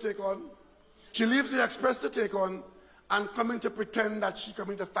 Rose to take on. She leaves the Express to take on, and coming to pretend that she's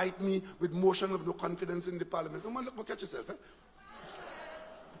coming to fight me with motion of no confidence in the parliament. Come on, look at yourself. Eh?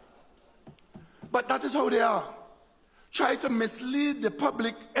 But that is how they are. Try to mislead the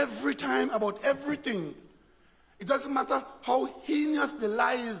public every time about everything. It doesn't matter how heinous the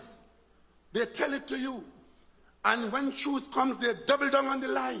lie is. They tell it to you. And when truth comes, they double down on the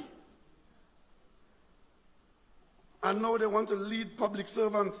lie. And now they want to lead public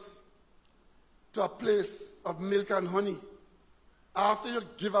servants to a place of milk and honey. After you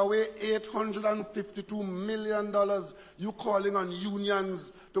give away $852 million, you calling on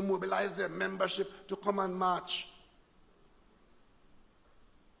unions to mobilize their membership to come and march.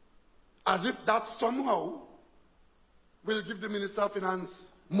 As if that somehow will give the Minister of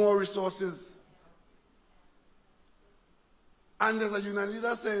Finance more resources. And there's a union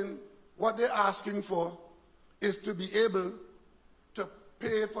leader saying what they're asking for is to be able to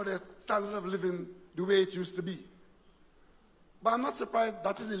pay for the standard of living the way it used to be. But I'm not surprised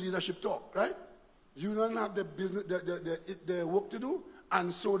that is the leadership talk, right? Unions have the business, their work to do,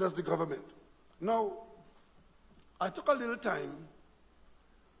 and so does the government. Now, I took a little time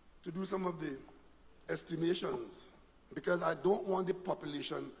to do some of the estimations because I don't want the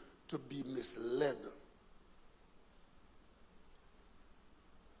population to be misled.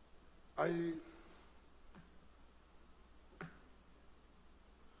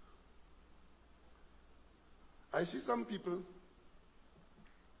 I see some people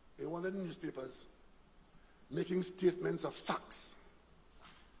in one of the newspapers making statements of facts,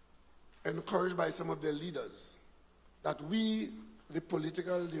 encouraged by some of their leaders, that we, the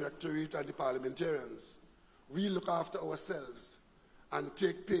political directorate and the parliamentarians, we look after ourselves and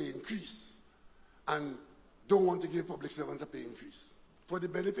take pay increase and don't want to give public servants a pay increase. For the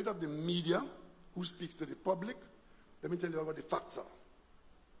benefit of the media, who speaks to the public, let me tell you what the facts are.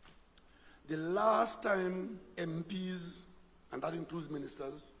 The last time MPs, and that includes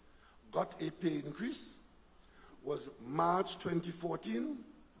ministers, got a pay increase was March 2014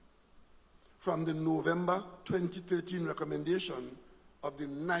 from the November 2013 recommendation of the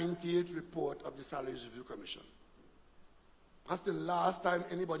 98th report of the Salaries Review Commission. That's the last time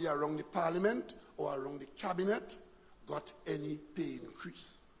anybody around the parliament or around the cabinet got any pay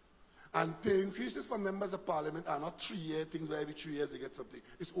increase. And pay increases for members of parliament are not 3-year things where every 3 years they get something.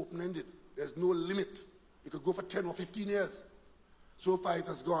 It's open-ended. There's no limit. It could go for 10 or 15 years. So far it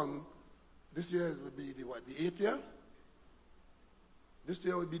has gone. This year would be the 8th year? This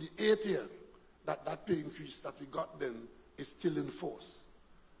year would be the 8th year that that pay increase that we got then is still in force.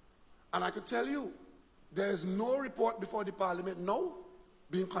 And I could tell you, there is no report before the parliament now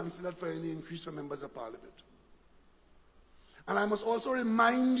being considered for any increase for members of parliament. And I must also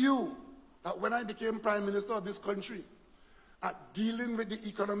remind you that when I became Prime Minister of this country, at dealing with the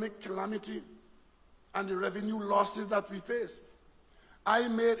economic calamity and the revenue losses that we faced, I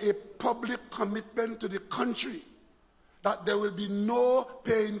made a public commitment to the country that there will be no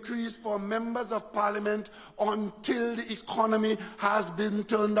pay increase for members of parliament until the economy has been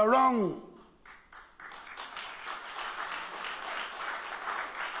turned around.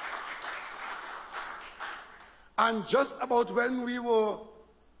 And just about when we were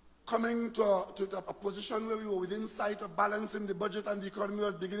coming to a position where we were within sight of balancing the budget and the economy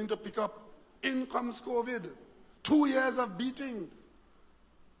was beginning to pick up, in comes COVID. 2 years of beating.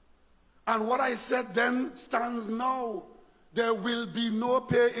 And what I said then stands now. there will be no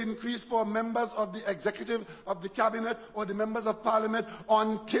pay increase for members of the executive, of the cabinet, or the members of parliament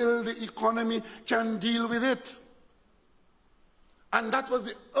until the economy can deal with it. And that was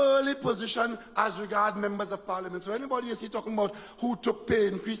the early position as regard members of parliament. So anybody you see talking about who took pay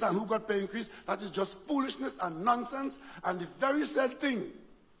increase and who got pay increase, that is just foolishness and nonsense. And the very sad thing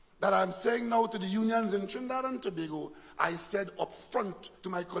that I'm saying now to the unions in Trinidad and Tobago, I said up front to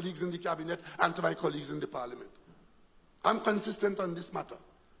my colleagues in the cabinet and to my colleagues in the parliament. I'm consistent on this matter.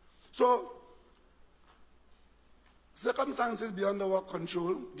 So, circumstances beyond our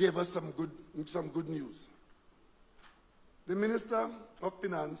control gave us some good news. The Minister of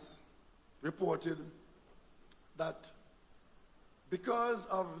Finance reported that because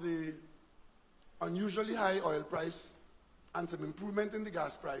of the unusually high oil price and some improvement in the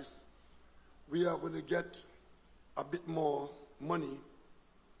gas price, we are going to get a bit more money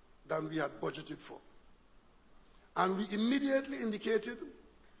than we had budgeted for. And we immediately indicated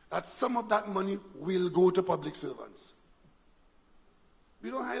that some of that money will go to public servants.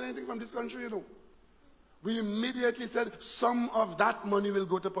 We don't hide anything from this country, you know. We immediately said some of that money will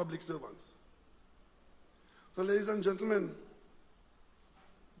go to public servants. So, ladies and gentlemen,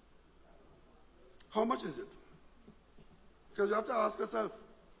 how much is it? Because you have to ask yourself,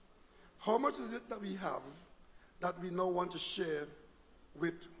 how much is it that we have that we now want to share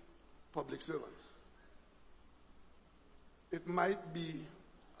with public servants? It might be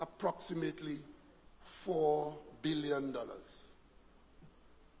approximately $4 billion.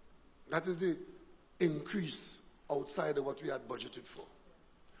 That is the increase outside of what we had budgeted for.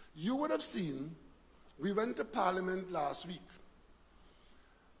 You would have seen, we went to Parliament last week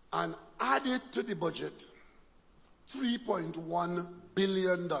and added to the budget $3.1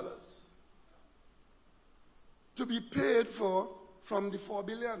 billion to be paid for from the $4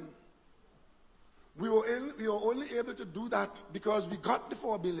 billion. We were only able to do that because we got the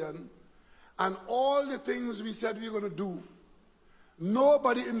 $4 billion, and all the things we said we were going to do,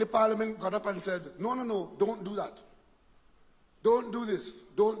 nobody in the parliament got up and said, no, no, no, don't do that. Don't do this,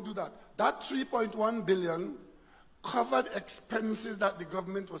 don't do that. That $3.1 billion covered expenses that the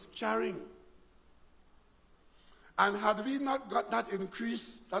government was carrying. And had we not got that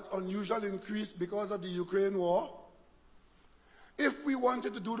increase, that unusual increase because of the Ukraine war, if we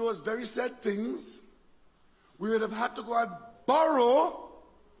wanted to do those very sad things, we would have had to go and borrow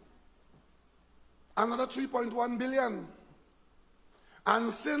another $3.1 billion.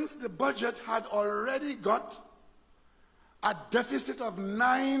 And since the budget had already got a deficit of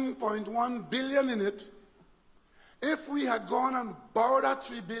 $9.1 billion in it, if we had gone and borrowed that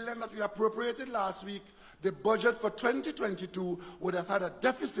 $3 billion that we appropriated last week, the budget for 2022 would have had a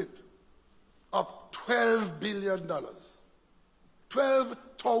deficit of $12 billion.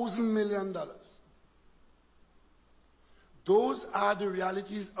 $12,000 million. Those are the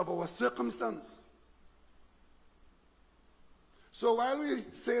realities of our circumstance. So while we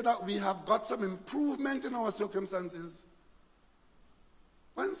say that we have got some improvement in our circumstances,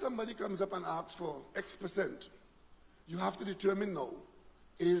 when somebody comes up and asks for X%, you have to determine now,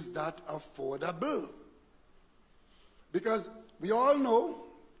 is that affordable? Because we all know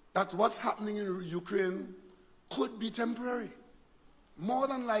that what's happening in Ukraine could be temporary. More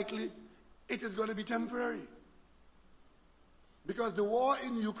than likely, it is going to be temporary. Because the war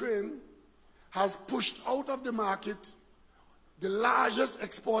in Ukraine has pushed out of the market the largest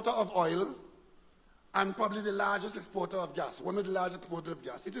exporter of oil and probably the largest exporter of gas, one of the largest exporters of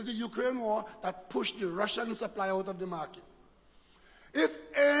gas. It is the Ukraine war that pushed the Russian supply out of the market. If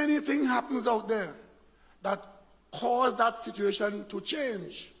anything happens out there that caused that situation to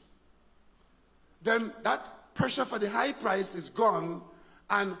change, then that pressure for the high price is gone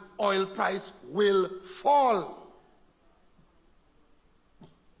and oil price will fall.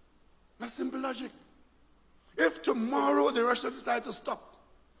 That's simple logic. If tomorrow the Russians decide to stop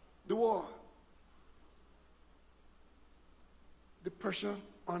the war, the pressure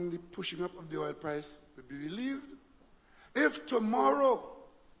on the pushing up of the oil price will be relieved. If tomorrow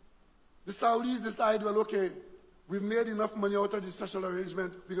the Saudis decide, well, okay, we've made enough money out of this special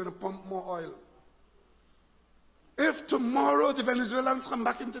arrangement, we're going to pump more oil. If tomorrow the Venezuelans come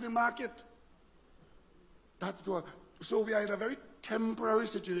back into the market, that's good. So we are in a very temporary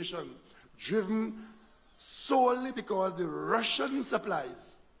situation, driven solely because the Russian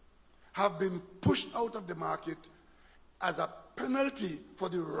supplies have been pushed out of the market as a penalty for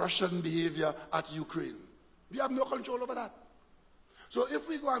the Russian behavior at Ukraine. We have no control over that. So if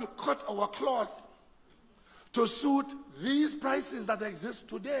we go and cut our cloth to suit these prices that exist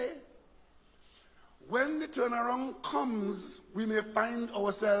today, when the turnaround comes, we may find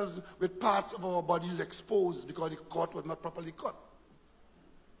ourselves with parts of our bodies exposed because the court was not properly cut.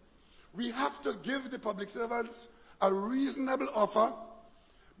 We have to give the public servants a reasonable offer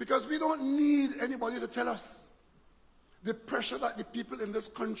because we don't need anybody to tell us. The pressure that the people in this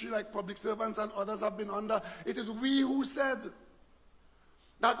country, like public servants and others, have been under, it is we who said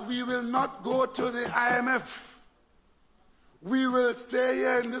that we will not go to the IMF. We will stay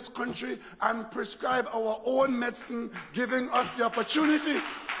here in this country and prescribe our own medicine, giving us the opportunity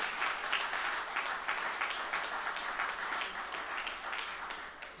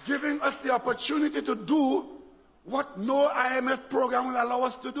to do what no IMF program will allow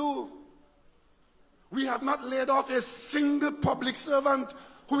us to do. We have not laid off a single public servant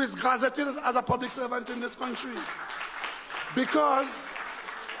who is gazetted as a public servant in this country. Because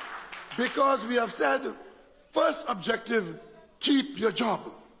we have said, first objective, keep your job.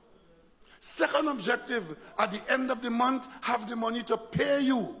 Second objective, at the end of the month, have the money to pay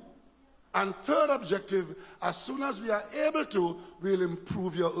you. And third objective, as soon as we are able to, we'll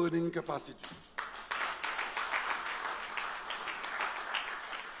improve your earning capacity.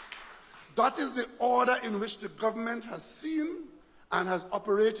 That is the order in which the government has seen and has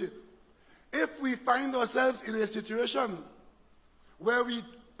operated. If we find ourselves in a situation where we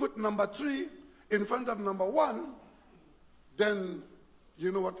put number 3 in front of number 1, then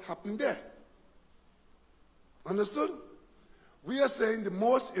you know what happened there. Understood? We are saying the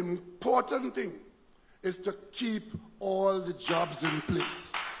most important thing is to keep all the jobs in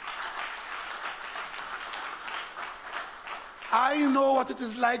place. I know what it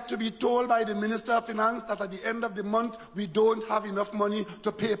is like to be told by the Minister of Finance that at the end of the month we don't have enough money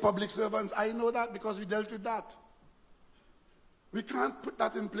to pay public servants. I know that because we dealt with that. We can't put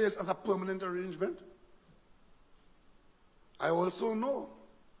that in place as a permanent arrangement. I also know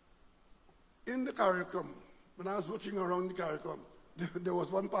in the CARICOM, when I was working around the CARICOM, there was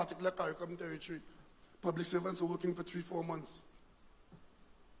one particular CARICOM territory. Public servants were working for 3-4 months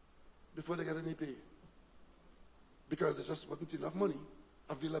before they get any pay, because there just wasn't enough money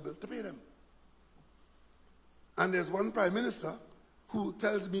available to pay them. And there's one prime minister who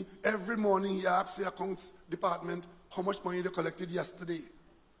tells me every morning he asks the accounts department how much money they collected yesterday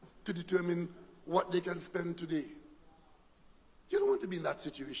to determine what they can spend today. You don't want to be in that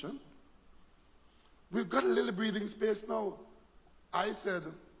situation. We've got a little breathing space now. I said,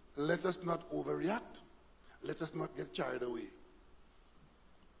 let us not overreact. Let us not get carried away.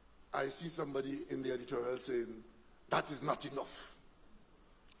 I see somebody in the editorial saying, that is not enough.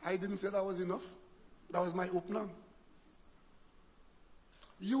 I didn't say that was enough. That was my opener.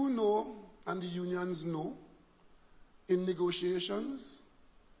 You know, and the unions know, in negotiations,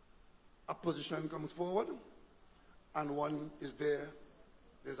 a position comes forward, and one is there.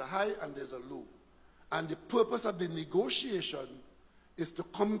 There's a high and there's a low. And the purpose of the negotiation is to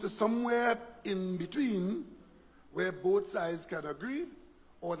come to somewhere in between where both sides can agree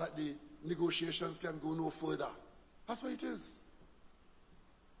or that the negotiations can go no further. That's what it is.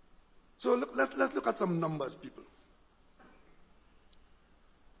 So look, let's look at some numbers, people.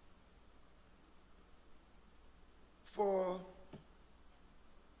 For,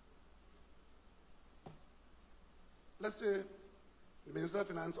 let's say, the Minister of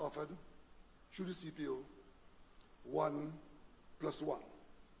Finance offered, through the CPO, 1 + 1.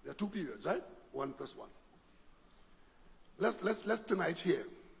 There are 2 periods, right? 1 + 1. Let's tonight here,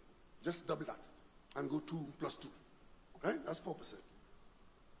 just double that and go 2 + 2. Right? That's 4%.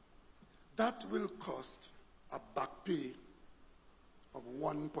 That will cost a back pay of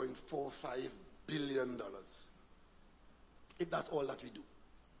 $1.45 billion. If that's all that we do.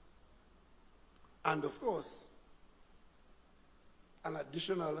 And of course, an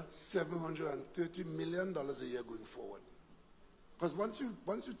additional $730 million a year going forward. Because once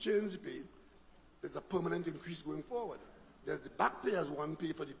you change the pay, there's a permanent increase going forward. There's the back pay as one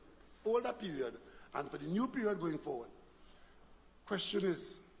pay for the older period and for the new period going forward. Question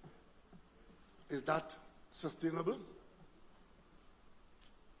is that sustainable?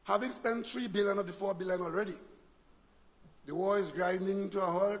 Having spent $3 billion of the $4 billion already, the war is grinding to a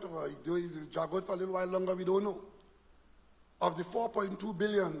halt, or it will drag out for a little while longer, we don't know. Of the $4.2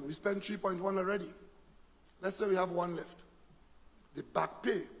 billion, we spent 3.1 already. Let's say we have 1 left. The back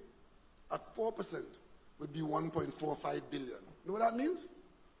pay at 4% would be $1.45 billion. You know what that means?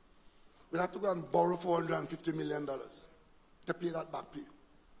 We'll have to go and borrow $450 million to pay that back pay.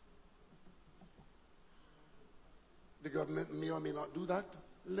 The government may or may not do that.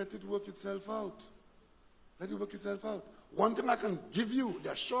 Let it work itself out. Let it work itself out. One thing I can give you,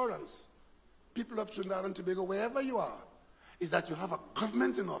 the assurance, people of Trinidad and Tobago, wherever you are, is that you have a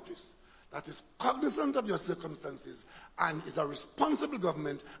government in office that is cognizant of your circumstances and is a responsible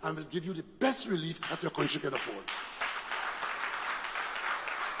government and will give you the best relief that your country can afford.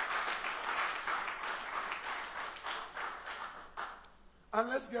 And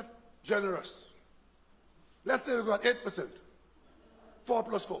let's get generous. Let's say we got 8%. 4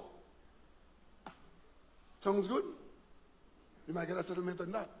 plus 4. Sounds good? You might get a settlement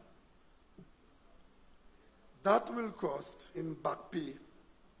on that. That will cost in back pay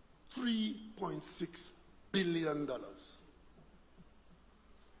 $3.6 billion.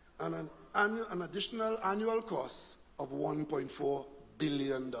 And an additional annual cost of $1.4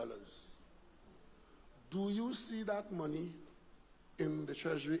 billion. Do you see that money in the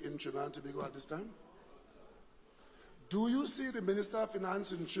Treasury in Trinidad and Tobago at this time? Do you see the Minister of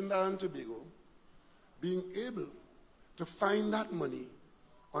Finance in Trinidad and Tobago being able to find that money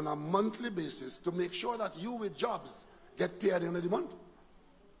on a monthly basis to make sure that you with jobs get paid at the end of the month?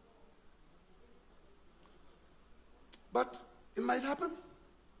 But it might happen.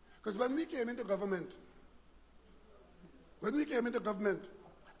 Because when we came into government,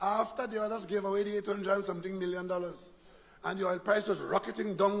 after the others gave away the $800 and something million, and the oil price was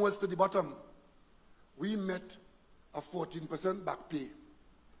rocketing downwards to the bottom, we met a 14% back pay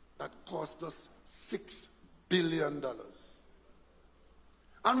that cost us $6 billion.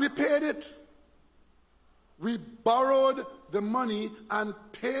 And we paid it. We borrowed the money and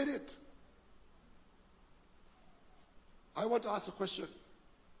paid it. I want to ask a question.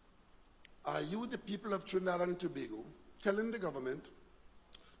 Are you, the people of Trinidad and Tobago, telling the government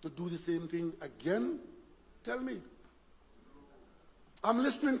to do the same thing again? Tell me. I'm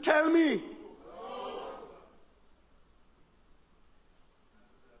listening. Tell me.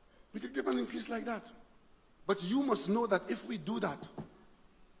 We could give an increase like that. But you must know that if we do that,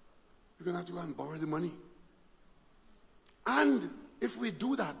 we're going to have to go and borrow the money. And if we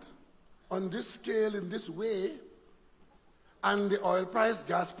do that on this scale, in this way, and the oil price,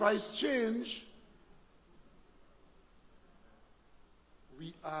 gas price change,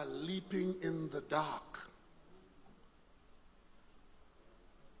 we are leaping in the dark.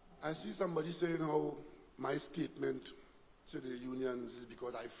 I see somebody saying how my statement to the unions is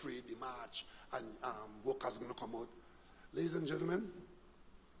because I freed the march and workers are going to come out. Ladies and gentlemen,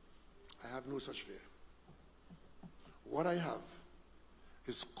 I have no such fear. What I have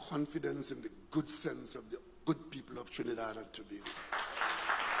is confidence in the good sense of the good people of Trinidad and Tobago.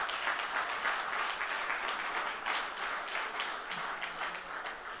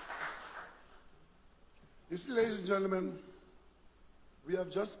 You see, ladies and gentlemen, we have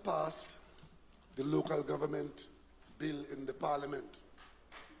just passed the local government bill in the parliament.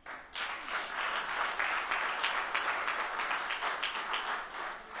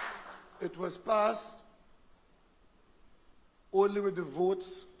 It was passed only with the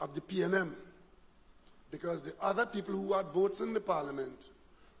votes of the PNM, because the other people who had votes in the parliament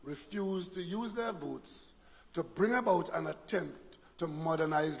refused to use their votes to bring about an attempt to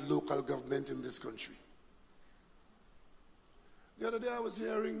modernize local government in this country. The other day I was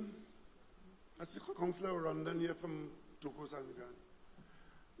hearing, I see Councillor Rondon here from Toko Sandigan.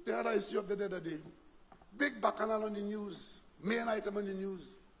 They had an issue up there the other day. Big bacchanal on the news, main item on the news.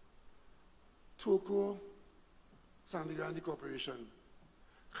 Toko Sandigan, the corporation,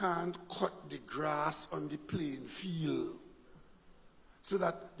 can't cut the grass on the playing field so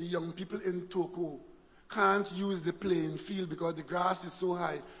that the young people in Toko can't use the playing field because the grass is so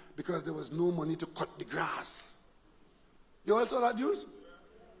high because there was no money to cut the grass. You all saw that news?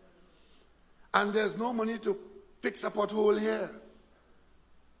 And there's no money to fix a pothole here.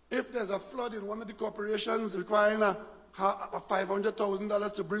 If there's a flood in one of the corporations requiring a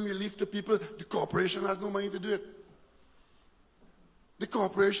 $500,000 to bring relief to people, the corporation has no money to do it. The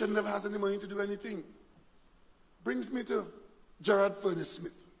corporation never has any money to do anything. Brings me to Gerald Furness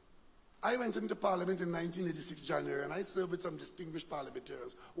Smith. I went into Parliament in 1986 January and I served with some distinguished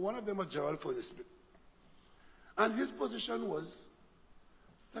parliamentarians. One of them was Gerald Furness Smith. And his position was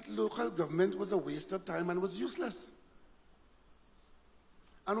that local government was a waste of time and was useless.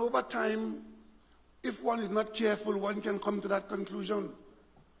 And over time, if one is not careful, one can come to that conclusion.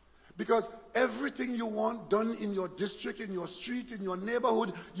 Because everything you want done in your district, in your street, in your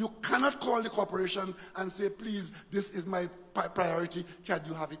neighborhood, you cannot call the corporation and say, please, this is my priority, can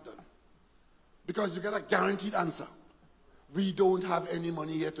you have it done? Because you get a guaranteed answer. We don't have any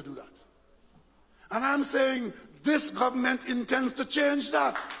money here to do that. And I'm saying this government intends to change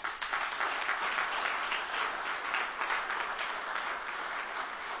that.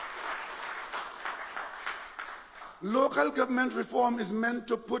 Local government reform is meant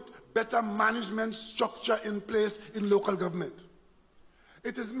to put better management structure in place in local government.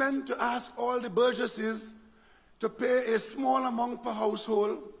 It is meant to ask all the burgesses to pay a small amount per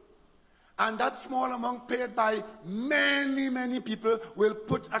household, and that small amount paid by many, many people will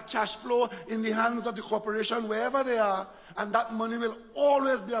put a cash flow in the hands of the corporation wherever they are, and that money will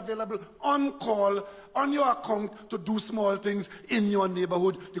always be available on call, on your account, to do small things in your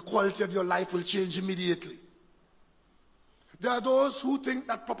neighborhood. The quality of your life will change immediately. There are those who think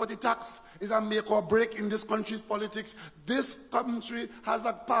that property tax is a make or break in this country's politics. This country has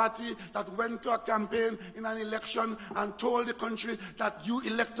a party that went to a campaign in an election and told the country that you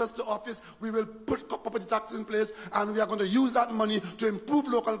elect us to office, we will put property tax in place, and we are going to use that money to improve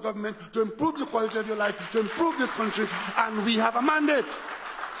local government, to improve the quality of your life, to improve this country, and we have a mandate.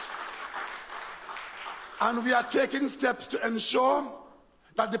 And we are taking steps to ensure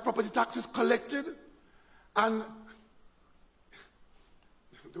that the property tax is collected, and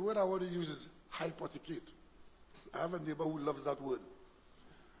the word I want to use is hypothecate. I have a neighbor who loves that word.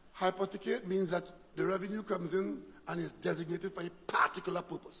 Hypothecate means that the revenue comes in and is designated for a particular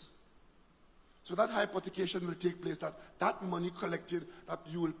purpose. So that hypothecation will take place, that money collected that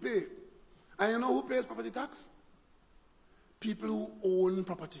you will pay. And you know who pays property tax? People who own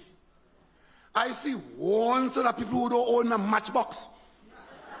property. I see one set of people who don't own a matchbox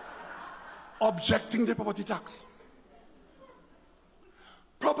objecting to property tax.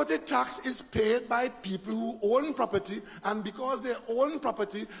 Property tax is paid by people who own property, and because they own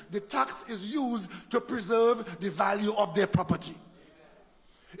property, the tax is used to preserve the value of their property.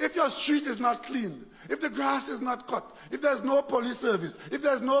 If your street is not cleaned, if the grass is not cut, if there's no police service, if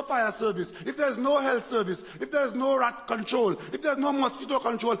there's no fire service, if there's no health service, if there's no rat control, if there's no mosquito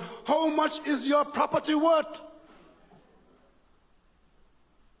control, how much is your property worth?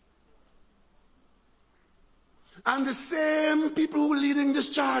 And the same people who are leading this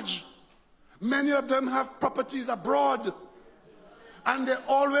charge, many of them have properties abroad. And they're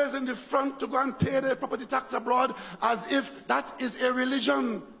always in the front to go and pay their property tax abroad as if that is a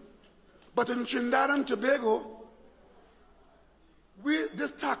religion. But in Trinidad and Tobago,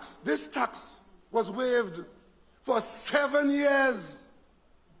 this tax was waived for 7 years.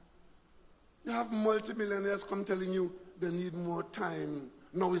 You have multimillionaires come telling you they need more time.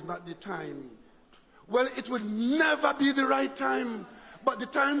 No, it's not the time. Well, it would never be the right time. But the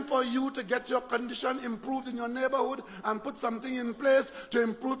time for you to get your condition improved in your neighborhood and put something in place to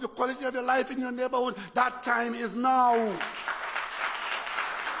improve the quality of your life in your neighborhood, that time is now.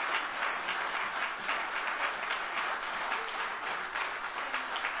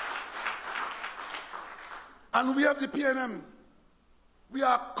 And we have the PNM. We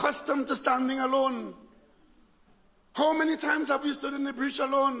are accustomed to standing alone. How many times have we stood in the breach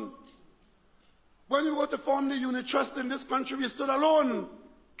alone? When we were to form the unit trust in this country, we stood alone.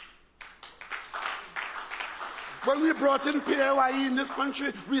 When we brought in PAYE in this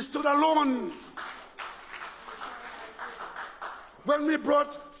country, we stood alone. When we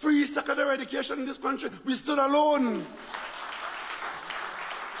brought free secondary education in this country, we stood alone.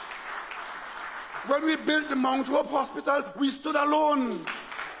 When we built the Mount Hope Hospital, we stood alone.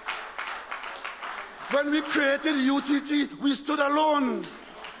 When we created UTT, we stood alone.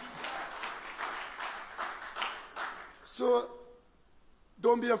 So,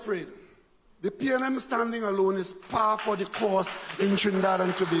 don't be afraid. The PNM standing alone is par for the course in Trinidad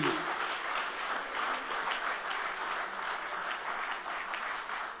and Tobago.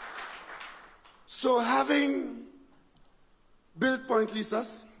 So, having built Point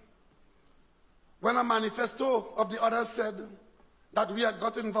Lisas, when a manifesto of the others said that we had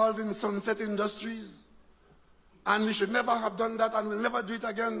got involved in Sunset Industries and we should never have done that and we'll never do it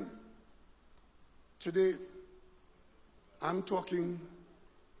again, today, I'm talking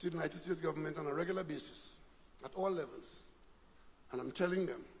to the United States government on a regular basis, at all levels, and I'm telling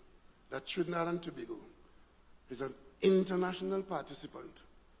them that Trinidad and Tobago is an international participant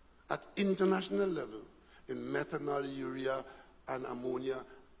at international level in methanol, urea, and ammonia,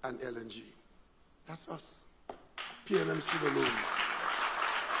 and LNG. That's us. PNM stood alone.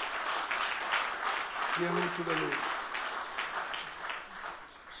 PNM stood alone.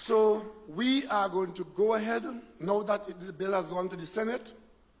 So we are going to go ahead, now that the bill has gone to the Senate.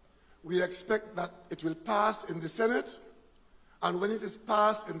 We expect that it will pass in the Senate, and when it is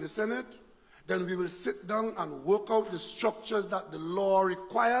passed in the Senate, then we will sit down and work out the structures that the law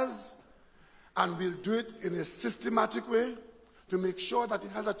requires, and we'll do it in a systematic way to make sure that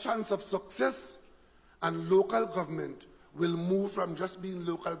it has a chance of success, and local government will move from just being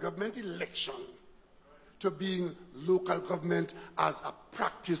local government election to being local government as a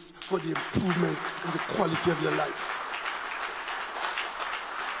practice for the improvement in the quality of your life.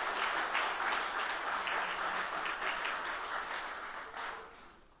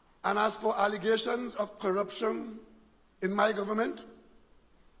 And as for allegations of corruption in my government,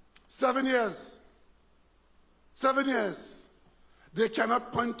 7 years, 7 years, they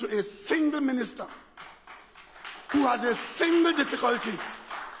cannot point to a single minister who has a single difficulty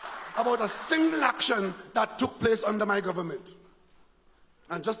about a single action that took place under my government.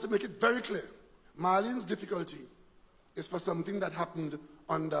 And just to make it very clear, Marlene's difficulty is for something that happened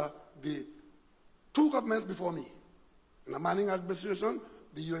under the 2 governments before me. In the Manning administration,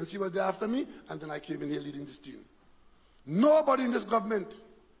 the UNC was there after me, and then I came in here leading this team. Nobody in this government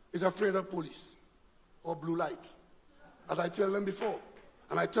is afraid of police or blue light, as I tell them before.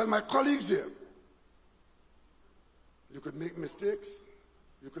 And I tell my colleagues here, you could make mistakes.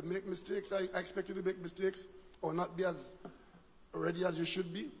 You could make mistakes. I expect you to make mistakes or not be as ready as you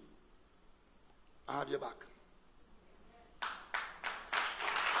should be. I have your back.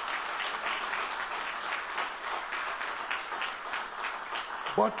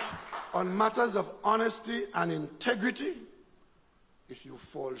 But on matters of honesty and integrity, if you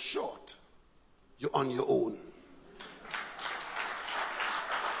fall short, you're on your own.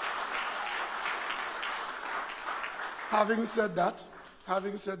 Having said that,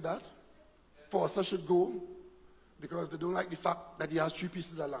 Forster should go because they don't like the fact that he has 3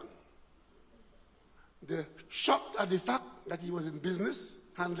 pieces of land. They're shocked at the fact that he was in business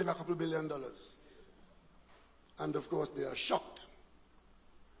handling a couple $2 billion. And of course, they are shocked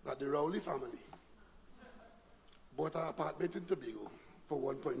that the Rowley family bought an apartment in Tobago for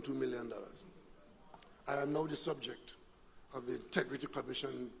 $1.2 million. I am now the subject of the Integrity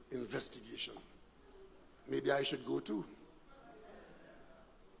Commission investigation. Maybe I should go too.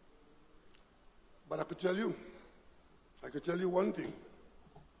 But I could tell you one thing.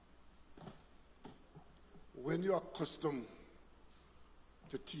 When you are accustomed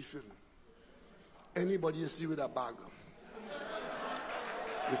to thieving, anybody you see with a bag,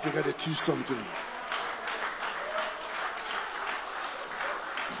 you figure they thief something.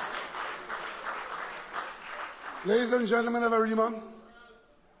 Ladies and gentlemen of Arima,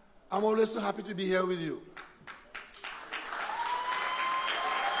 I'm always so happy to be here with you.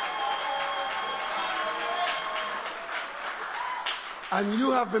 And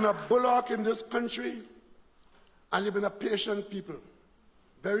you have been a bulwark in this country, and you've been a patient people.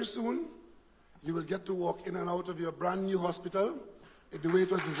 Very soon, you will get to walk in and out of your brand new hospital the way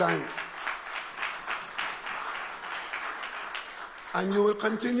it was designed. And you will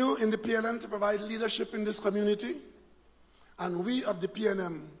continue in the PNM to provide leadership in this community. And we of the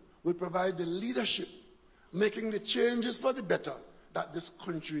PNM will provide the leadership, making the changes for the better that this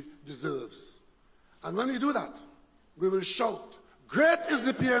country deserves. And when we do that, we will shout, "Great is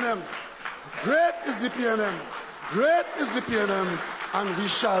the PNM! Great is the PNM! Great is the PNM!" And we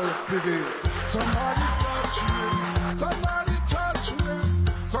shall prevail. Somebody touch me, somebody touch me,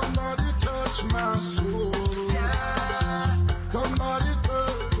 somebody touch my soul. Yeah. Somebody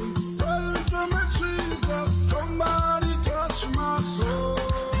touch me, Jesus. Somebody touch my soul.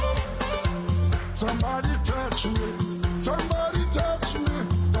 Somebody touch me, somebody touch me,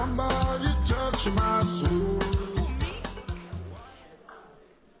 somebody touch my soul.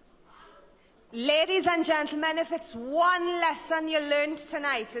 Ladies and gentlemen, if it's one lesson you learned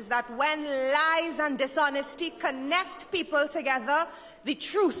tonight, is that when lies and dishonesty connect people together, the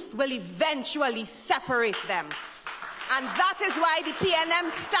truth will eventually separate them. And that is why the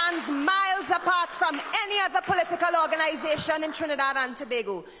PNM stands miles apart from any other political organization in Trinidad and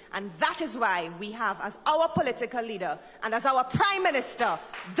Tobago. And that is why we have as our political leader and as our Prime Minister,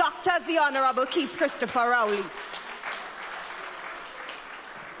 Dr. the Honorable Keith Christopher Rowley.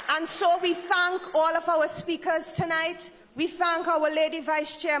 And so we thank all of our speakers tonight. We thank our Lady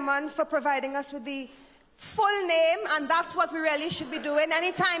Vice Chairman for providing us with the full name, and that's what we really should be doing.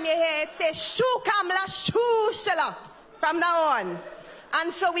 Anytime you hear it, say Shu Kamla, Shu Shilla from now on.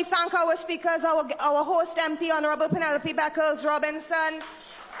 And so we thank our speakers, our host MP, Honorable Penelope Beckles Robinson,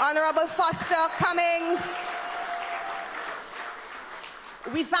 Honorable Foster Cummings.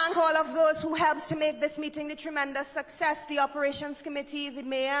 We thank all of those who helped to make this meeting the tremendous success, the Operations Committee, the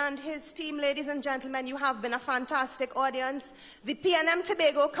Mayor and his team. Ladies and gentlemen, you have been a fantastic audience. The PNM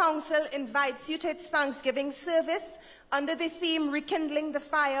Tobago Council invites you to its Thanksgiving service under the theme Rekindling the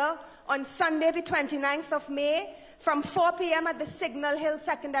Fire on Sunday the 29th of May from 4 p.m. at the Signal Hill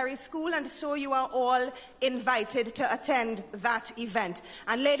Secondary School, and so you are all invited to attend that event.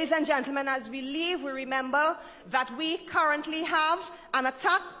 And ladies and gentlemen, as we leave, we remember that we currently have an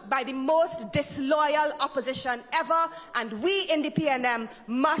attack by the most disloyal opposition ever, and we in the PNM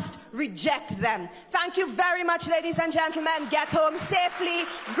must reject them. Thank you very much, ladies and gentlemen. Get home safely.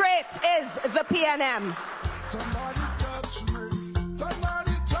 Great is the PNM. Somebody touch me,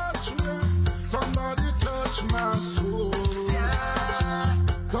 somebody touch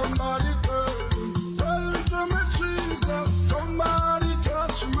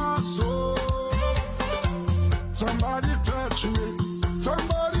touch me.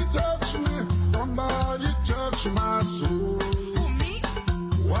 Somebody touch me. Somebody touch my soul.